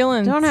whoever's to.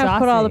 feeling don't have to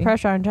put all the saucy.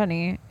 pressure on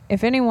Jenny.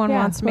 If anyone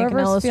wants to make an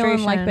whoever's illustration,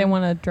 feeling like they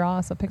want to draw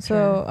us a picture.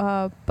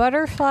 so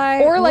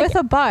butterfly Or like- with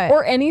a butt,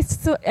 or any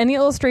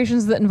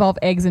illustrations that involve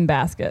eggs in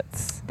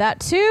baskets. that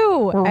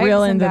too. We're Eggs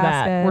real in into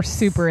that. We're baskets.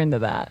 super into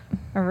that.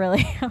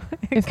 Really.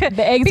 If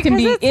the eggs can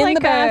be Because it's in like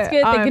the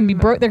basket, they can be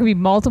broke. There can be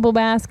multiple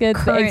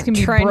baskets. The eggs can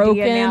be trendy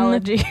broken.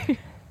 Analogy.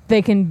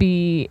 They can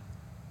be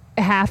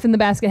half in the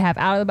basket, half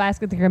out of the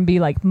basket. There can be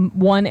like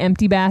one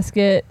empty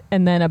basket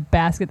and then a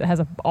basket that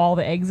has all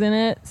the eggs in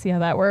it. See how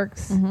that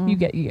works? Mhm. You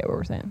get what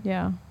we're saying.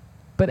 Yeah.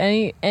 But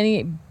any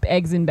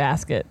eggs in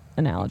basket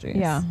analogies,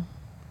 Yeah.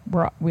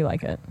 we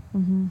like it.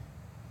 Mm-hmm.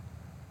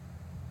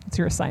 It's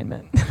your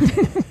assignment.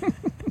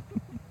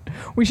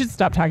 We should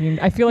stop talking.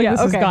 I feel like this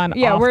has gone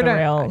off we're the done.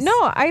 rails. No,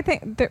 I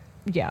think it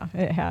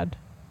had.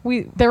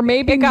 There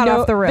may be It got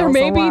off the rails There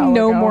may a be while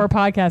no ago. more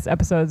podcast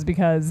episodes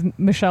because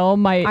Michelle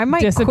might I might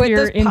quit disappear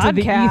this into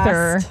the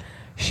ether. podcast.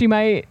 She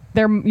might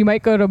you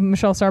might go to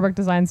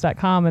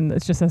michellestarbuckdesigns.com and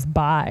it just says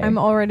bye. I'm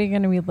already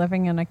going to be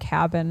living in a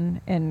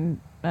cabin in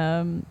I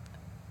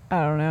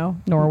don't know,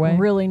 Norway.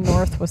 really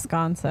north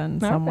Wisconsin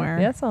Okay. somewhere.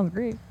 Yeah, that sounds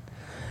great.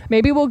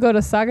 Maybe we'll go to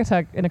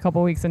Saugatuck in a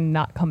couple weeks and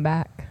not come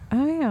back.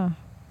 Oh yeah,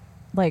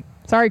 like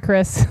Sorry,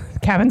 Chris.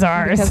 Cabin's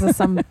ours. because of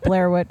some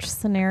Blair Witch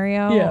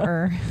scenario. Yeah.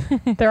 Or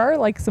There are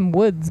like some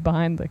woods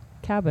behind the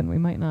cabin. We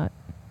might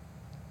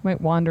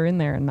wander in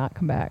there and not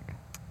come back.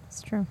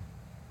 it's true.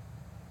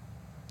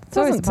 It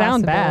doesn't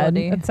sound bad.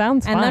 It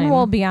sounds fine. And then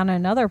we'll be on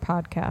another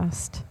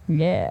podcast.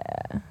 Yeah.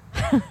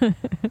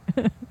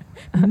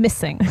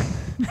 Missing.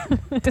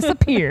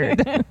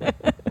 Disappeared.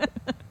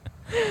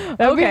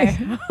 Okay.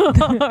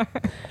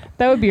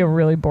 That would be a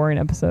really boring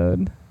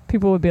episode.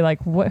 People would be like,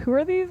 "What? Who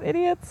are these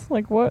idiots?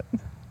 Like, what?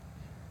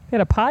 They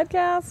had a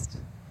podcast?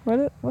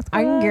 What's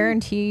I going can on?"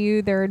 guarantee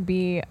you there would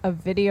be a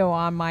video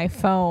on my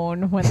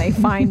phone when they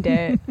find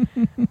it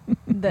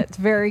that's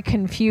very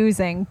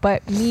confusing,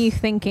 but me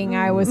thinking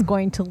I was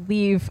going to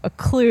leave a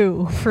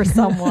clue for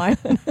someone.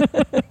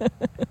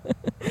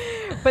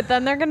 But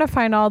then they're going to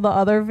find all the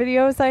other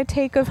videos I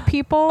take of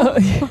people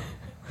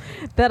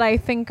that I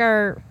think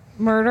are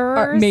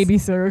murderers. Maybe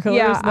serial killers.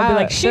 Yeah, They'll be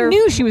like, she they're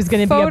knew she was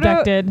going to be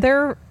abducted.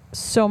 There are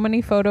so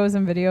many photos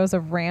and videos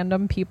of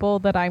random people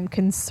that I'm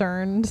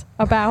concerned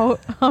about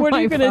on What are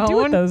my you going to do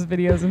with phone. those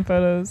videos and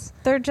photos?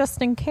 They're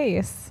just in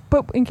case.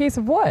 But in case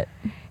of what?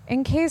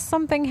 In case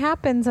something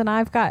happens and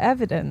I've got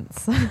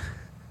evidence.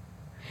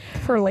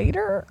 For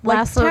later?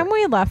 Last time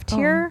we left Oh.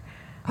 here,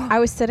 I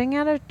was sitting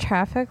at a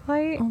traffic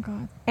light Oh,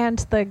 God. and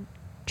the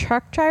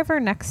truck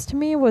driver next to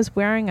me was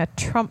wearing a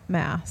Trump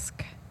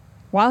mask.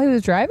 While he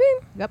was driving?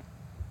 Yep.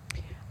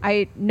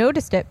 I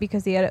noticed it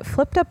because he had it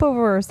flipped up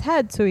over his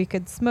head so he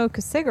could smoke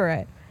a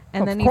cigarette.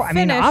 And then he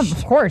finished.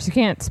 of course, you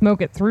can't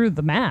smoke it through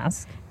the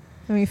mask.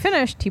 When we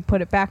finished, he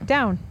put it back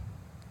down.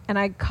 And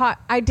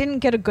I didn't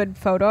get a good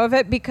photo of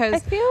it because I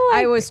feel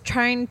like I was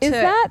trying to. is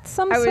that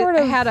some sort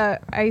I of? had a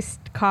iced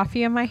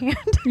coffee in my hand.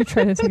 You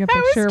tried to take a I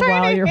was picture trying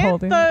while to you're hit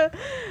holding the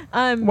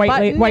button,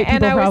 white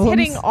and people I was problems.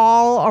 hitting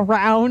all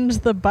around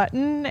the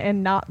button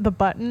and not the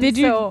button. Did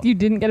you? So You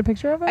didn't get a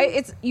picture of it?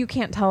 it's you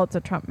can't tell it's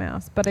a Trump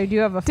mask, but I do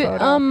have a Did-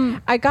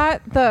 photo. I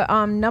got the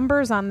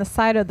numbers on the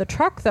side of the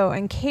truck though,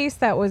 in case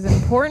that was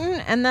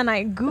important, and then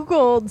I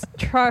googled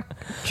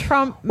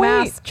Trump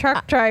mask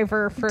truck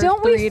driver for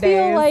Don't 3 we days.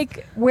 feel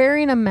like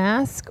wearing a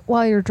mask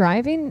while you're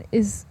driving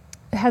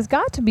has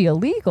got to be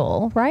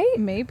illegal, right?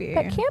 maybe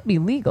That can't be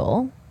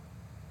legal.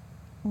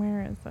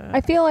 Where is it?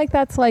 I feel like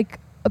that's like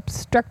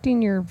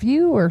obstructing your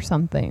view or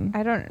something.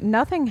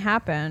 Nothing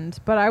happened,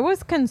 but I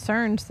was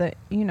concerned that,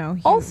 he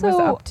Also, was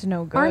up to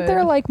no good. Aren't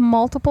there like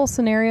multiple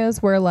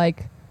scenarios where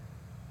like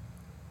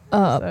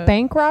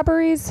bank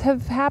robberies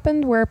have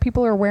happened where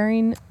people are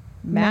wearing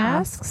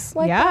masks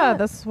like yeah, that?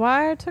 that's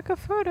why I took a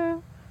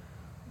photo.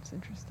 That's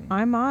interesting.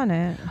 I'm on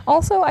it.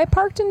 Also, I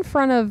parked in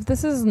front of,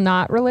 this is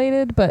not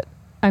related, but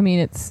I mean,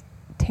 it's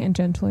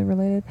tangentially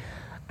related.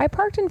 I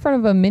parked in front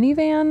of a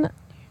minivan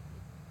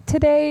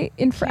today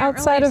Can't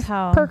outside really of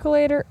tell.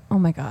 Percolator. Oh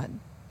my God.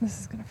 This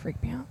is going to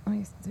freak me out. Let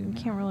me zoom You in.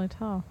 can't really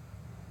tell.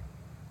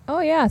 Oh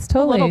yeah, it's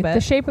totally little bit.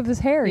 the shape of his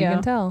hair. You Yeah.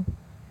 can tell.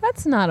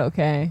 That's not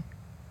okay.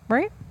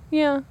 Right?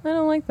 Yeah, I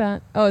don't like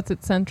that. Oh, it's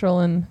at Central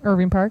and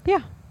Irving Park?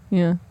 Yeah.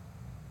 Yeah.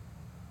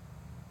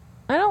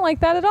 I don't like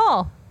that at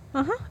all.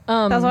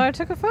 Uh-huh. That's why I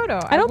took a photo.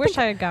 I don't wish think-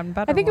 I had gotten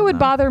better. I think it one, would though.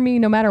 bother me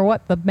no matter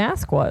what the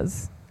mask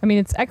was. I mean,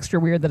 it's extra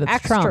weird that it's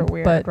Extra Trump,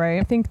 weird, but right?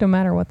 I think no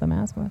matter what the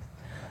mask was.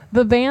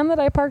 The van that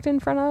I parked in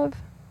front of,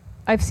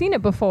 I've seen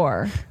it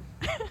before,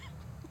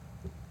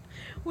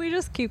 We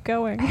just keep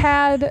going.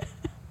 had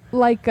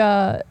like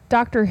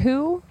Doctor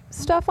Who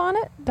stuff on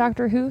it,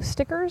 Doctor Who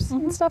stickers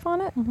and stuff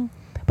on it. Mhm.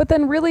 But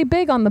then really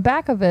big on the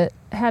back of it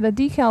had a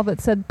decal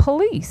that said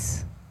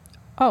police.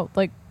 Oh,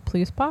 like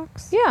police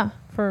box? Yeah.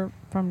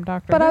 From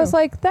Dr. But Who. I was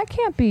like, that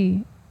can't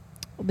be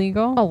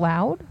legal.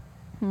 allowed.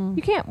 Hmm.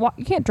 You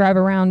can't drive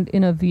around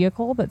in a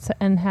vehicle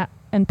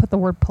and put the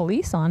word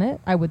police on it,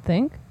 I would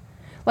think.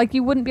 Like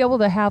you wouldn't be able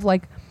to have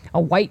like a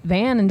white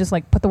van and just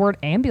like put the word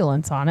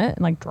ambulance on it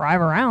and like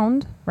drive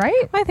around,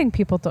 right? I think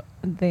people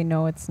they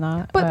know it's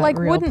not But a like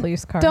real wouldn't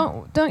police car.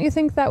 don't you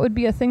think that would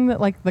be a thing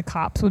that like the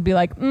cops would be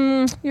like,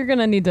 you're going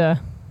to need to,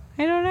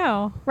 I don't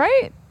know.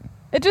 right?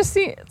 It just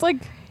seems like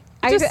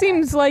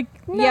seems like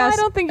no, yes, I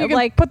don't think you can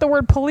like- put the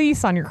word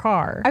police on your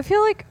car. I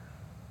feel like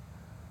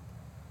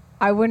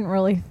I wouldn't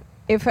really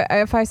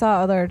if I saw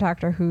other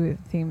Doctor Who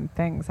themed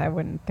things, I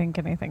wouldn't think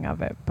anything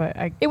of it. But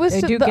I do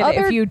the get it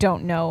other- if you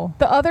don't know.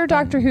 The other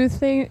Doctor Who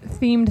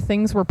themed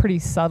things were pretty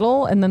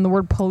subtle, and then the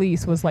word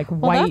police was like Well,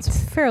 white.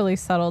 that's fairly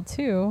subtle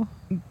too.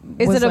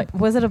 Was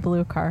Was it a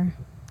blue car?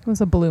 It was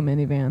a blue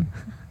minivan.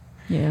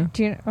 Yeah.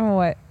 Do you know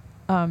what?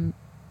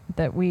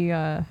 That we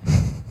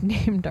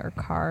named our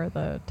car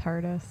the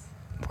TARDIS.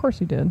 Of course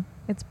you did.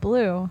 It's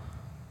blue.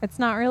 It's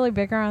not really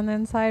bigger on the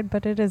inside,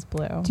 but it is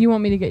blue. Do you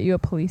want me to get you a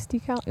police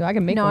decal? I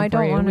can make no, one I for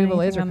don't you. want We have a anything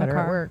laser on the cutter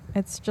at car. work.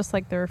 It's just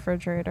like the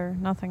refrigerator.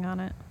 Nothing on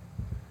it.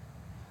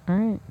 All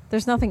right.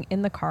 There's nothing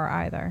in the car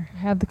either. I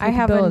have the I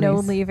have a no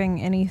capabilities.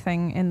 leaving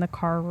anything in the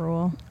car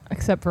rule.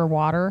 Except for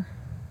water.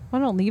 I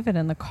don't leave it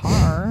in the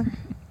car.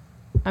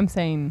 I'm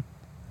saying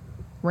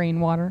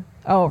rainwater.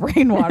 Oh,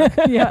 rainwater.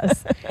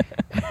 Yes.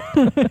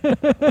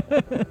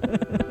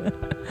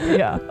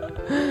 Yeah.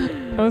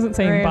 I wasn't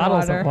saying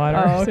bottles of water.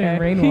 Oh, I was okay. saying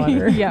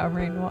rainwater. Yeah,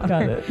 rainwater.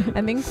 Got it.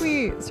 I think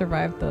we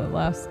survived the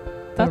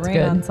That's rain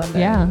good. on Sunday.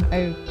 Yeah.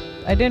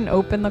 I didn't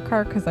open the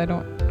car because I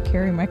don't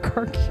carry my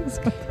car keys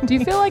with me. Do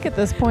you feel like at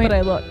this point But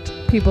I looked.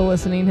 people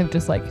listening have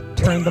just like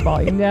turned the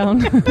volume down?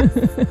 This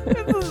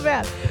is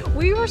bad.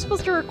 We were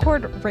supposed to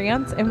record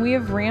rants, and we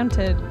have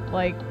ranted.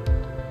 Like,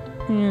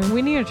 Yeah.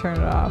 we need to turn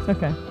it off.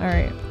 Okay. All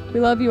right. We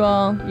love you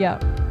all. Yeah.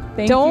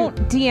 Thank Don't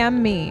you.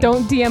 DM me.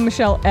 Don't DM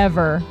Michelle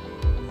ever.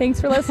 Thanks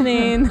for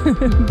listening.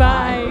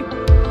 Bye.